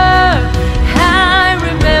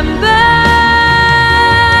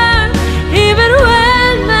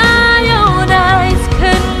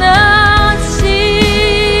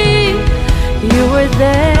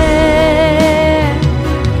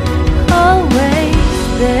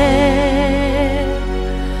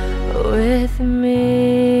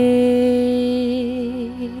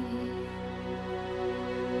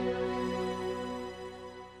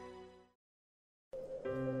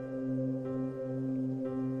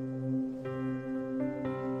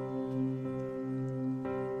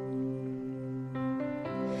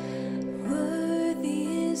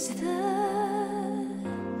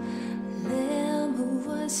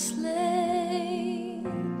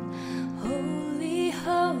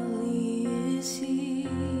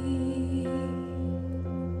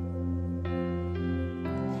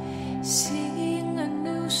 Sing a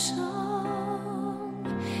new song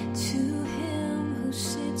to Him who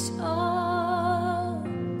sits on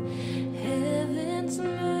heaven's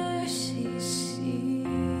mercy seat.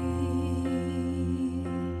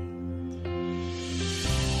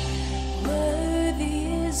 Worthy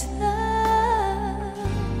is the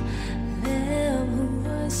Lamb who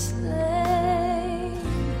was slain.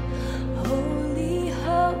 Holy,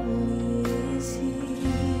 holy is He.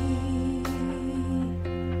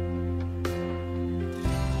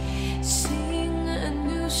 Sing a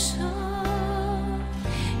new song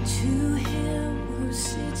to Him who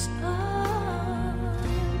sits on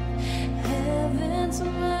heaven's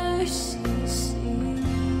mercy seat.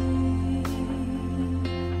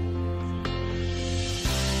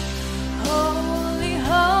 Holy,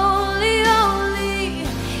 holy, holy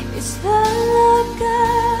is the Lord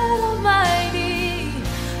God Almighty,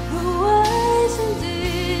 who was and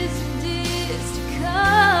is to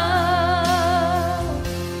come.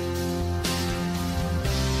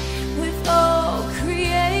 With all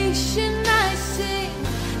creation I sing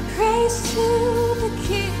praise to the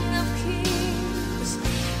King of Kings.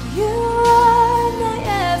 You are my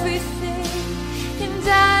everything, and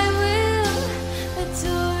I will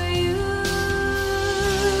adore you.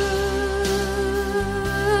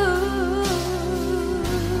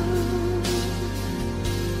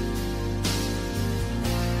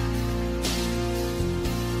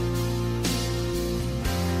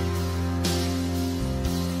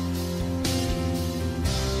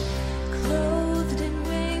 Clothed in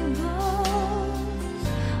rainbows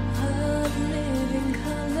of living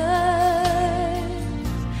colors,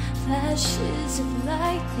 flashes of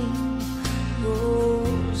lightning,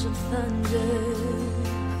 rolls of thunder.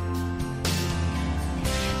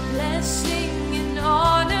 Blessing and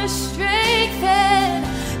honor, strength and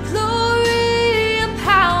glory and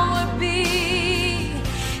power be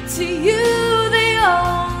to you, the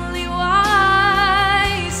only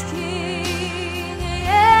wise King.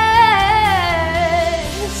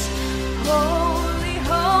 Yes, holy,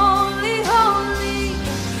 holy, holy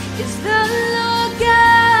is the Lord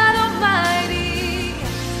God Almighty,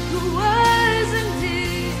 who was and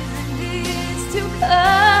is to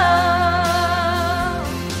come.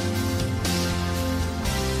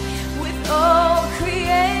 With all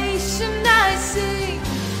creation I sing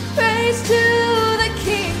praise to the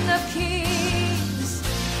King of Kings.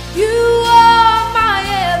 You are my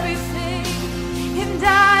everything, and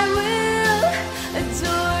I will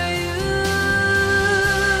adore you.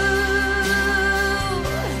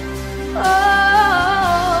 Oh,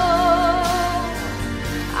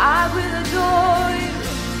 I will adore you,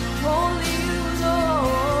 only you,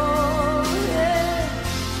 Lord. Yeah.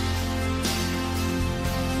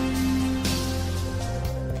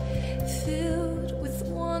 Filled with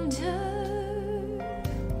wonder,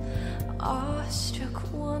 awestruck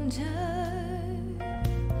wonder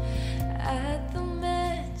at the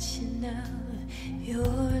mention of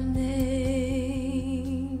your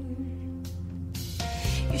name.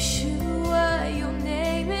 Yeshua, your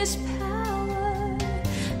name is power,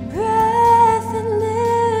 breath and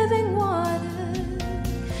living water,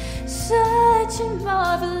 such a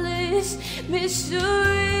marvelous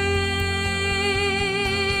mystery.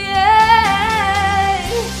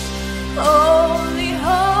 Holy,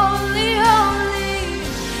 holy, holy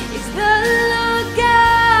is the Lord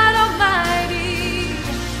God Almighty,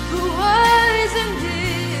 who was and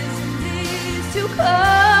is to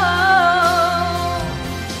come.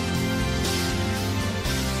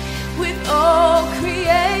 With all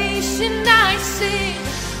creation I sing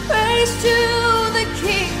praise to the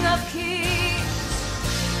King of Kings.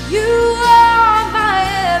 You are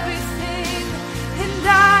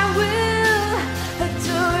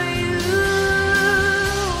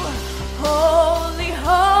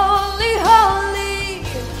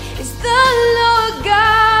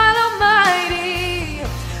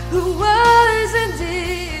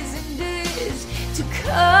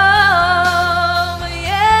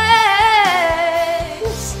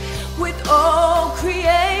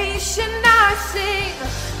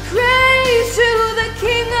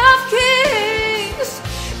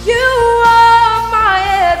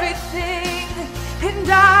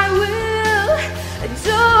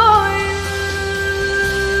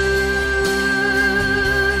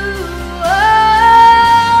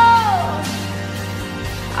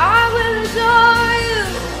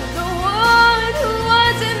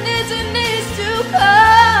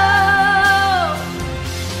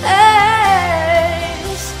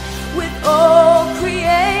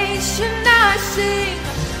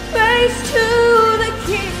praise to the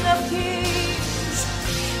King of Kings.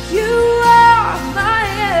 You are my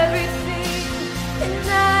everything, and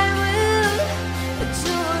I will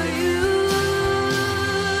adore you.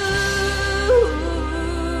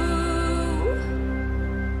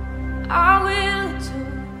 I will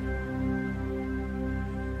adore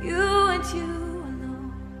you and you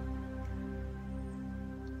alone.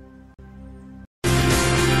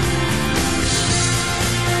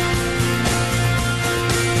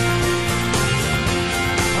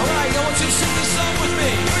 All right, I want you to sing this song with me.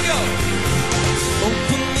 Here we go.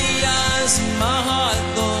 Open the eyes of my heart,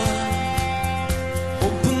 Lord.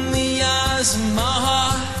 Open the eyes of my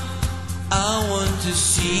heart. I want to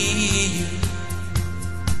see you.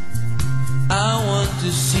 I want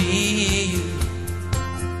to see you.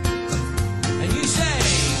 And you say,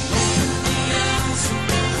 open the eyes of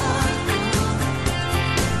my heart.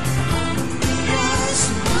 Open the eyes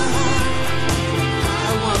of my heart.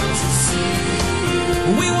 I want to see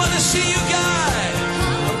you. We want to see you, God.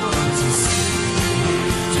 I want to see you.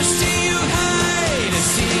 To see you high, to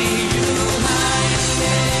see you high and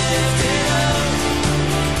lifted up.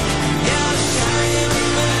 Yeah, shining in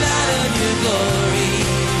the light of your glory.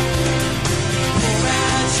 Pour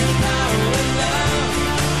out your power and love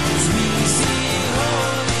as we sing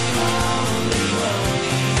holy, holy,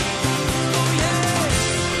 holy. Oh yeah.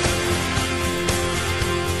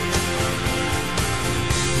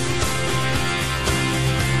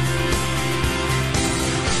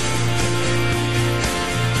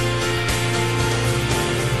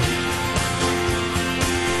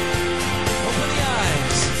 Open the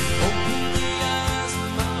eyes. Open the eyes of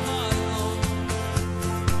my heart, Lord.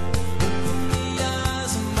 Open the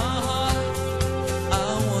eyes of my heart. I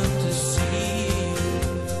want to see you.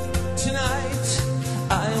 Tonight,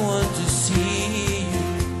 I want to see you.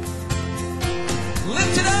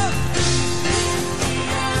 Lift it up. The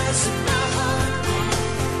eyes of my heart.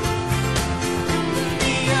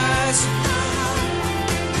 The eyes of my heart.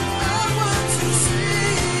 I want to see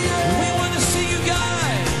you. We want to see you,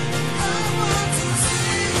 God. I want to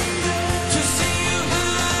see you. To see you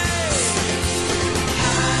high.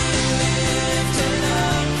 High and lifted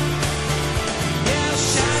up. Yeah,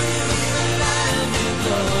 shining in the light of your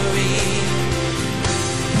glory.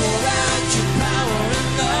 Pour out your power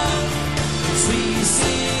and love as we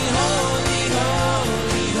sing holy,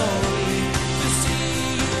 holy, holy. To see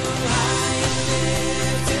you high and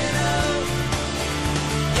lifted up.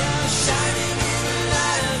 Yeah, shining in the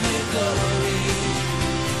light of your glory.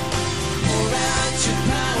 Pour out your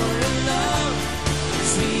power and love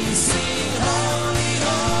as we sing holy,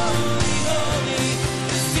 holy, holy.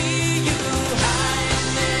 To see you high and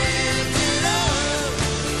lifted up.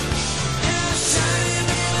 Yeah, shining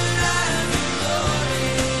in the light of your glory.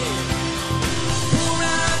 Pour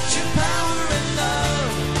out your power and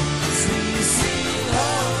love as we sing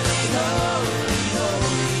holy, holy,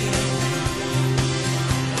 holy.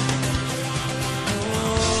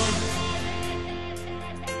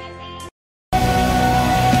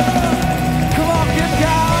 Come on, give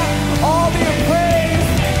God all the praise,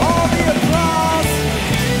 all the applause.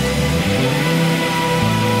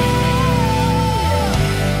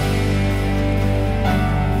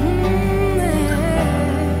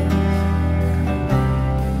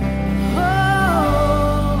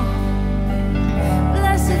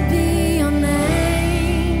 Blessed be your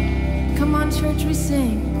name. Come on, church, we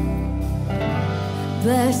sing.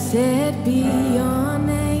 Blessed be your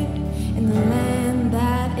name in the land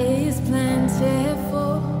that is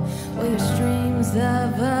plentiful, where your streams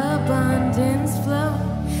of abundance flow.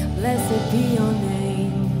 Blessed be your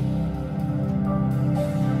name.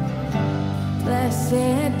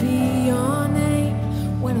 Blessed be your name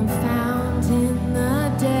when I'm found in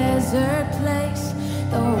the desert place,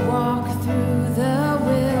 though I walk through the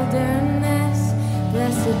wilderness.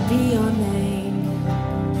 Blessed be your name.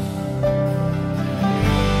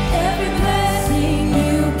 Every blessing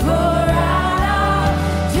you pour out, I'll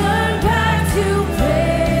turn back to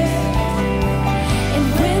praise. And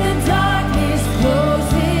when the darkness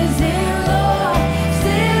closes in, Lord,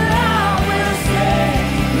 still I will say,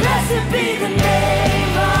 blessed be the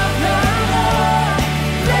name of the Lord.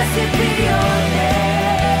 Blessed be your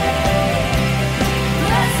name.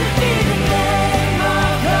 Blessed be the name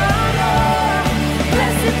of the Lord.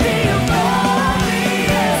 Blessed be your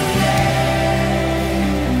glorious name.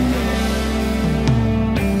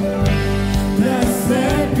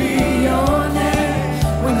 Blessed be your name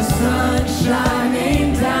when the sun's shining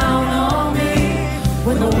down on me,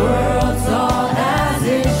 when the world's all as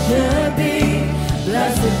it should be.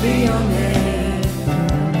 Blessed be your name.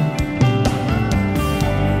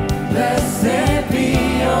 Blessed be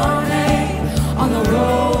your name on the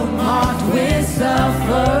road marked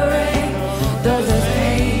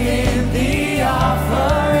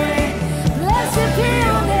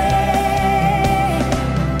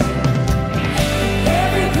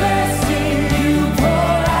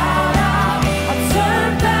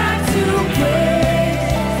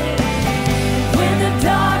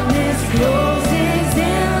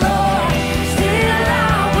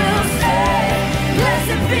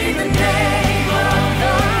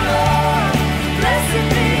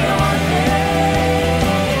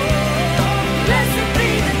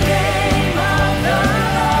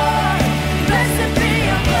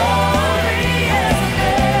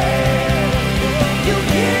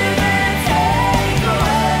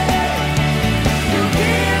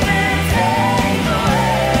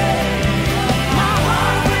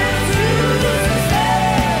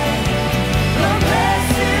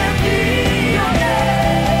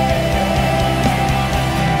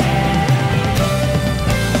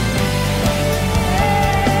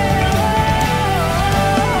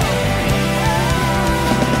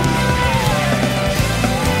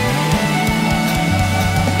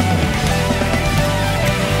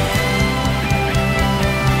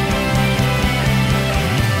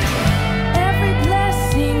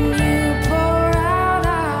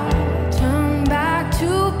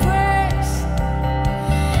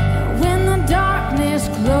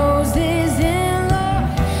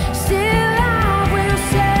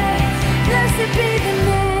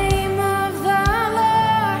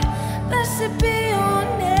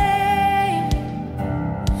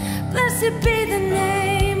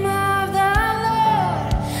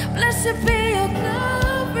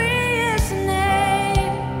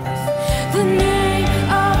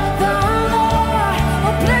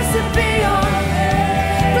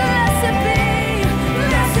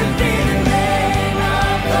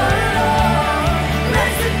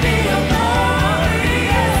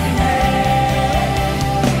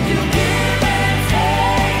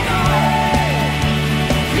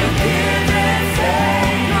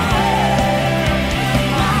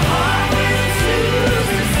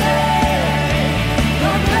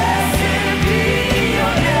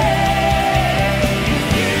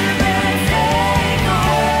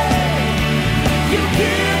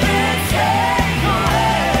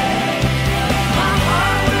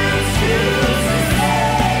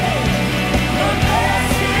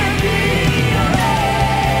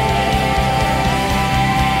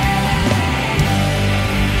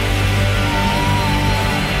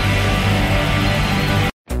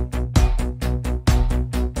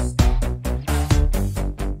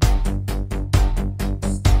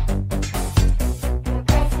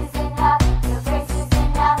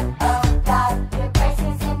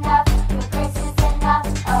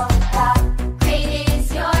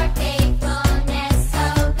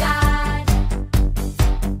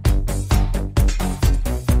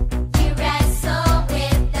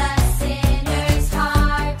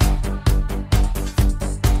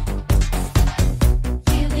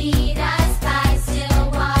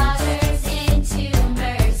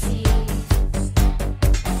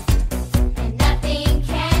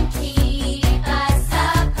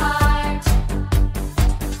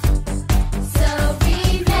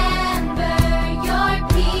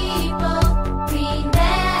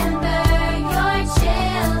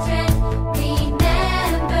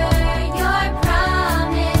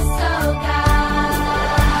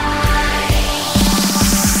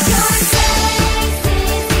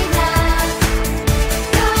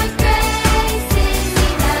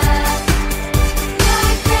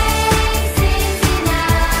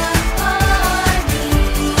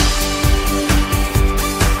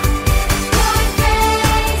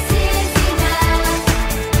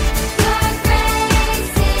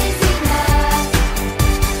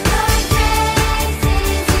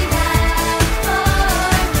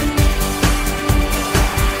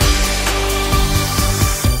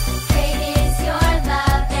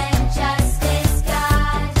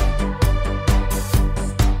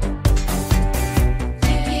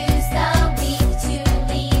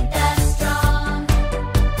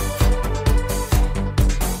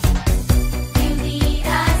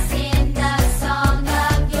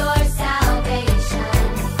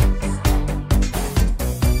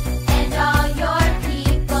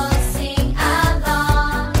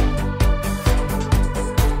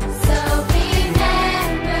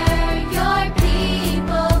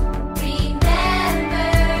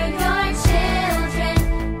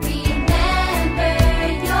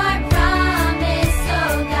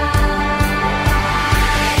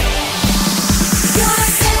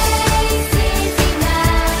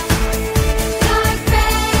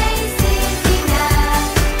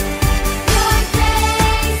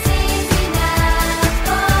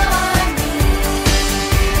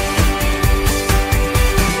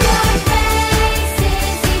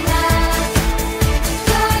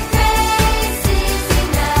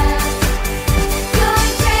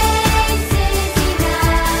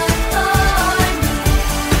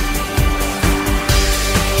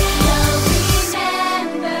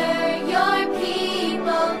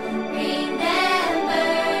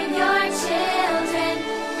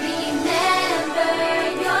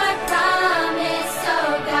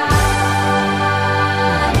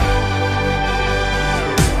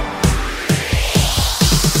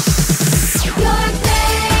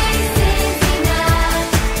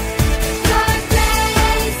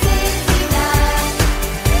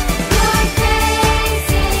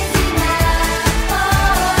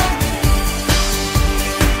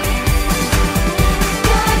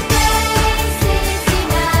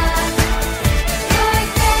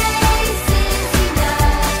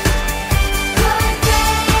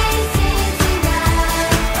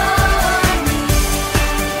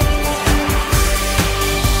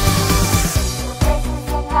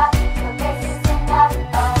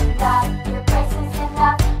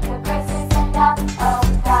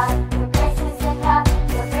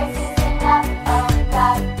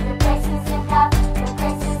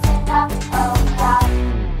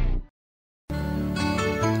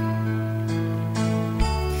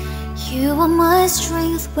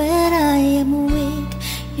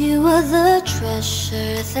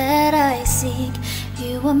treasure that I seek.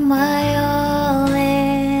 You are my all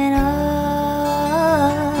in all.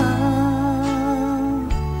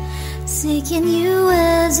 Seeking you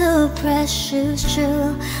as a precious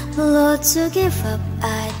jewel, Lord, to give up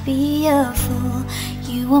I'd be a fool.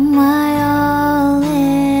 You are my all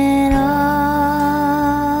in all.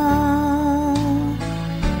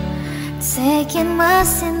 Taking my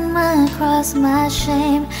sin, my cross, my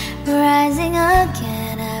shame, rising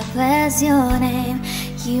again, I bless your name.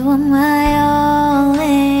 You are my all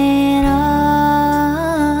in all.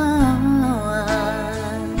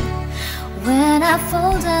 When I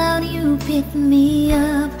fall down, you pick me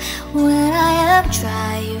up. When I am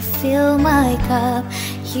dry, you fill my cup.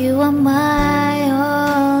 You are my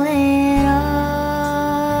all in all.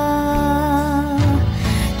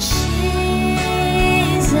 Jesus,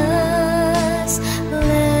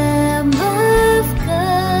 Lamb of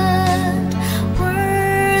God,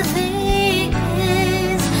 worthy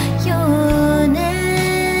is your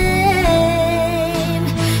name.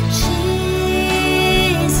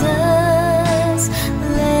 Jesus,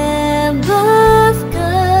 Lamb of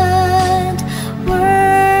God,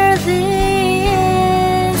 worthy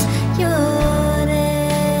is your name.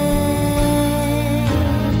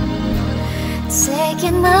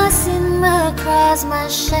 Taking my sin, my cross, my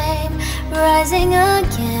shame, rising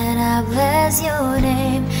again, I bless your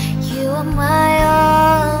name. You are my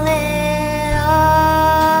all in all.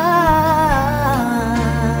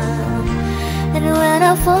 And when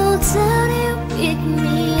I fall down, you pick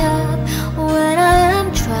me up. When I am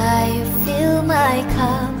dry, you fill my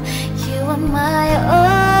cup. You are my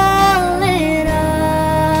all in all.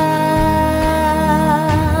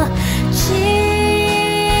 Jesus,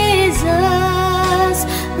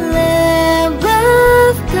 Lamb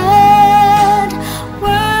of God,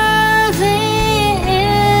 worthy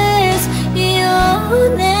is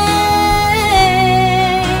your name.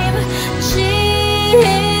 Jesus,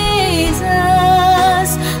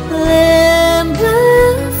 Lamb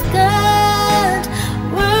of God,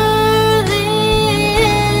 worthy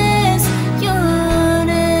is your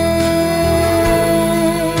name.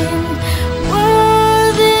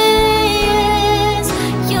 Worthy is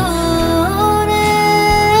your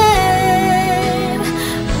name.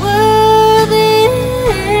 Worthy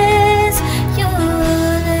is your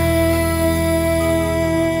name.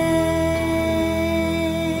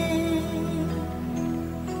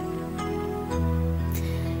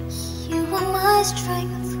 You are my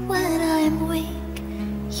strength when I am weak.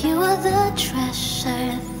 You are the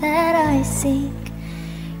treasure that I seek.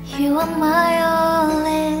 You are my all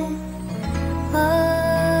in all.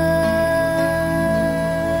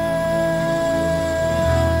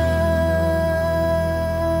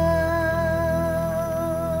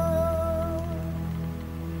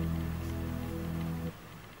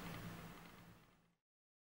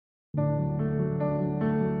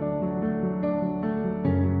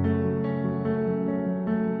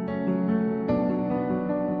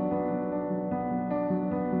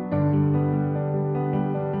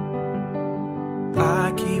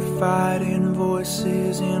 I keep fighting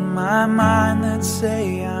voices in my mind that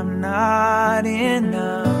say I'm not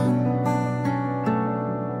enough.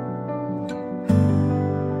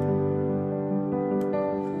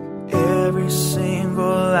 Every single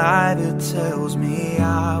lie that tells me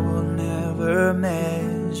I will never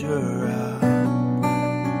measure up.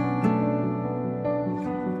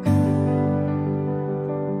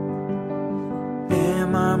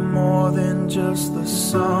 Am I more than just the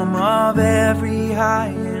sum of every high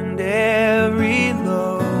and every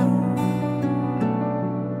low?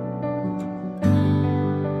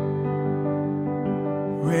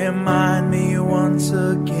 Remind me once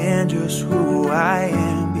again just who I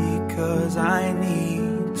am, because I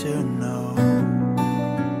need to know.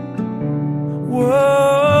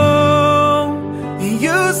 Whoa,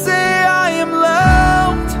 you say I am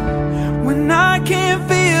loved when I can't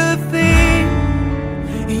feel a thing.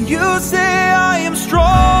 You say I am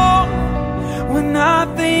strong when I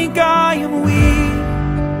think I am weak.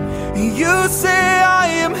 You say I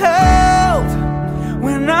am held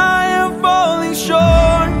when I am falling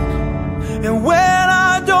short, and when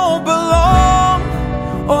I don't belong,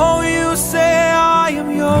 oh, you say I am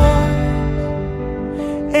yours.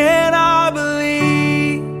 And I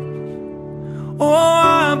believe, oh,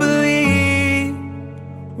 I believe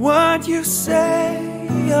what you say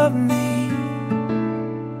of me.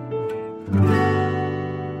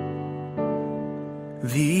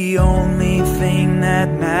 The only thing that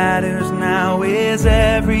matters now is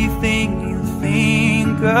everything you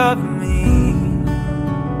think of me.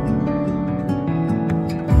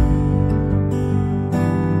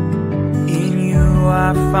 In you I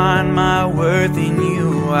I find my worth in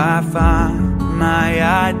you. I find my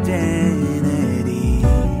identity.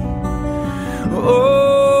 Oh,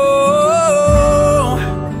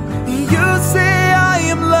 you say I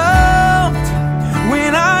am loved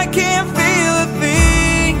when I can't feel a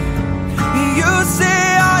thing. You say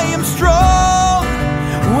I am strong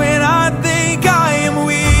when I think I am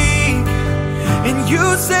weak. And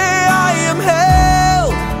you say I am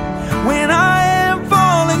held when I am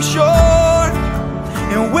falling short.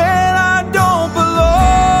 And when I don't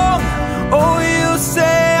belong, oh, you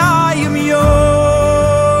say I am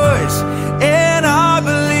yours. And I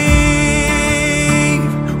believe,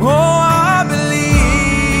 oh, I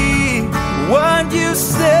believe what you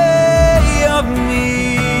say of me.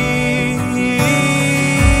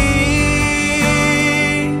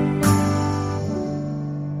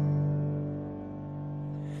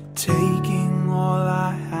 Taking all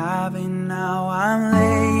I have and now I'm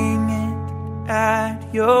laying it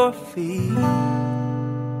at your feet.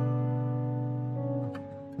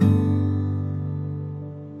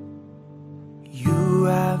 You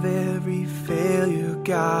have every failure,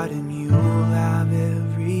 God, and you'll have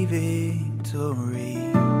every victory.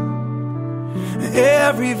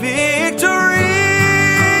 Every victory,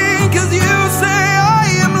 'cause you say I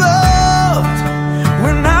am loved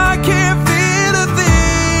when I can't feel a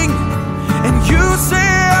thing. And you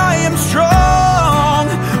say I am strong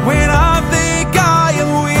when I think I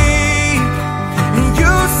am weak. And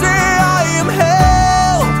you say I am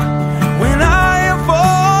held when I am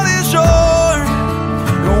falling short.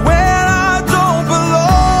 And when I don't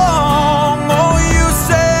belong, oh, you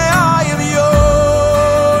say I am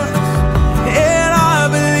yours. And I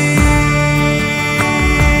believe,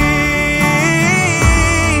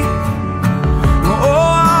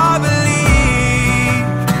 oh, I believe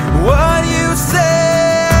what you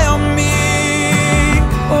say of me.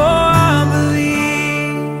 Oh, I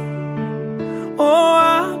believe, oh,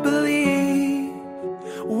 I believe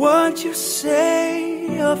what you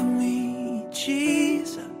say of me,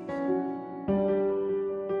 Jesus.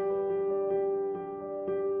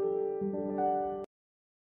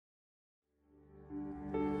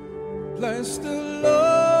 Bless the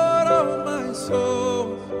Lord, oh my soul,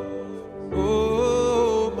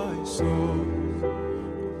 oh my soul.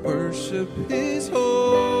 Worship His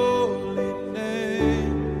holy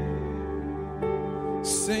name.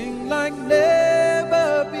 Sing like never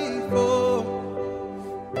before,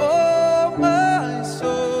 oh my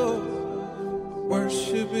soul.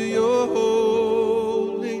 Worship Your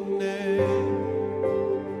holy name.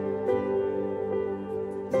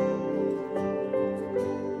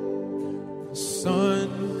 The sun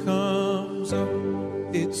comes up,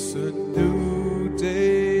 it's a new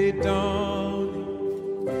day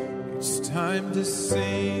dawning. It's time to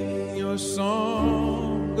sing your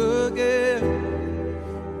song again.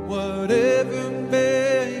 Whatever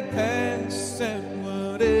may pass and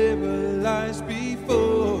whatever lies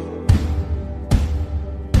before,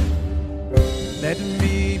 let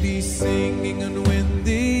me be singing, and when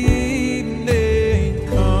the evening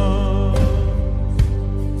comes,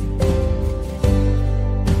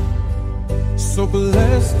 so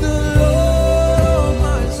bless the Lord, oh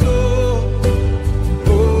my soul,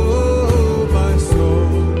 oh my soul.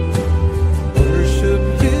 Worship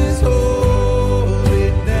His holy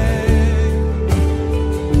name.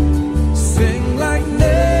 Sing like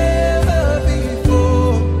never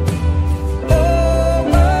before, oh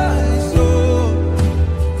my soul.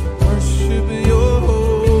 Worship Your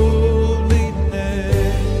holy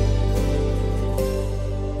name.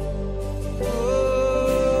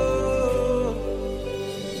 Oh,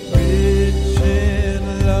 rich in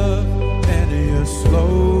love and You're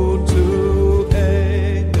slow to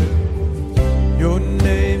anger. Your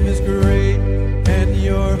name is great and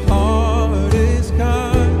Your heart is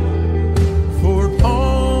kind. For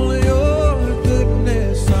all Your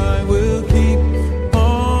goodness I will keep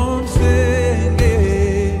on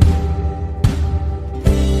singing.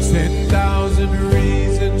 10,000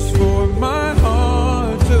 reasons for my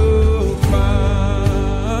heart to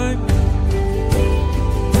find.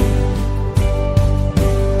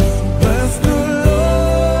 Bless the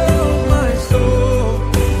Lord, oh my soul,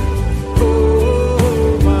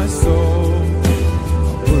 oh my soul.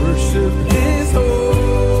 Worship His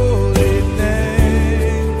holy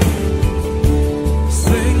name.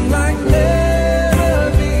 Sing like never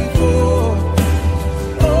before,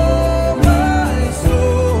 oh my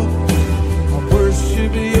soul. I worship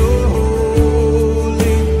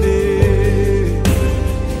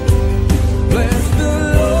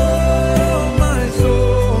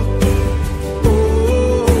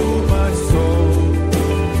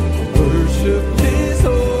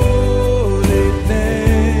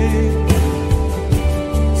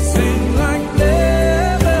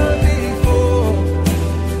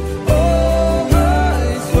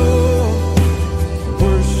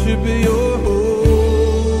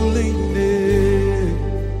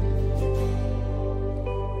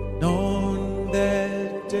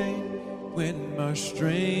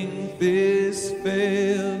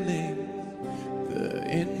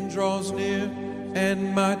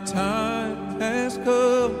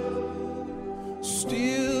come.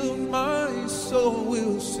 Still my soul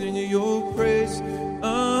will sing your praise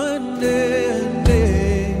unending.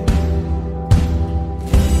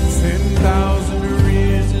 10,000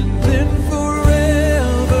 reasons, then forevermore.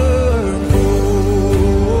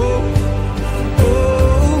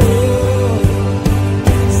 Oh,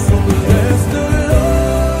 so bless the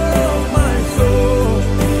Lord, my soul.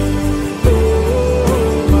 Oh,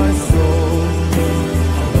 my soul.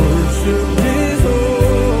 I worship His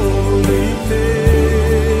holy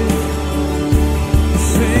name.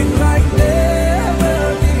 Sing like never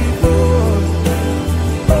before.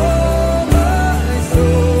 Oh, my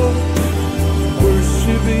soul.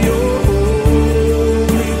 Worship your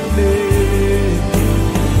holy name.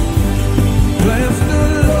 Bless the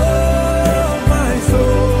Lord, my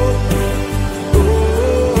soul. Oh,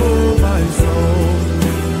 my soul.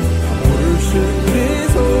 Worship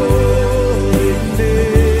His holy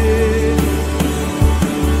name.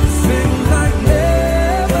 Sing like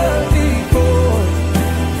never before.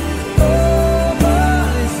 Oh,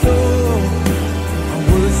 my soul. I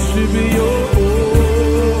worship your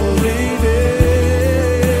holy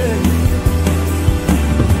name.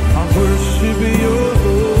 I worship your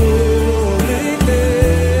holy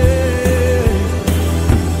name.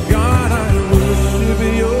 God, I worship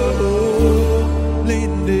your holy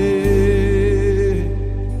name.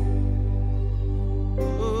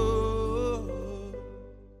 Oh.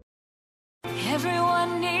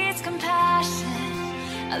 Everyone needs compassion,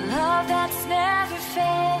 a love that's never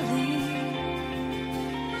failing.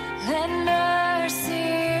 Let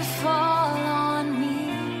mercy fall on me.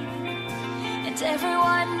 And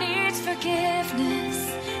everyone needs forgiveness,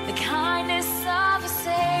 the kindness of a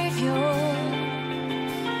Savior,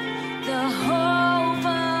 the hope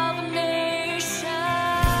of a nation.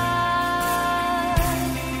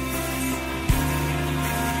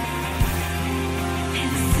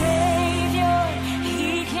 And Savior, He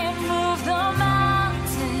can move the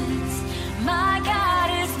mountains. My God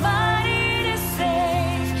is mighty to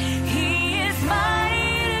save. He is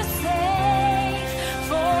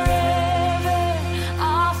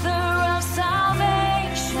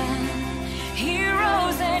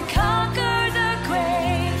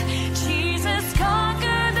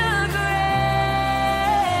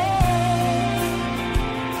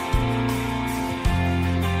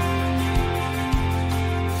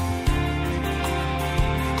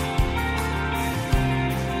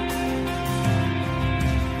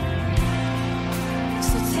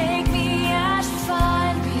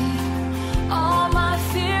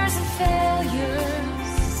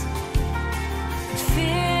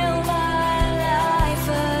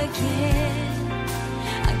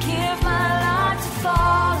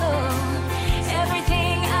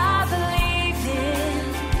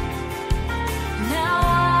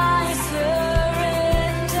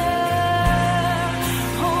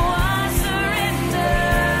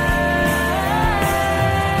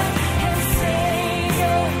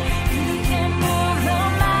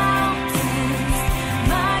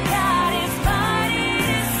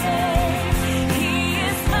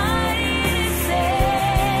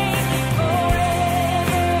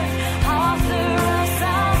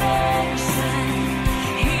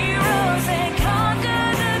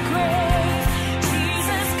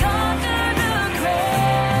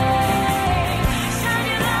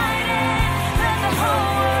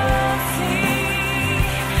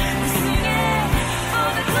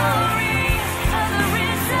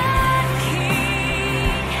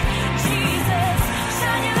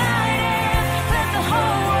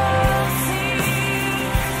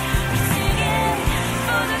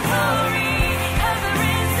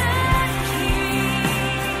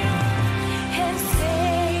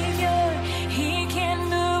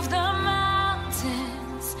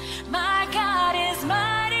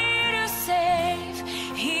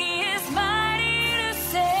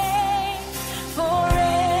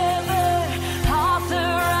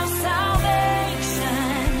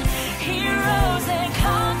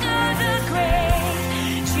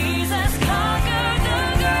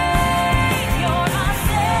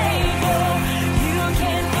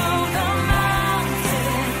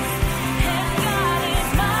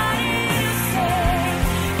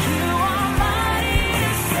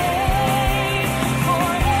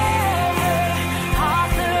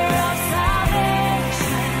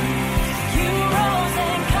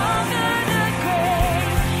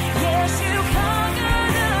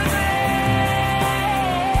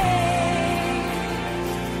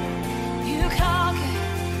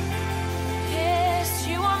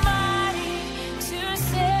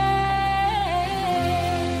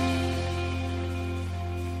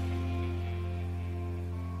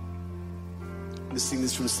sing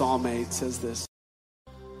this from Psalm 8. It says this.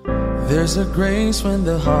 There's a grace when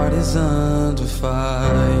the heart is under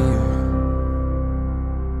fire.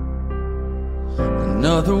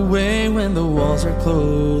 Another way when the walls are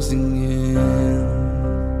closing in.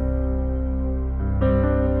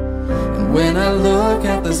 And when I look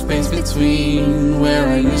at the space between where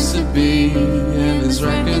I used to be and this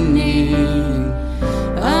reckoning,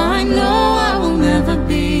 I know I will never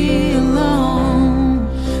be alone.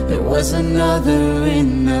 There was another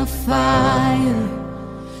in the fire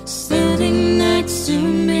standing next to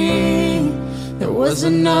me. There was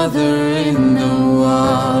another in the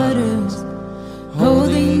waters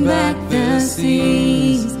holding back the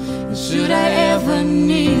seas. And should I ever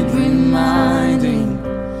need reminding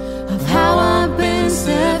of how I've been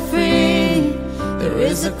set free, there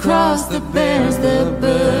is a cross that bears the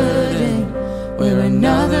burden where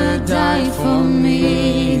another died for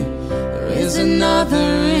me. There is another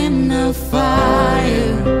in the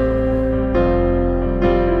fire.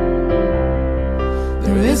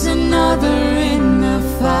 There is another in the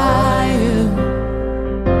fire.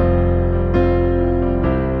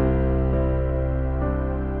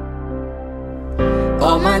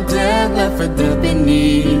 All my dead left for dead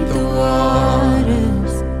beneath the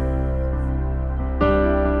waters.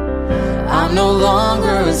 I'm no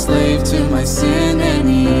longer a slave to my sin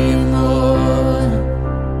anymore.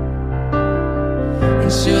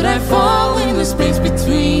 And should I fall in the space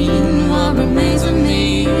between what remains of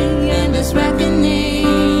me and this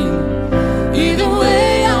reckoning, either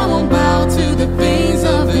way I won't bow to the things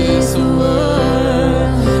of this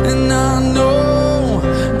world. And I know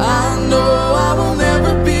I will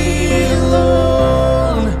never be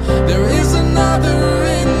alone. There is another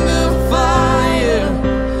in the fire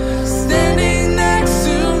standing next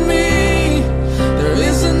to me. There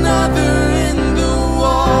is another in the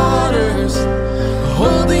waters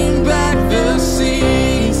holding back the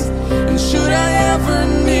seas. And should I ever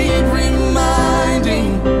need reminding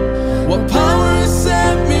what power has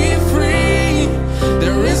set me free,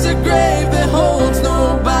 there is a grave that holds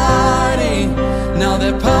nobody. Now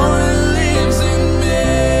that power lives in me.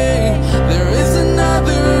 There is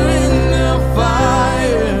another in the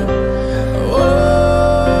fire.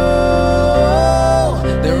 Oh,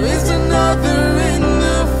 there is another in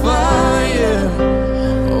the fire.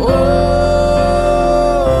 Oh,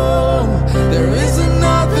 there is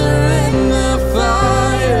another in the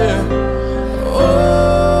fire. Oh,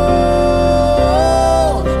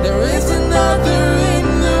 there is another in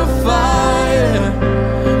the fire.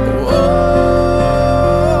 Oh,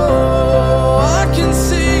 I can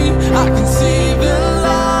see the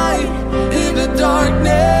light in the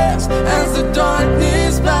darkness as the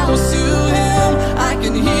darkness bows to him. I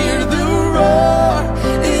can hear the roar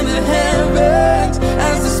in the heavens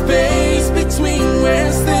as the space between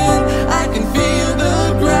wears thin. I can feel the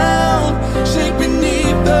ground shake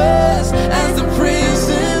beneath us as the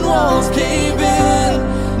prison walls cave in.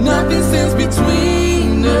 Nothing stands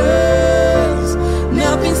between us.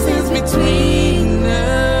 Nothing stands between us.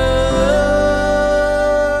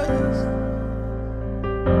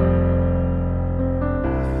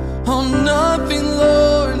 Oh, nothing,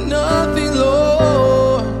 Lord, nothing,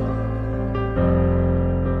 Lord.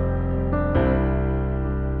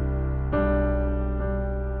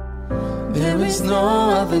 There is no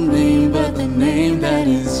other name but the name that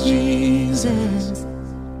is Jesus.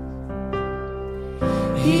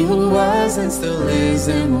 He who was and still is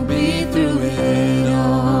and will be through it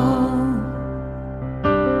all.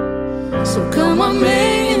 So come on,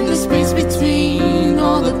 May, in the space between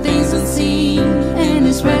all the things unseen and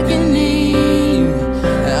this reckoning.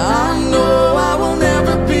 I know I will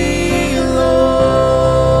never be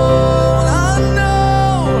alone. I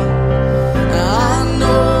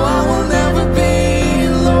know I will never be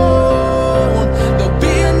alone. There'll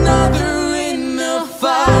be another in the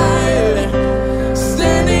fire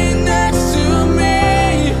standing next to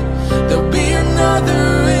me. There'll be another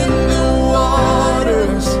in the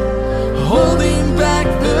waters holding back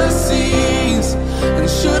the seas. And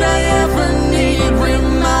should I ever need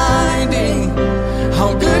reminding how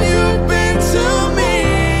good you've been to me,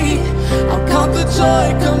 I'll count the joy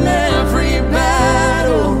come every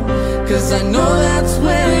battle, 'cause I know that's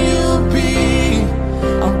where you'll be.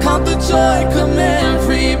 I'll count the joy come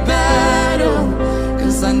every battle,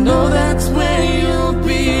 'cause I know that's where you'll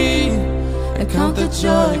be. I count the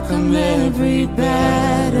joy come every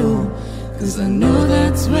battle, 'cause I know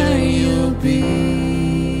that's where you'll be.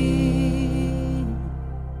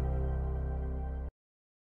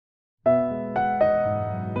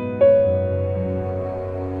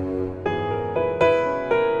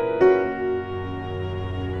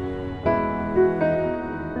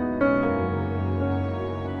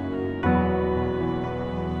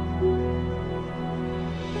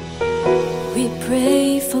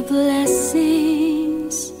 pray for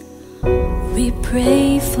blessings, we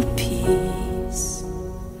pray for peace,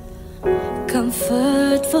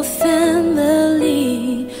 comfort for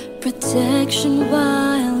family, protection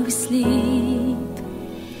while we sleep.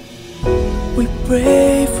 We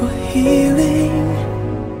pray for healing,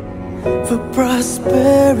 for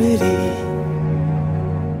prosperity.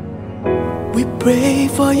 We pray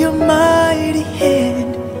for your mighty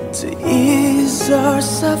hand to ease our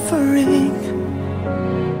suffering.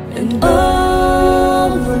 And all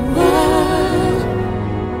the while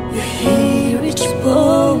you hear each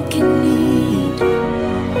broken need,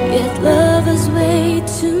 yet love us way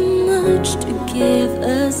too much to give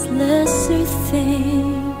us lesser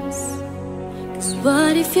things. 'Cause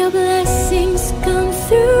what if your blessings come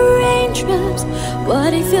through raindrops?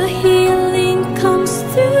 What if your healing comes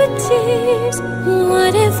through tears?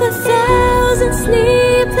 What if 1,000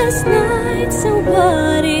 sleepless nights are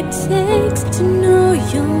what it takes to know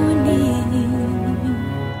your need?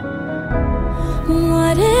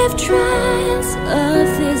 What if trials of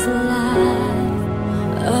this life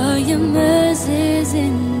are your mercies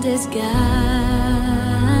in disguise?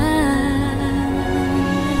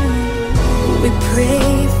 We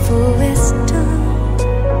pray for wisdom,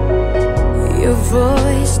 your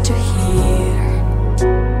voice to hear.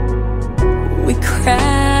 We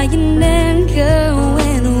cry in anger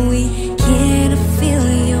when we can't feel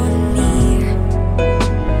you're near.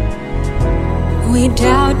 We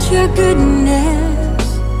doubt your goodness,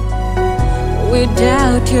 we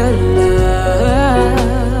doubt your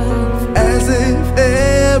love. As if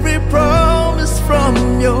every promise from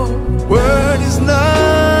your word is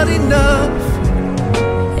not enough.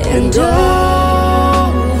 And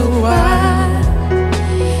all the while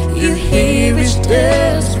you hear each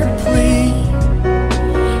desperate plea.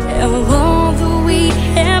 And although we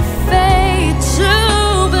have faith to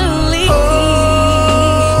believe,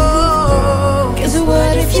 'cause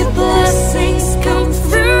what if your blessings come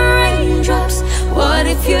through raindrops? What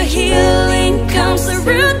if your healing comes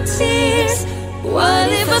through tears? What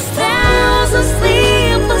if 1,000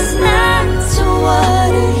 sleepless nights are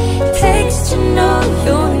what it takes to know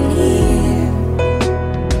you're near?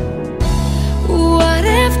 What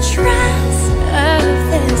if trials of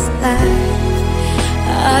this life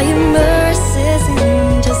are your mercies in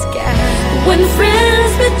disguise? When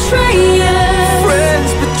friends betray us,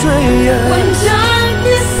 when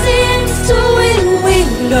darkness seems to win, we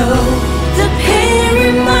know the pain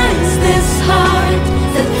reminds this heart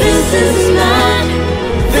that this is not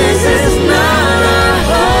our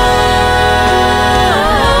home.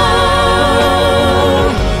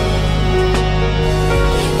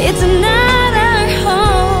 It's not our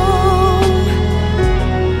home.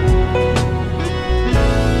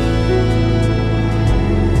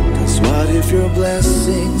 'Cause what if your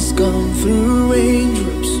blessings come through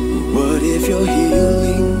raindrops? What if your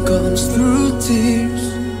healing comes through tears?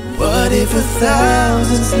 What if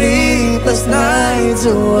 1,000 sleepless nights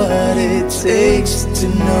are what it takes to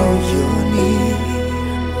know your need?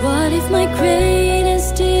 What if my greatest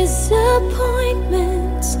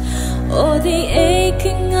disappointments or the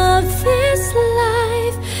aching of this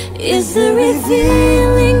life is the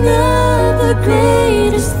revealing of the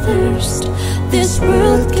greatest thirst this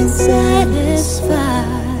world can satisfy?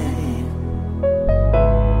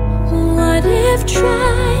 What if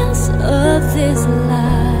trials of this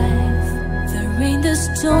life, the rain, the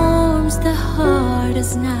storms, the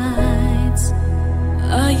hardest nights,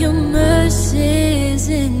 are your mercies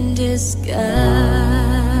in disguise?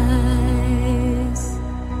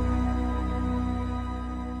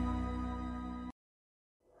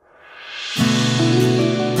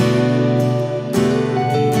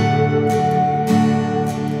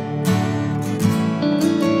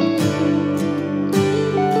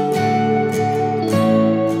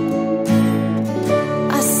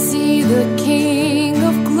 I see the King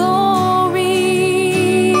of Glory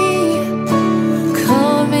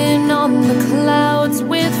coming on the clouds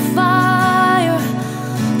with fire,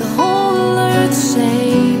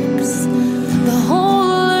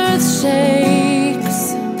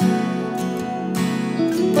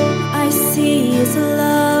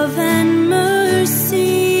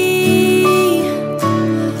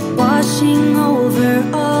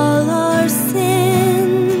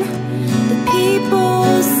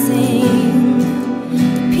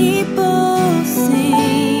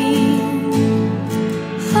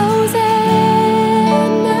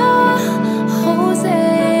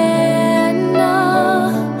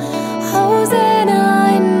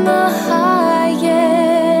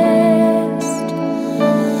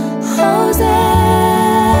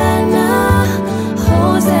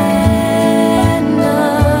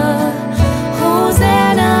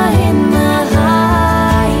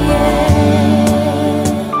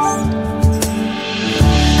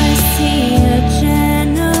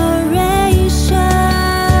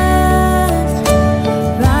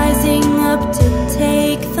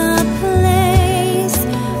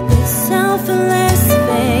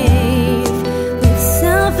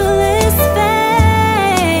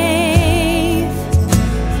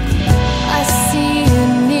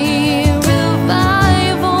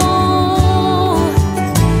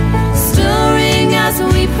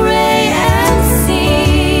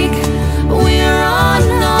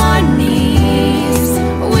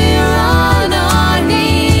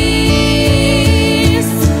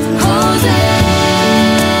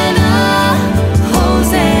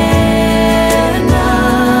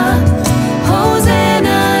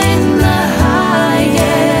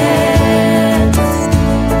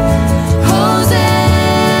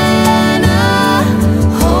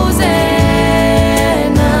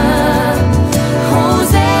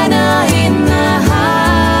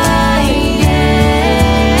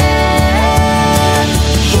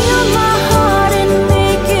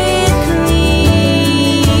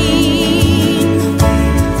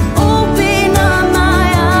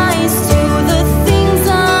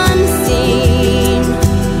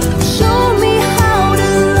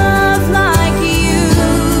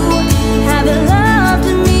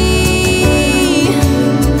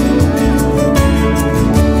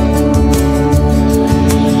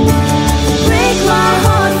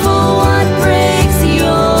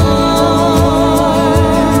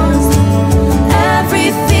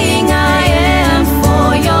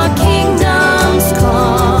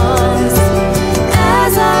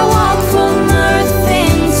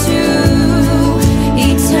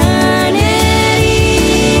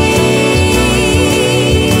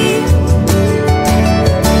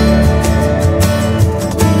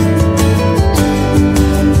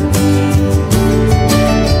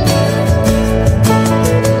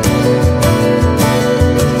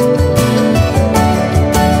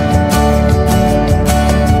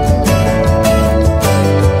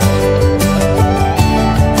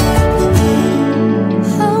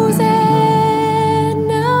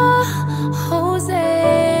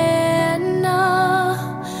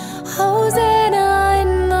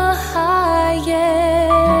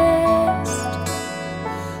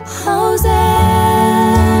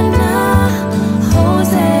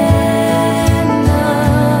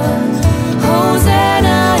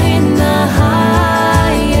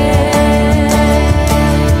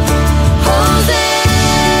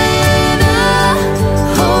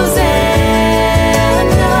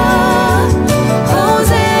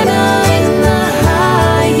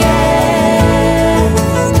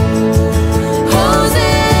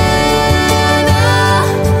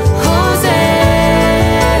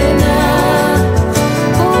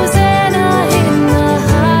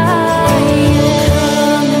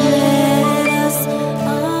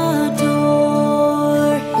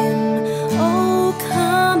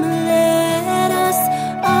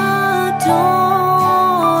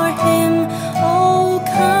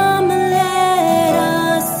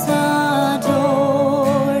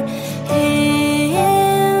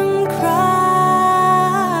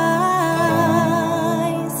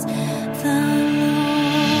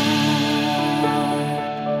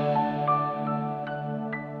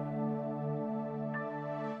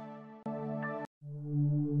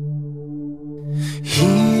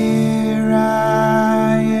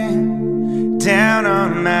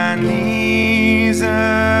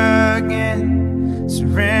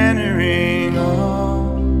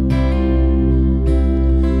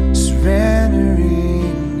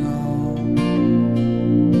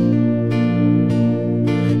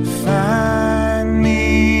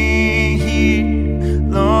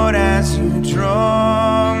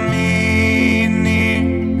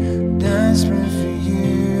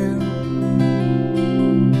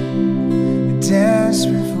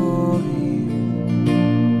 desperate for you.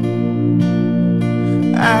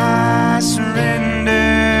 I surrender.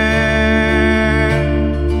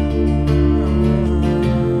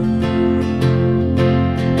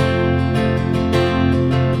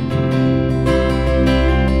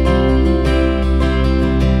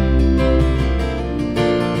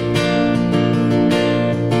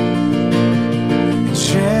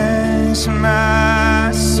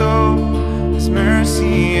 My soul, His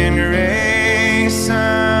mercy and grace.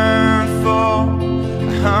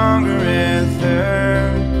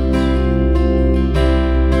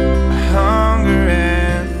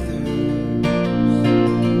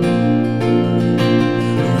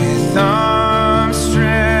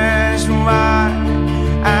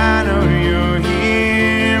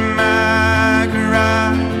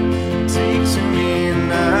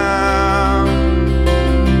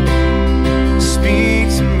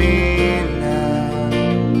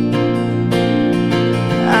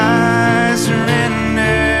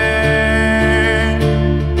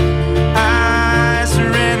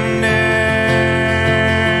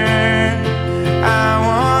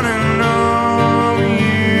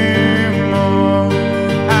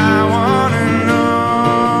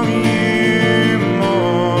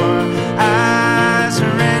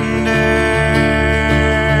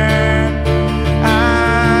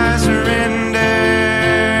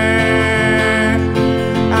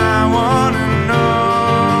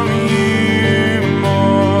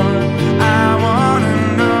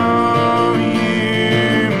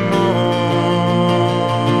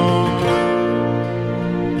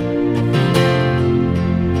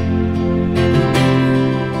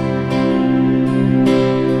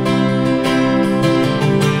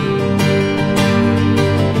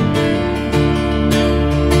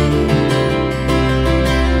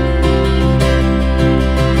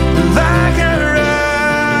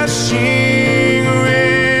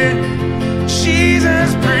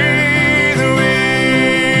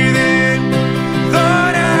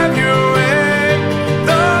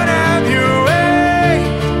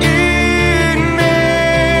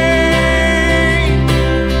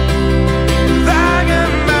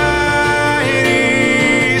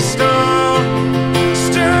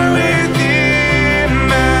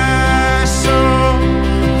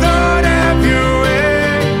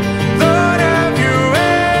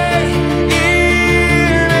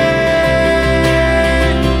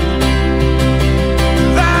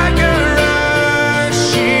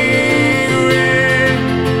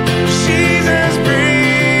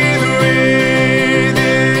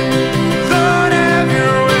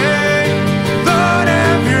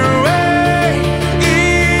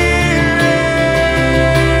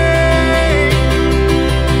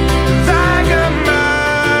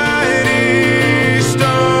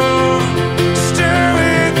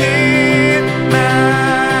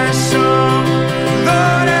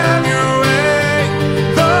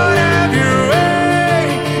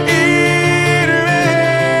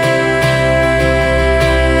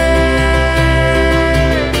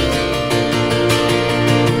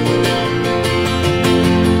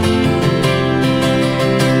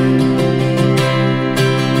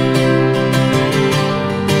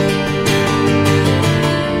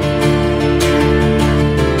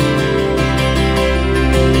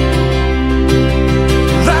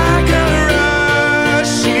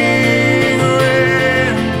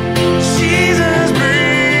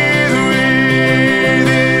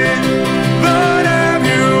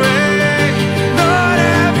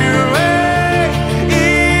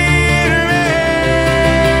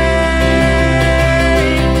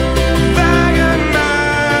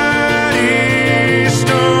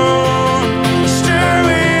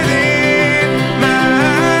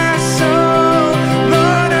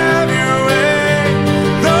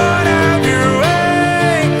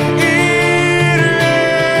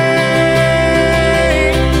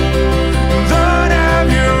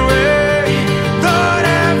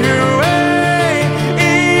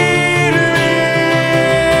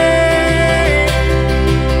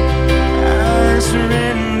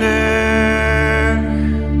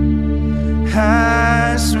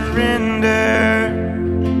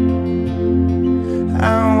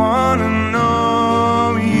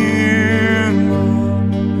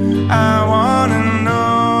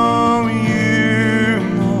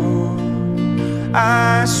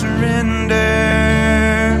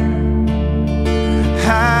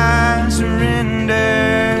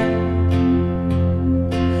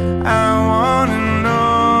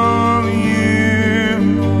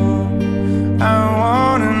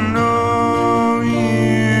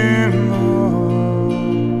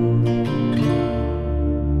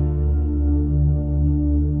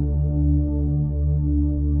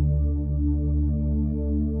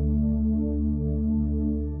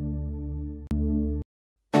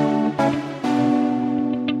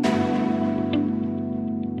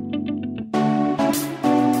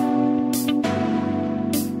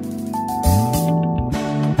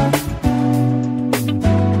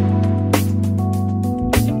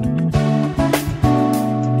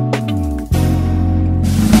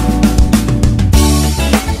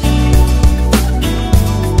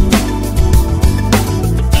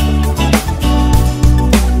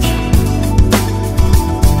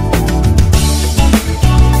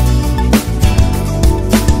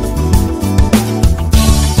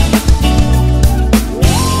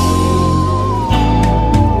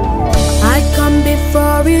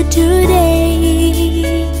 for you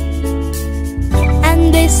today.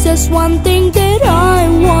 And this is one thing that I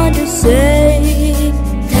want to say.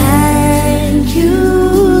 Thank you,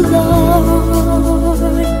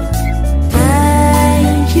 Lord.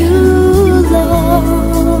 Thank you,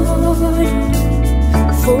 Lord,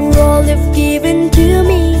 for all you've given to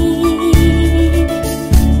me,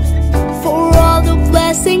 for all the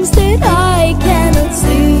blessings that I cannot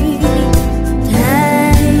see.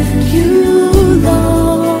 Thank you,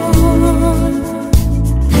 Lord.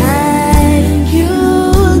 Thank you,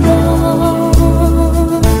 Lord.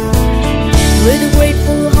 With a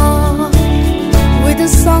grateful heart, with a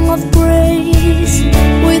song of praise,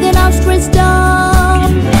 with an outstretched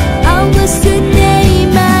arm, I'll bless your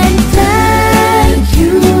name and thank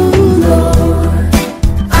you, Lord.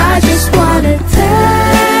 I just wanna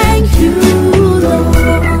thank you, Lord.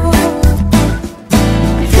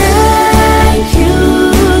 Thank you,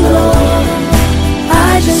 Lord.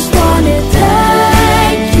 I just wanna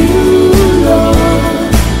thank you, Lord.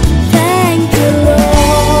 Thank you, Lord.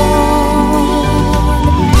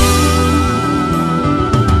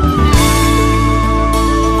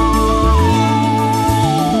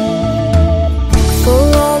 For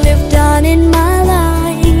all you've done in my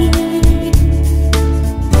life,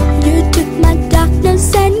 you took my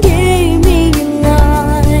darkness and gave me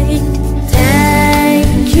light.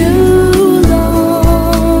 Thank you,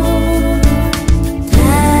 Lord.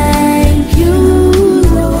 Thank you,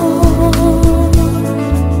 Lord.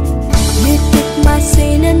 You took my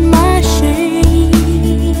sin and my shame.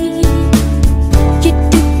 You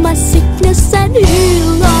took my sickness and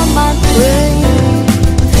healed all my pain.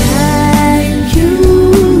 Thank you,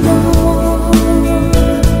 Lord.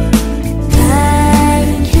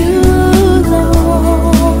 Thank you,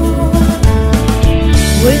 Lord.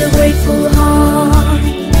 With a grateful heart,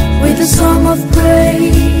 with a song of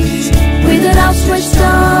praise, with an outstretched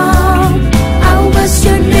arm, I'll bless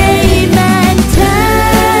your name and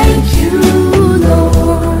thank you,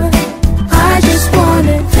 Lord. I just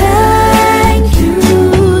wanna thank you,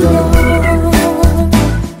 Lord.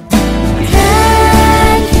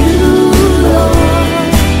 Thank you, Lord.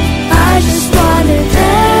 I just wanna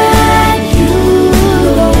thank you,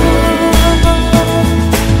 Lord.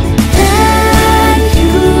 Thank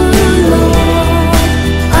you, Lord.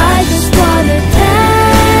 I just wanna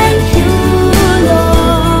thank you,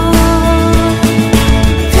 Lord.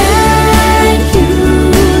 Thank you,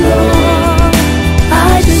 Lord.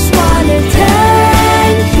 I just wanna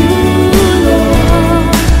thank you,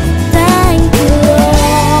 Lord. Thank you, Lord.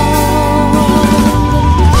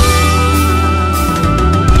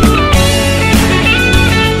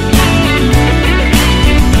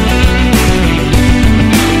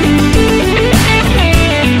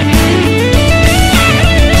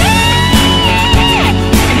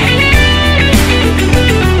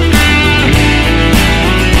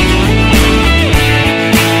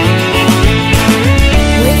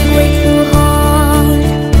 With a grateful heart,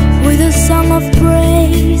 with a song of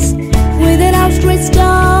praise, with an outstretched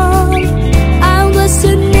arm, I'll bless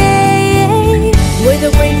your name. With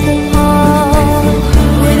a grateful heart,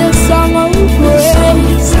 with a song of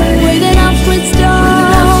praise, with an outstretched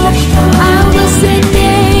arm, I'll bless your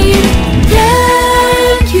name.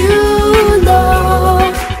 Thank you,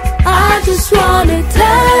 Lord. I just wanna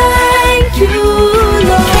thank you,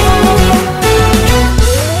 Lord.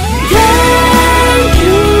 Thank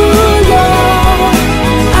you, Lord.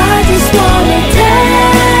 I just wanna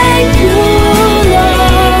thank you, Lord.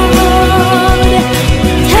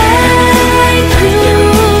 Thank you,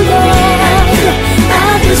 Lord.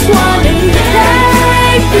 I just wanna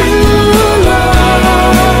thank you, Lord.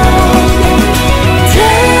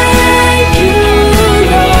 Thank you,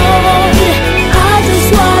 Lord. I just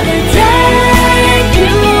wanna thank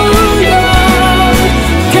you, Lord.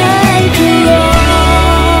 Thank you, Lord.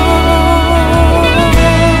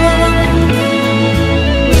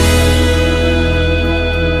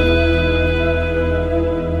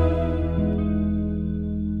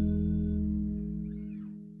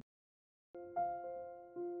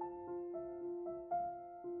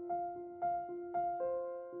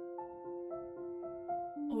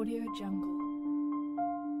 Audio Jungle.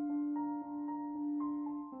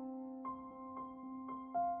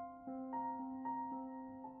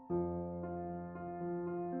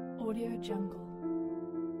 Audio Jungle.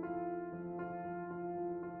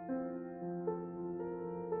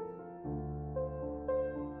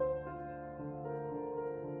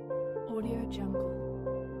 Audio Jungle.